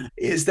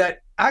 is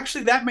that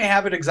actually that may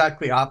have it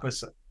exactly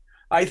opposite.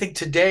 I think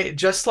today,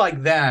 just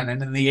like then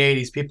and in the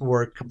 80s, people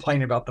were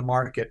complaining about the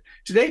market.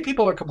 Today,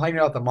 people are complaining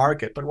about the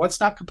market, but what's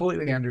not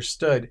completely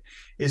understood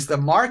is the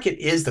market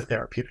is the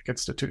therapeutic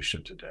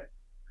institution today.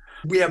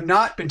 We have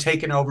not been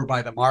taken over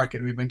by the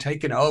market. We've been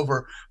taken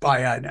over by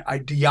an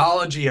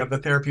ideology of the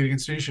therapeutic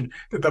institution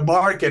that the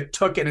market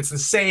took, and it's the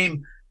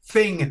same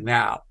thing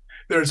now.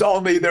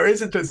 there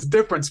isn't this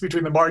difference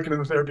between the market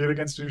and the therapeutic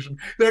institution.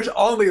 There's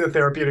only the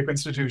therapeutic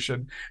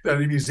institution. The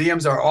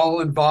museums are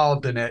all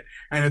involved in it,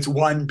 and it's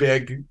one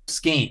big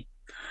scheme.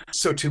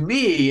 So to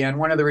me, and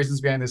one of the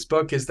reasons behind this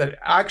book is that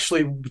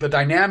actually the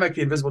dynamic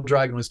the Invisible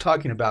Dragon was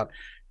talking about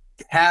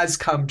has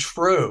come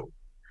true.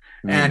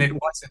 And it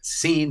wasn't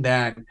seen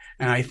then.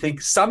 And I think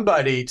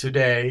somebody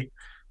today,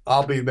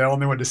 I'll be the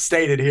only one to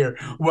state it here,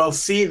 will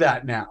see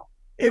that now.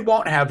 It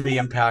won't have the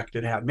impact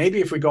it had.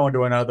 Maybe if we go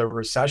into another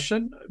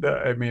recession,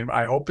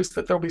 I hope is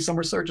that there'll be some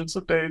resurgence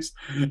of Dave's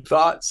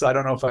thoughts. I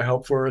don't know if I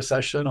hope for a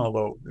recession,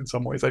 although in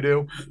some ways I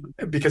do,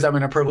 because I'm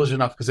in a privileged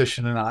enough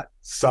position to not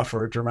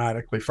suffer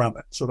dramatically from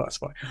it. So that's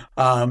why.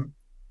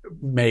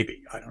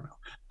 Maybe, I don't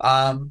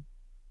know.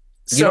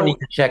 You don't need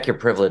to check your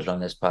privilege on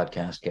this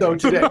podcast, Gary.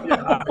 So today,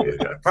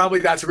 probably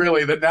that's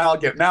really that.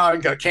 Now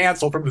I'm going to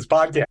cancel from this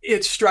podcast.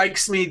 It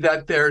strikes me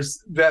that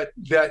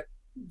that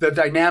the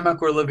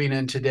dynamic we're living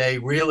in today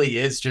really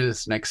is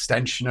just an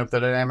extension of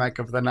the dynamic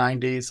of the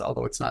 90s,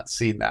 although it's not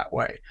seen that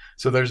way.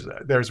 So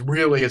there's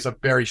really is a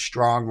very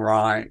strong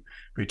line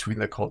between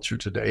the culture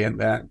today and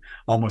then,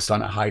 almost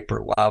on a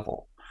hyper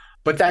level.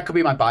 But that could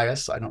be my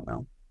bias. I don't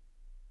know.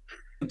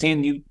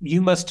 Dan,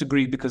 you must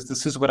agree, because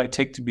this is what I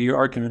take to be your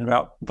argument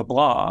about the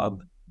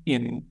blob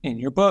in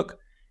your book.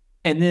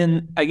 And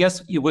then I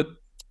guess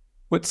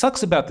what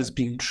sucks about this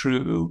being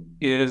true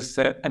is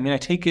that, I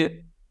take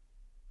it,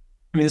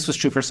 this was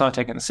true for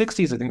Sontag in the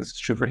 60s. I think this is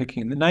true for Hickey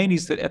in the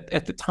 90s, that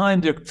at the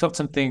time there felt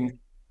something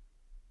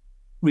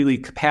really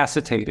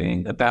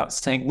capacitating about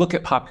saying, look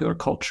at popular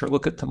culture,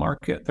 look at the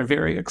market. They're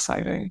very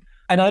exciting.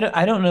 And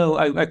I don't know,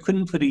 I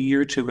couldn't put a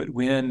year to it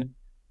when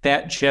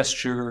that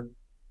gesture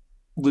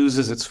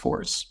loses its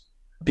force,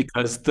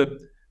 because the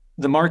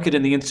market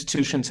and the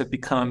institutions have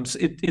become,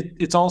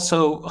 it's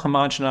also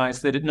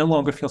homogenized, that it no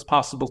longer feels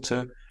possible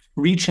to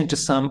reach into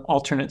some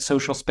alternate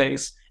social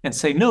space and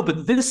say, no,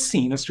 but this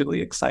scene is really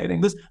exciting.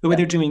 The way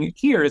they're doing it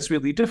here is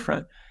really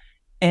different.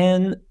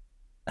 And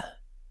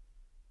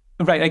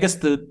right, I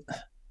guess what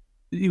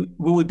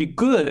would be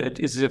good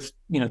is if,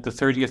 the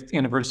 30th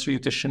anniversary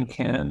edition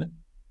can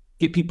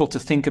get people to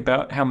think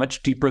about how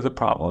much deeper the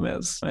problem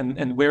is,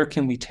 and where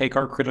can we take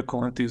our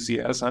critical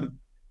enthusiasm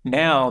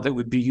now that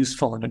would be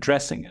useful in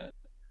addressing it.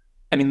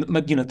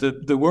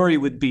 The worry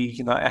would be,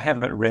 I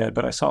haven't read,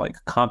 but I saw like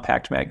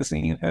Compact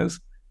magazine has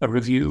a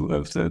review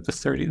of the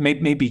 30.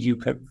 Maybe you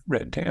have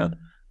read, Dan.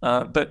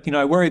 But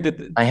I worry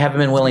that I haven't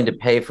been willing to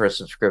pay for a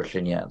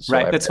subscription yet. So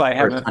right, that's why I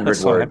haven't. 100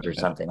 words or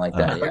something like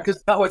that.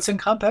 Because what's in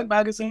Compact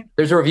magazine?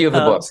 There's a review of the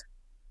book.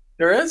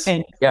 There is?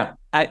 And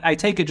I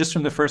take it just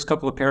from the first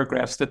couple of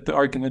paragraphs that the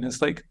argument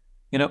is like,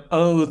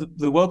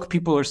 the woke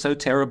people are so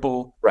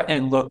terrible. Right.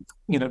 And look,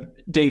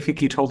 Dave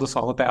Hickey told us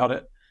all about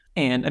it.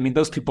 And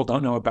those people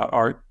don't know about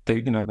art. They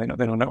don't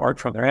know art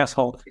from their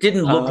asshole. It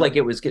didn't look like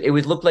it was. It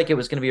looked like it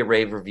was going to be a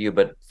rave review,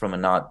 but from a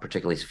not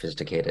particularly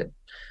sophisticated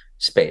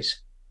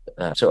space.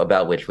 So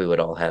about which we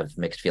would all have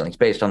mixed feelings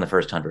based on the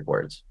first 100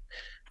 words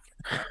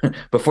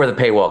before the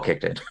paywall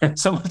kicked in.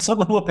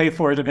 Someone will pay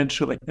for it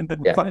eventually, and then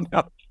we'll find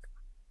out.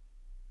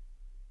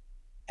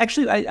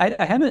 Actually,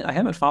 I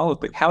haven't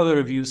followed how the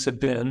reviews have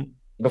been.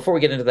 Before we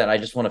get into that, I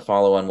just want to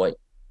follow on what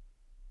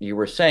you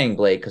were saying,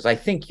 Blake, because I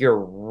think you're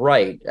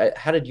right.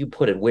 How did you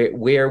put it?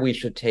 Where we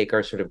should take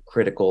our sort of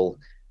critical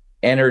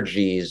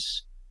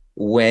energies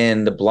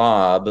when the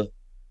blob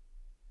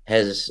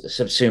has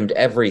subsumed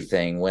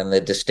everything, when the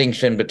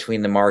distinction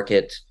between the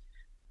market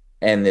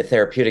and the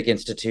therapeutic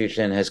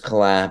institution has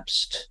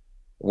collapsed,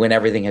 when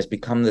everything has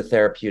become the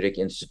therapeutic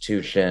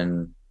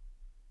institution.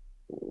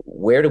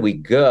 Where do we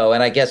go?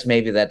 And I guess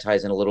maybe that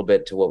ties in a little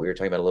bit to what we were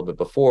talking about a little bit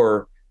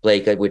before,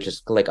 Blake, which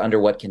is like, under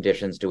what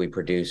conditions do we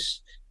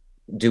produce?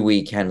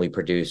 Can we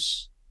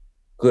produce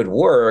good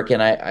work?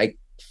 And I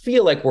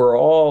feel like we're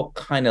all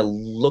kind of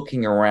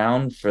looking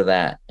around for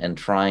that and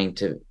trying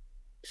to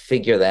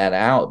figure that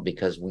out,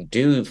 because we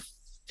do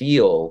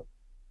feel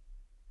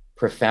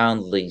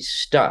profoundly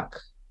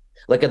stuck.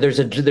 Like there's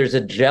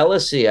a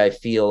jealousy I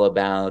feel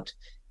about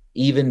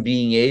even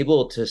being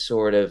able to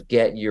sort of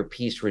get your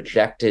piece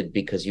rejected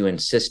because you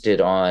insisted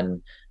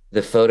on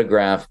the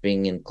photograph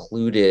being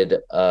included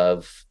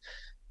of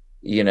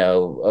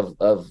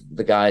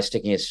the guy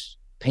sticking his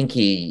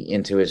pinky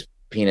into his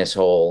penis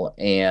hole,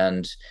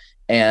 and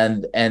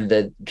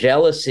the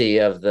jealousy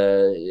of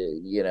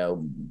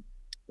the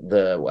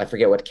I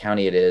forget what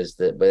county it is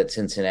but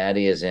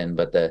Cincinnati is in,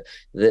 but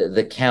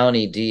the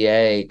county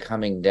DA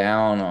coming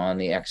down on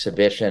the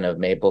exhibition of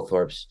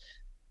Mapplethorpe's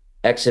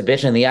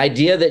exhibition, the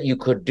idea that you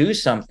could do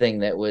something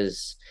that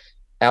was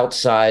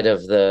outside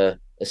of the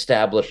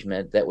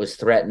establishment, that was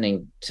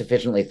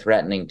sufficiently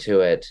threatening to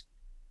it.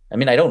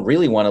 I don't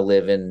really want to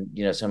live in,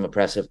 some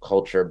oppressive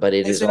culture, but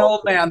it's an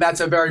old man.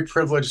 That's a very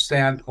privileged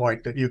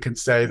standpoint that you can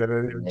say that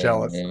you're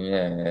jealous.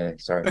 Yeah,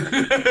 sorry.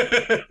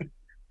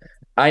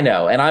 I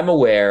know, and I'm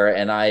aware,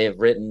 and I have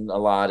written a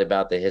lot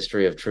about the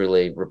history of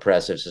truly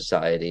repressive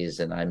societies,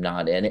 and I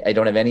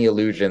don't have any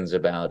illusions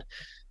about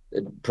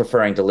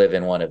preferring to live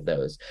in one of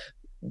those.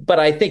 But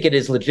I think it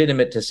is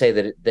legitimate to say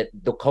that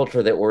the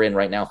culture that we're in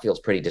right now feels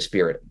pretty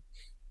dispirited.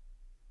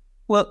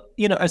 Well,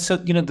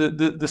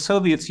 the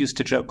Soviets used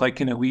to joke, like,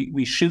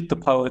 we shoot the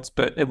poets,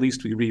 but at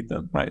least we read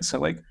them, right? So,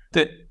 like,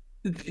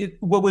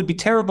 what would be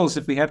terrible is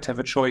if we have to have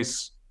a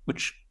choice,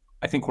 which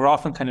I think we're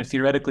often kind of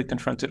theoretically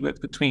confronted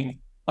with, between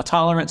a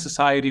tolerant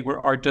society where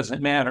art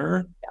doesn't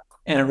matter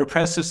and a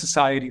repressive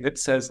society that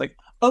says, like,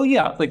 oh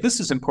yeah, like, this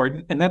is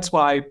important, and that's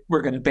why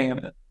we're going to ban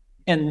it.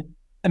 And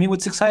I mean,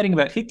 what's exciting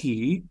about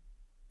Hickey,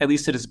 at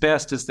least at its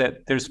best, is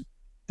that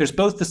there's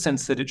both the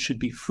sense that it should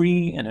be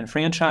free and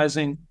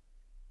enfranchising,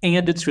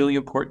 and it's really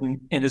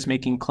important and is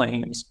making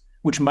claims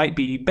which might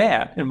be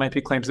bad. It might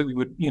be claims that we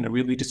would,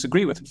 really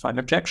disagree with and find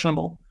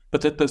objectionable,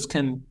 but that those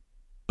can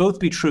both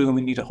be true and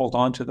we need to hold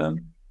on to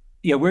them.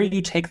 Yeah, where do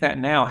you take that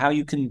now? How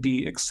you can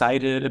be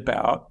excited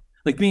about,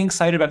 like, being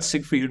excited about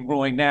Siegfried and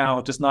Roy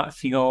now does not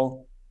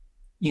feel,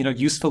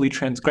 usefully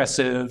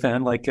transgressive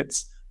and like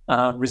it's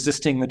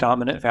resisting the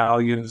dominant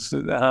values.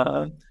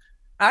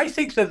 I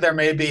think that there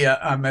may be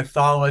a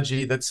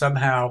mythology that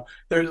somehow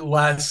there's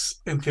less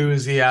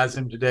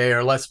enthusiasm today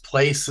or less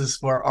places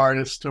for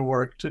artists to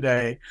work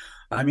today.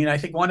 I mean, I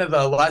think one of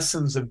the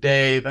lessons of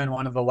Dave, and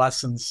one of the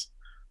lessons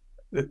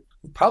that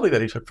probably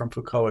that he took from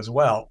Foucault as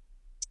well,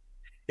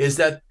 is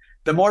that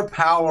the more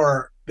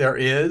power there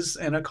is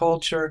in a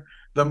culture,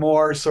 the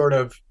more sort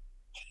of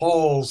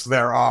holes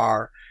there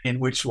are in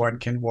which one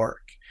can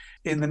work.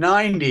 In the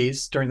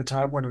 90s, during the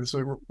time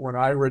when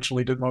I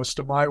originally did most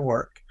of my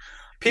work,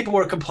 people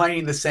were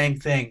complaining the same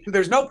thing.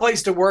 There's no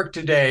place to work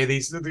today.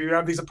 You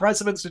have these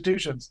oppressive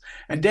institutions.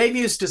 And Dave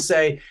used to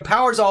say,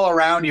 power's all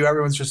around you.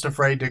 Everyone's just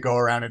afraid to go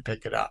around and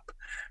pick it up.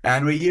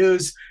 And we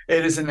use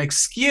it as an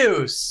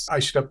excuse. I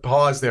should have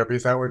paused there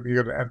because that would be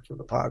the end for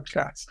the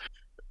podcast.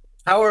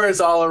 Power is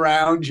all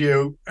around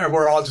you, and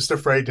we're all just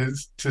afraid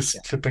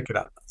to pick it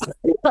up.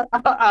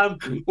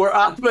 We're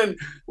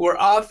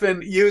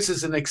often used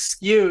as an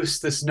excuse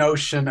this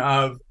notion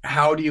of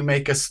how do you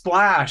make a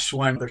splash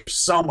when there's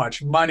so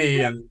much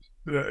money and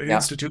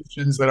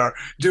institutions that are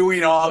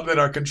doing all, that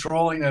are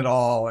controlling it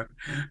all. And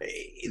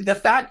the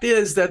fact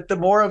is that the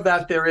more of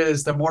that there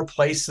is, the more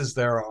places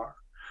there are.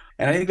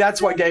 And I think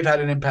that's why Dave had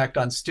an impact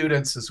on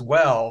students as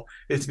well,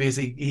 is because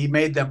he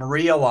made them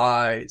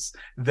realize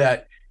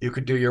that you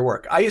could do your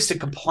work. I used to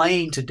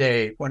complain to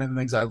Dave. One of the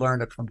things I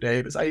learned from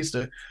Dave is I used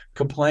to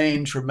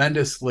complain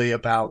tremendously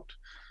about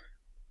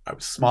a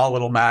small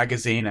little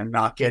magazine and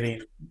not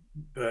getting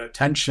the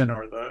attention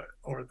or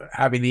the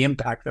having the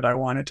impact that I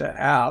wanted to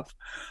have.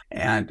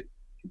 And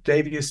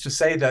Dave used to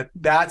say that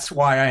that's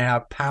why I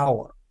have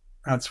power.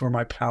 That's where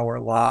my power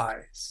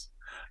lies.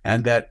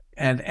 And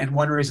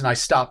one reason I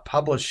stopped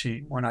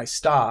publishing when I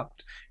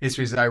stopped is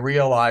because I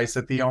realized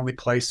that the only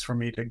place for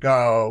me to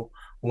go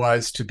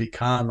was to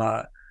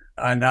become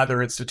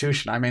another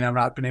institution. I mean, I've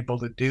not been able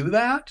to do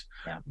that,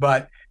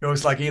 but it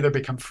was like either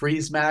become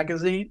Freeze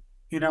magazine,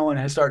 and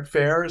I start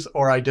fairs,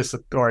 or I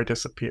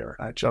disappear.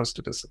 I chose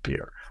to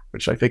disappear,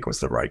 which I think was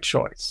the right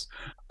choice.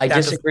 I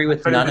disagree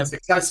with none of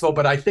successful,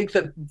 but I think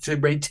that to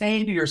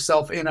maintain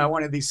yourself in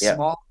one of these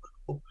small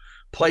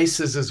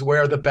places is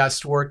where the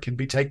best work can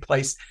take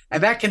place,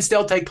 and that can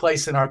still take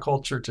place in our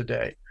culture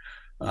today.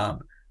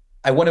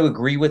 I want to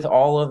agree with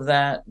all of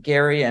that,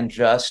 Gary, and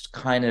just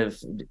kind of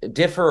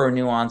differ or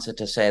nuance it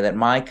to say that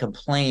my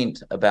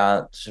complaint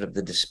about sort of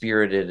the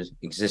dispirited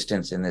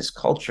existence in this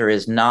culture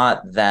is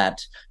not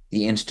that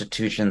the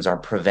institutions are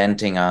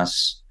preventing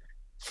us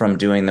from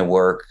doing the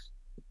work,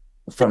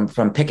 from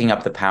picking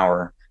up the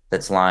power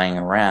that's lying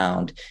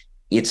around.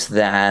 It's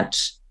that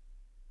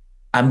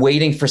I'm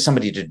waiting for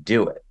somebody to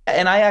do it.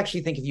 And I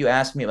actually think if you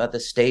ask me about the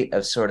state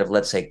of sort of,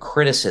 let's say,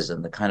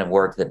 criticism, the kind of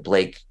work that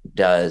Blake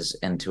does,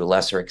 and to a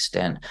lesser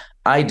extent,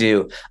 I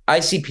do, I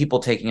see people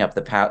taking up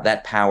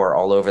that power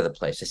all over the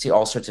place. I see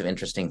all sorts of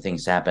interesting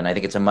things happen. I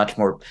think it's a much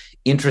more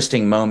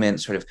interesting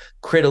moment, sort of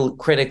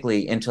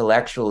critically,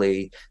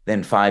 intellectually,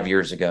 than 5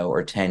 years ago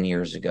or 10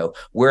 years ago,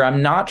 where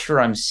I'm not sure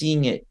I'm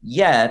seeing it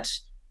yet,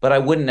 but I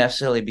wouldn't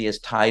necessarily be as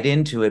tied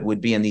into it,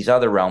 would be in these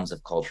other realms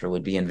of culture,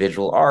 would be in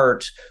visual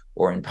art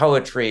or in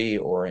poetry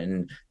or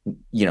in,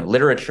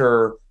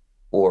 literature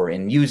or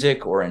in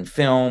music or in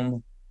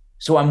film.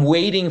 So I'm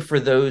waiting for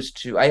those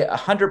to, I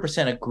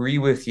 100% agree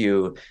with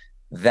you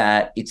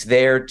that it's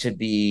there to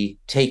be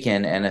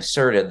taken and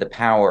asserted, the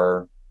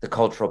power, the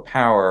cultural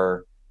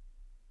power.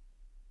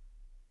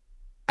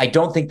 I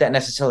don't think that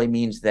necessarily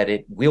means that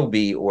it will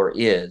be or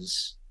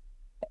is.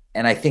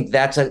 And I think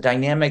that's a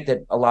dynamic that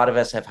a lot of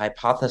us have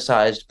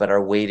hypothesized, but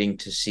are waiting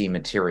to see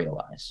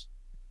materialize.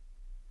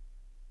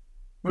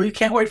 Well, you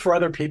can't wait for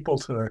other people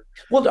to.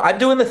 Well, I'm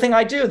doing the thing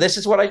I do. This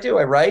is what I do.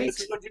 I write.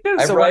 This is what you do.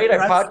 I write.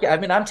 I podcast. I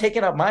mean, I'm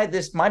taking up my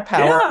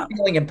power. I'm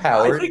feeling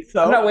empowered. I think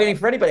so. I'm not waiting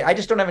for anybody. I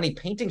just don't have any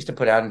paintings to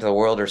put out into the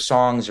world, or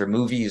songs, or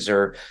movies,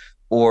 or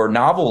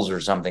novels,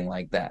 or something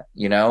like that.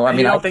 I mean,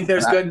 you don't think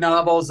there's good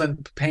novels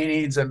and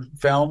paintings and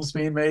films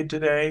being made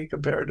today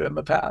compared to in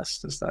the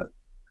past? Is that?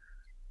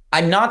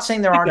 I'm not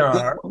saying there aren't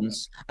good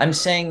ones. I'm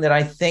saying that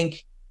I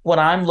think what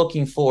I'm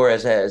looking for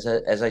as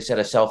I said,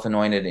 a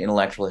self-anointed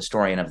intellectual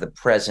historian of the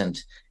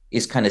present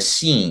is kind of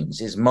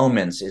scenes, is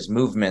moments, is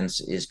movements,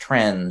 is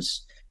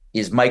trends,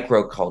 is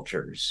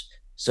microcultures.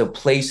 So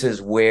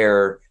places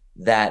where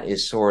that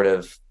is sort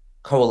of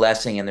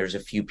coalescing and there's a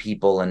few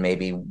people and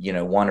maybe,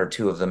 one or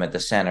two of them at the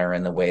center,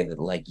 in the way that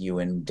like you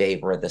and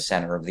Dave were at the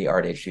center of the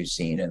art issue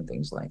scene and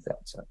things like that.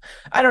 So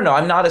I don't know.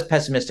 I'm not as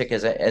pessimistic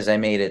as I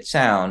made it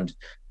sound,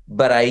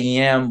 but I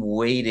am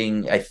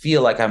waiting. I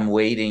feel like I'm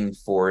waiting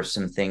for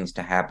some things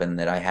to happen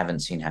that I haven't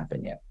seen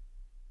happen yet.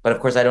 But of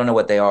course, I don't know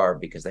what they are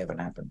because they haven't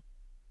happened.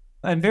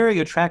 I'm very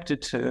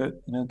attracted to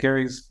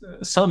Gary's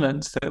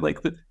summons that, like,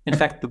 in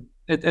fact,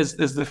 as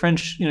the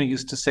French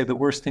used to say, the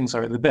worse things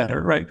are, the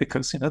better, right?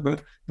 Because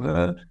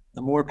the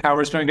more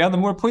power is going down, the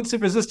more points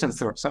of resistance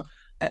there are. So,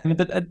 I mean,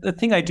 but the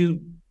thing I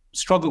do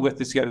struggle with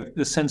is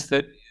the sense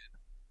that,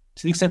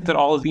 to the extent that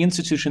all of the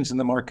institutions in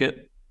the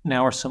market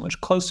now are so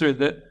much closer,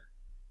 that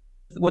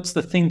what's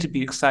the thing to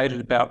be excited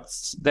about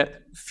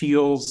that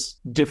feels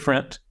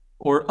different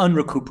or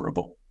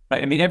unrecuperable?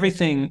 Right? I mean,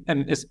 everything,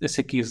 and as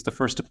Hickey is the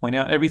first to point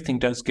out, everything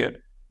does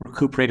get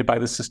recuperated by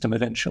the system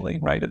eventually,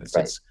 right?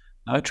 Its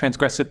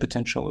transgressive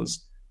potential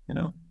is,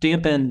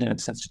 dampened, and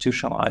it's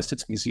institutionalized,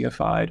 it's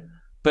museified.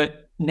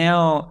 But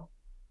now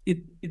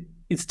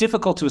it's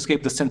difficult to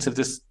escape the sense of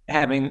this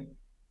having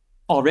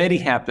already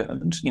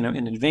happened,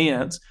 in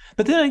advance.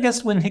 But then I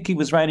guess when Hickey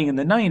was writing in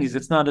the 90s,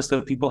 it's not as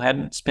though people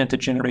hadn't spent a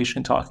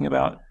generation talking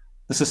about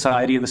the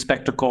society of the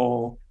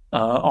spectacle,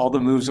 all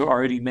the moves are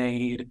already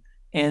made.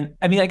 And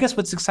I mean, I guess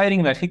what's exciting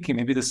about Hickey,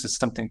 maybe this is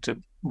something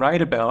to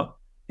write about,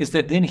 is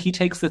that then he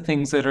takes the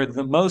things that are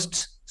the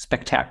most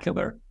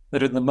spectacular,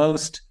 that are the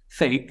most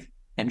fake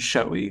and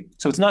showy.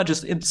 So it's not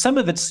just, some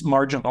of it's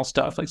marginal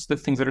stuff, like the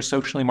things that are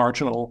socially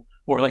marginal,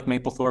 or like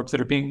Mapplethorpe's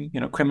that are being,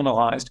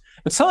 criminalized.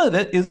 But some of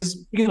it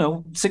is,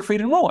 Siegfried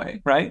and Roy,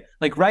 right?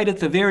 Like right at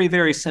the very,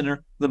 very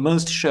center, the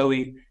most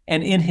showy.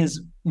 And in his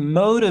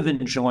mode of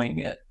enjoying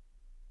it,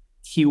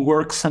 he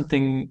works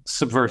something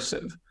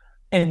subversive.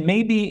 And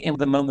maybe in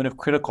the moment of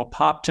critical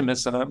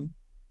poptimism,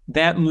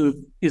 that move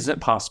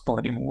isn't possible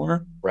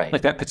anymore, right?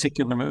 Like that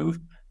particular move.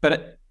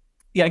 But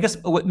I guess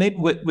what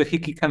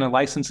Hickey kind of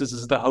licenses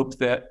is the hope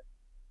that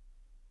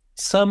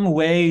some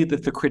way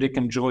that the critic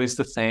enjoys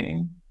the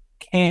thing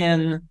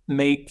can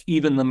make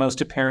even the most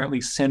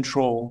apparently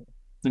central,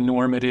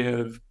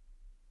 normative,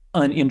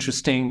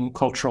 uninteresting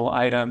cultural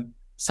item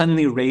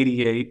suddenly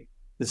radiate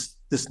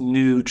this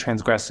new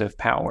transgressive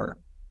power.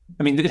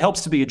 I mean, it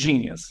helps to be a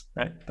genius,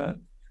 right? But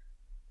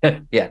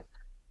yeah.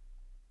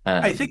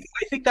 I think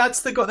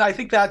that's the goal. I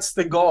think that's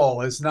the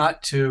goal, is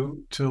not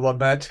to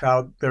lament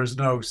how there's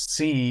no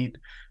scene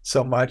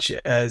so much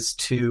as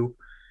to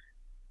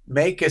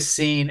make a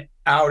scene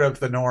out of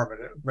the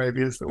normative.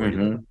 Maybe is the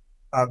way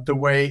the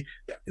way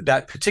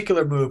that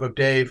particular move of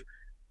Dave,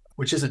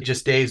 which isn't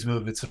just Dave's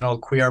move, it's an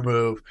old queer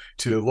move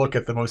to look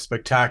at the most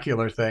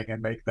spectacular thing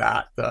and make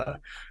that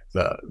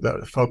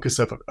the focus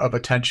of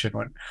attention.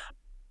 When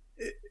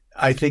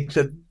I think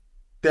that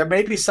there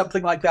may be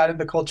something like that in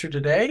the culture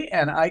today,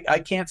 and I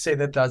can't say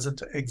that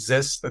doesn't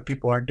exist, that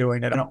people aren't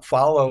doing it. I don't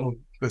follow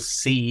the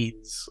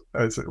seeds,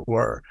 as it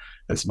were,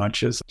 as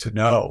much as to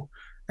know.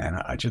 And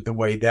I did the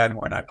way then,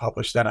 when I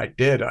published then, I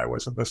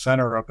was in the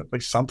center of at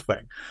least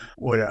something,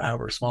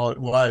 however small it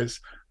was.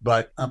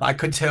 But I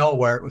could tell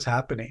where it was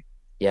happening.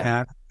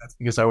 Yeah. And that's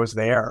because I was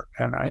there.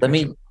 And I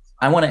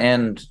want to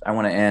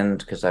end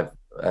because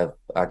I've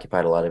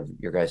occupied a lot of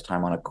your guys'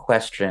 time on a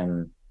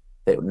question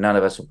that none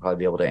of us will probably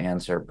be able to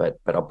answer, but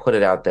I'll put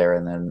it out there,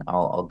 and then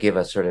I'll give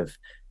a sort of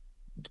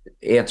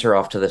answer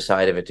off to the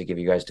side of it to give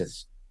you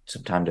guys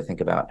some time to think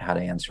about how to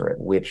answer it,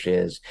 which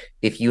is,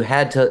 if you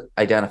had to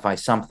identify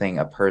something,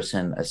 a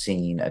person, a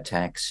scene, a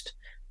text,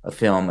 a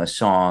film, a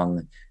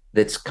song,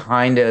 that's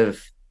kind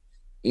of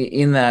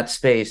in that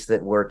space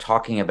that we're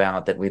talking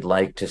about that we'd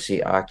like to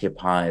see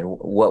occupied,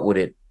 what would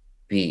it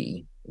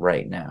be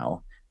right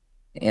now?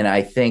 And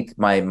I think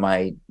I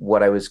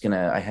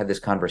had this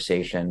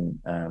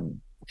conversation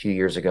a few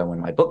years ago when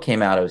my book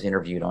came out. I was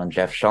interviewed on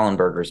Jeff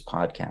Schellenberger's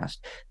podcast.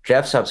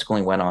 Jeff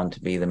subsequently went on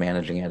to be the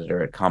managing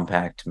editor at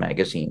Compact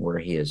Magazine, where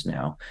he is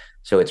now.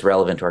 So it's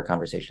relevant to our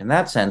conversation in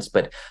that sense.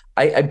 But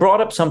I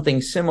brought up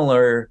something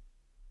similar,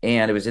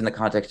 and it was in the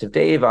context of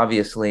Dave,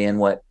 obviously, and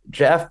what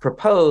Jeff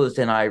proposed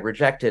and I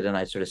rejected, and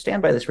I sort of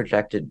stand by this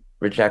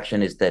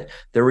rejection, is that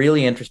the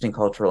really interesting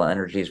cultural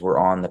energies were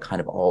on the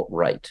kind of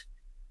alt-right.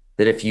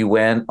 That if you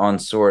went on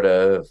sort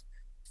of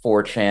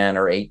 4chan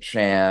or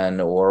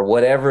 8chan or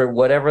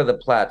whatever the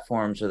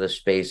platforms or the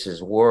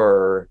spaces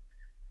were,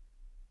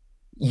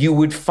 you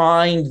would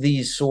find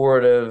these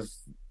sort of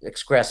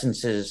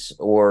excrescences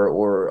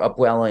or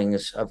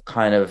upwellings of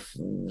kind of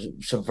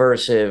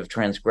subversive,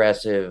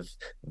 transgressive,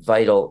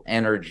 vital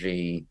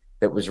energy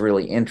that was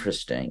really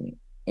interesting.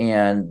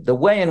 And the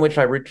way in which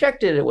I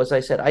rejected it was, I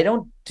said, I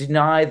don't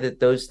deny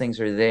that those things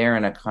are there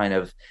in a kind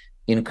of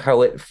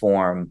inchoate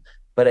form,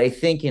 but I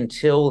think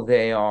until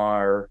they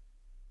are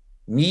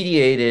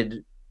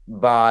mediated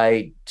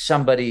by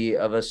somebody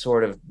of a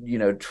sort of,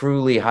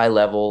 truly high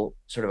level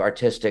sort of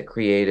artistic,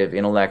 creative,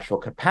 intellectual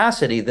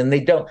capacity, then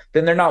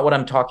they're not what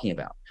I'm talking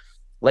about.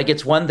 Like,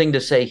 it's one thing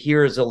to say,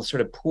 here's a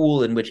sort of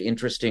pool in which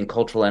interesting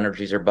cultural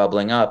energies are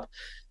bubbling up,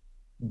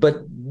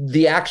 but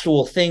the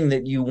actual thing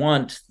that you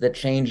want, that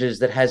changes,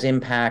 that has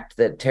impact,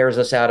 that tears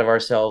us out of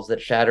ourselves, that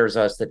shatters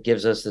us, that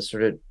gives us this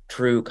sort of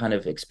true kind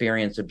of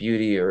experience of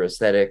beauty or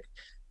aesthetic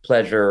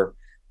pleasure,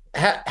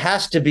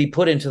 has to be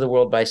put into the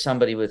world by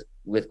somebody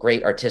with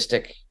great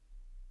artistic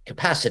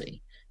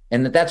capacity.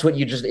 And that's what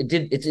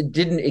it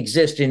didn't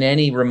exist in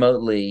any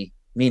remotely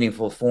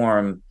meaningful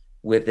form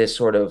with this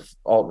sort of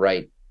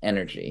alt-right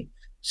energy.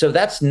 So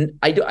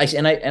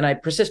I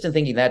persist in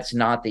thinking that's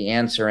not the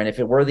answer. And if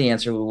it were the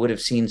answer, we would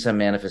have seen some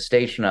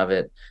manifestation of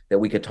it that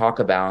we could talk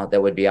about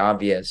that would be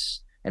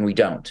obvious, and we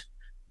don't.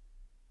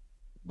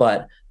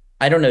 But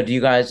I don't know. Do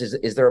you guys,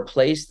 is there a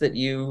place that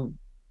you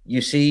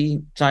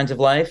see signs of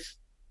life,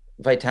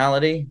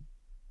 vitality?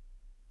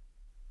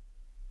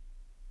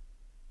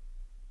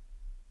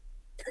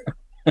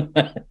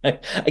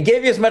 I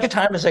gave you as much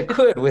time as I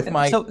could with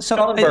my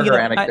Schellenberger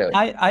anecdote.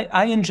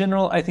 I in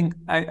general, I think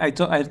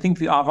I think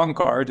the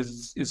avant-garde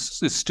is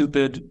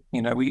stupid.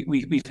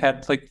 We've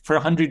had, like, for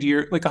 100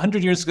 years, like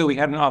 100 years ago, we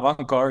had an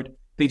avant-garde.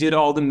 They did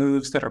all the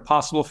moves that are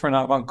possible for an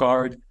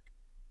avant-garde.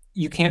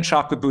 You can't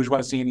shock the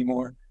bourgeoisie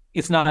anymore.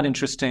 It's not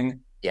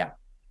interesting. Yeah.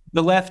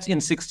 The left in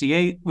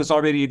 68 was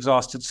already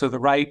exhausted, so the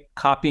right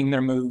copying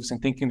their moves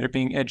and thinking they're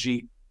being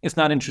edgy, it's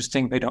not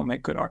interesting. They don't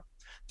make good art.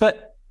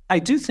 But I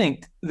do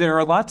think there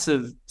are lots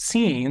of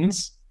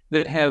scenes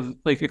that have,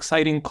 like,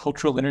 exciting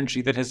cultural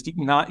energy that has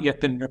not yet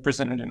been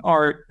represented in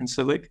art. And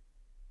so, like,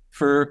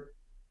 for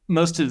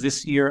most of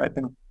this year, I've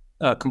been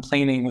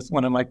complaining with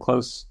one of my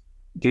close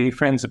gay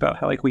friends about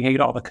how, like, we hate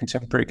all the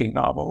contemporary gay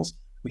novels.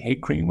 We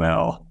hate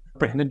Greenwell,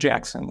 Brandon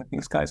Jackson, like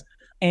these guys.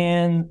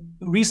 And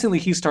recently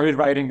he started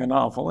writing a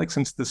novel, like,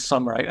 since this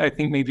summer. I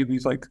think maybe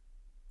we've, like,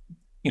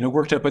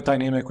 worked up a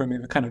dynamic where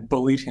maybe kind of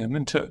bullied him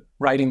into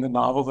writing the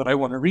novel that I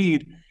want to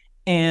read.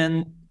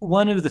 And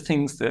one of the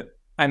things that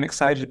I'm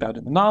excited about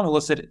in the novel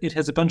is that it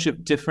has a bunch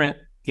of different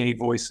gay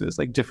voices,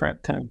 like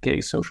different kind of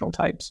gay social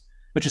types,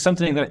 which is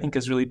something that I think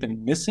has really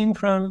been missing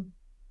from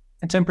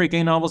contemporary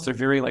gay novels. They're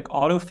very, like,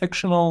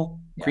 auto-fictional.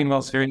 Yeah.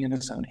 Greenwell's very in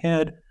his own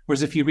head.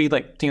 Whereas if you read,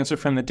 like, Dancer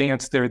from the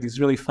Dance, there are these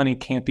really funny,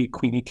 campy,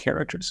 queenie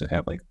characters that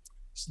have, like,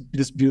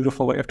 this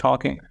beautiful way of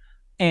talking.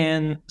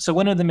 And so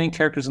one of the main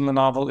characters in the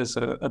novel is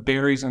a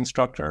Barry's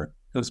instructor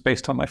who's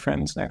based on my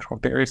friend's actual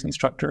Barry's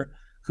instructor,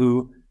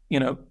 who,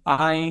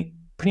 I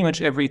pretty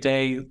much every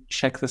day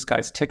check this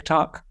guy's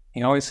TikTok.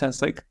 He always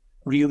has, like,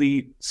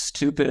 really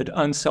stupid,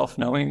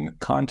 unself-knowing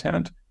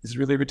content. He's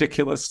really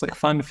ridiculous, like,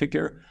 fun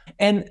figure.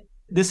 And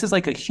this is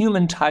like a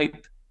human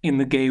type in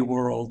the gay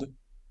world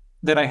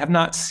that I have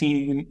not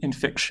seen in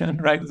fiction,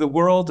 right? The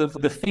world of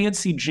the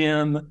fancy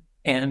gym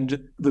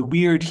and the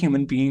weird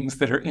human beings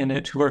that are in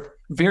it, who are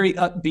very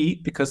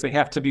upbeat because they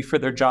have to be for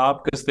their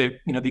job, because they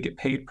get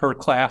paid per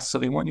class, so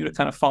they want you to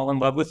kind of fall in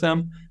love with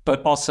them.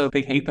 But also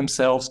they hate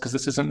themselves because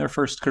this isn't their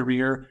first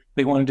career.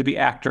 They wanted to be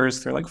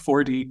actors. They're like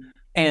 40.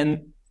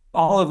 And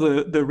all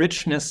of the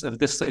richness of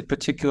this, like,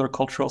 particular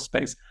cultural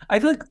space, I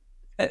feel like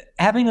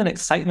having an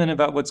excitement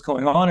about what's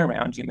going on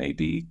around you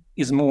maybe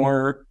is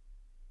more,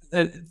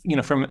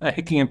 from a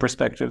Hickeyan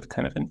perspective,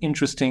 kind of an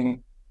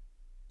interesting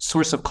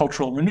source of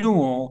cultural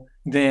renewal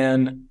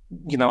than,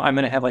 I'm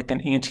going to have, like,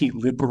 an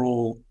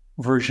anti-liberal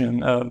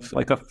version of,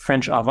 like, a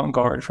French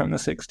avant-garde from the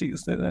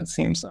 60s. That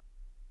seems.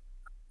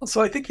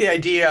 So I think the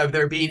idea of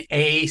there being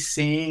a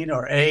scene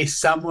or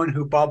someone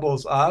who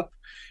bubbles up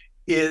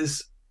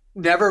is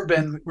never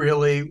been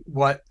really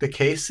what the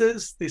case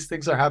is. These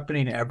things are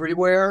happening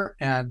everywhere,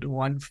 and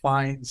one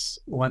finds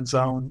one's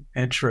own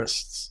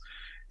interests.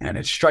 And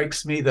it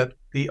strikes me that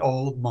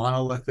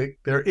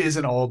there is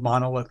an old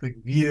monolithic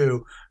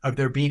view of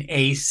there being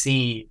a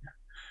scene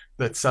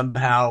that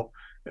somehow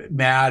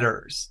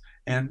matters.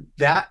 And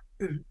that,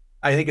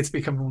 I think it's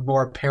become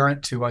more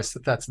apparent to us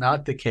that that's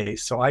not the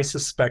case. So I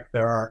suspect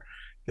there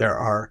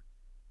are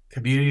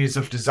communities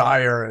of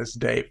desire, as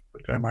Dave,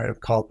 I might have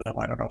called them.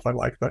 I don't know if I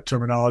like that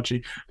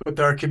terminology, but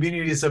there are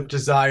communities of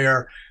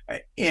desire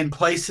in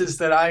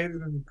places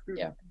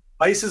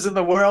places in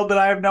the world that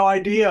I have no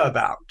idea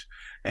about.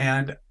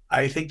 And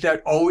I think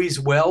that always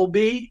will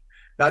be.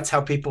 That's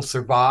how people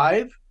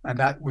survive. And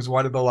that was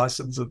one of the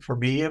lessons for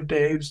me of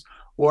Dave's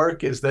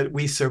work, is that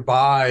we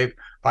survive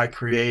by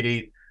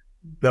creating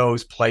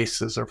those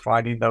places or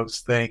finding those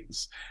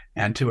things.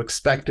 And to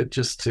expect it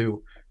just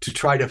to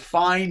try to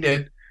find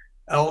it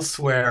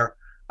elsewhere,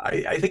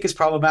 I think is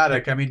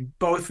problematic. I mean,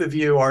 both of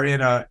you are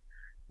in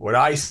what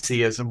I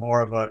see as a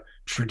more of a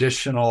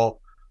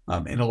traditional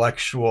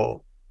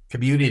intellectual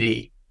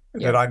community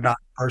that I'm not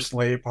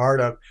personally a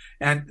part of.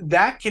 And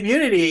that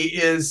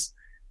community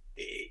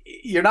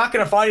you're not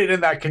going to find it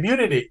in that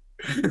community.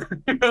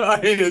 I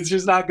mean, it's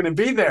just not going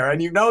to be there.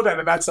 And you know that,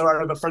 and that's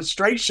sort of the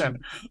frustration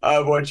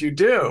of what you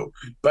do.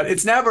 But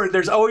it's never,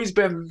 there's always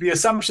been the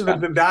assumption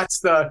that that's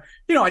the,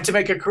 and to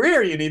make a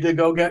career, you need to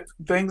go get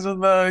things in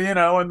the,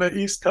 in the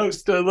East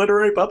Coast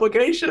literary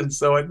publications.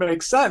 So it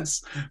makes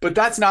sense. But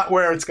that's not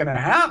where it's going to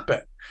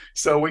happen.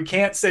 So we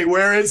can't say,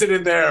 where is it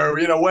in there?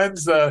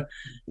 When's the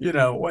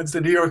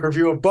New York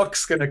Review of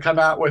Books going to come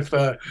out with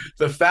the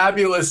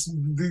fabulous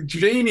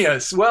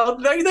genius? Well,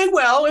 they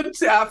will.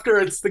 It's after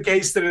it's the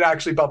case that it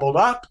actually bubbled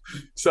up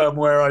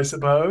somewhere, I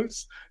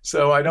suppose.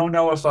 So I don't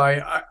know if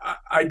I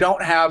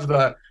don't have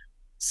the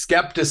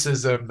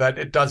skepticism that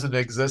it doesn't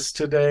exist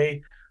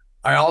today.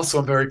 I also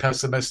am very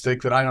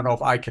pessimistic that I don't know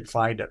if I can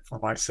find it for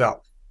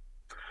myself,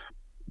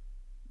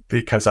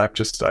 because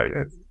it's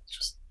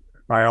just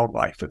my own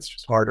life. It's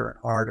just harder and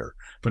harder.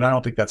 But I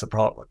don't think that's a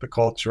problem with the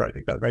culture. I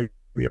think that may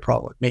be a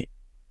problem with me.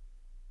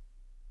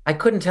 I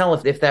couldn't tell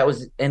if that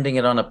was ending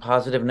it on a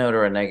positive note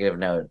or a negative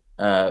note.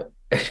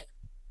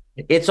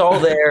 It's all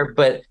there,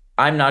 but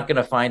I'm not going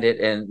to find it,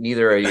 and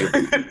neither are you.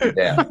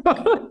 Yeah.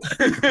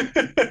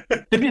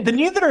 The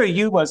neither are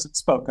you wasn't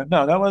spoken.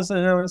 No, that was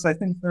I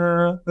think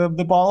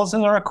the ball is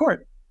in our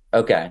court.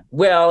 Okay.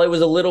 Well, it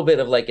was a little bit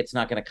of like, it's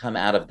not going to come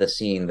out of the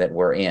scene that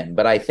we're in,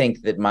 but I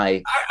think that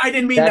I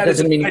didn't mean that as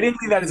I didn't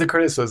mean that as a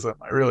criticism.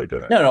 I really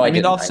didn't. No. I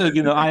mean, also,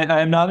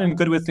 I'm not in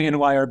good with the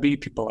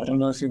NYRB people. I don't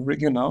know if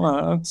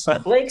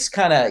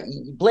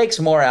Blake's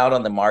more out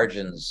on the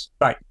margins,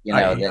 right?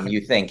 Than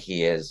you think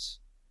he is,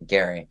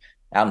 Gary,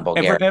 out in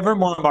Bulgaria. Ever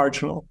more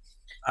marginal.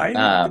 All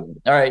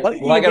right.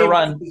 Well, I got to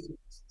run.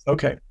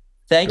 Okay.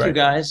 Thank you,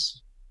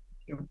 guys.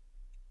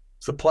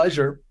 It's a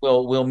pleasure.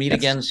 We'll meet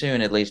again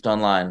soon, at least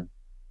online.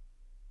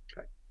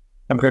 Okay.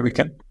 Have a great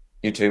weekend.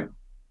 You too.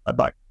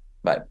 Bye-bye.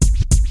 Bye.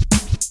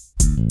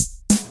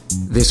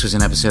 This was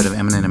an episode of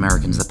Eminent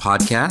Americans, the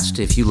podcast.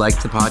 If you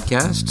liked the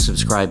podcast,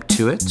 subscribe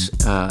to it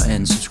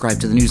and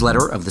subscribe to the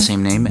newsletter of the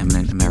same name,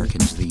 Eminent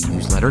Americans, the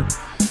newsletter.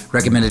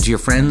 Recommend it to your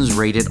friends.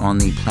 Rate it on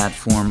the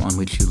platform on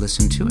which you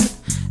listen to it.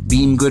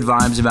 Beam good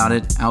vibes about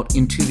it out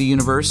into the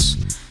universe.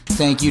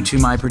 Thank you to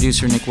my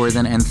producer, Nick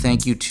Worthen, and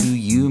thank you to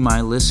you,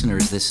 my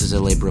listeners. This is a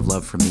labor of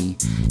love for me,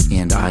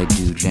 and I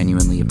do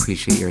genuinely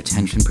appreciate your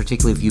attention,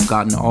 particularly if you've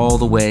gotten all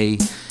the way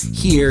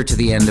here to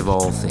the end of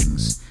all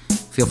things.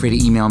 Feel free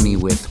to email me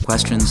with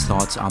questions,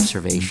 thoughts,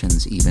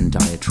 observations, even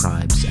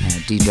diatribes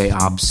at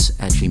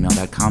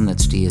djops@gmail.com.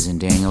 That's D as in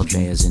Daniel,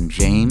 J as in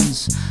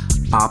James,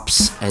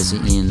 ops as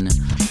in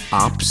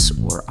ops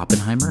or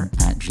Oppenheimer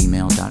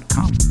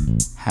 @gmail.com.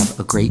 Have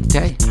a great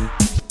day.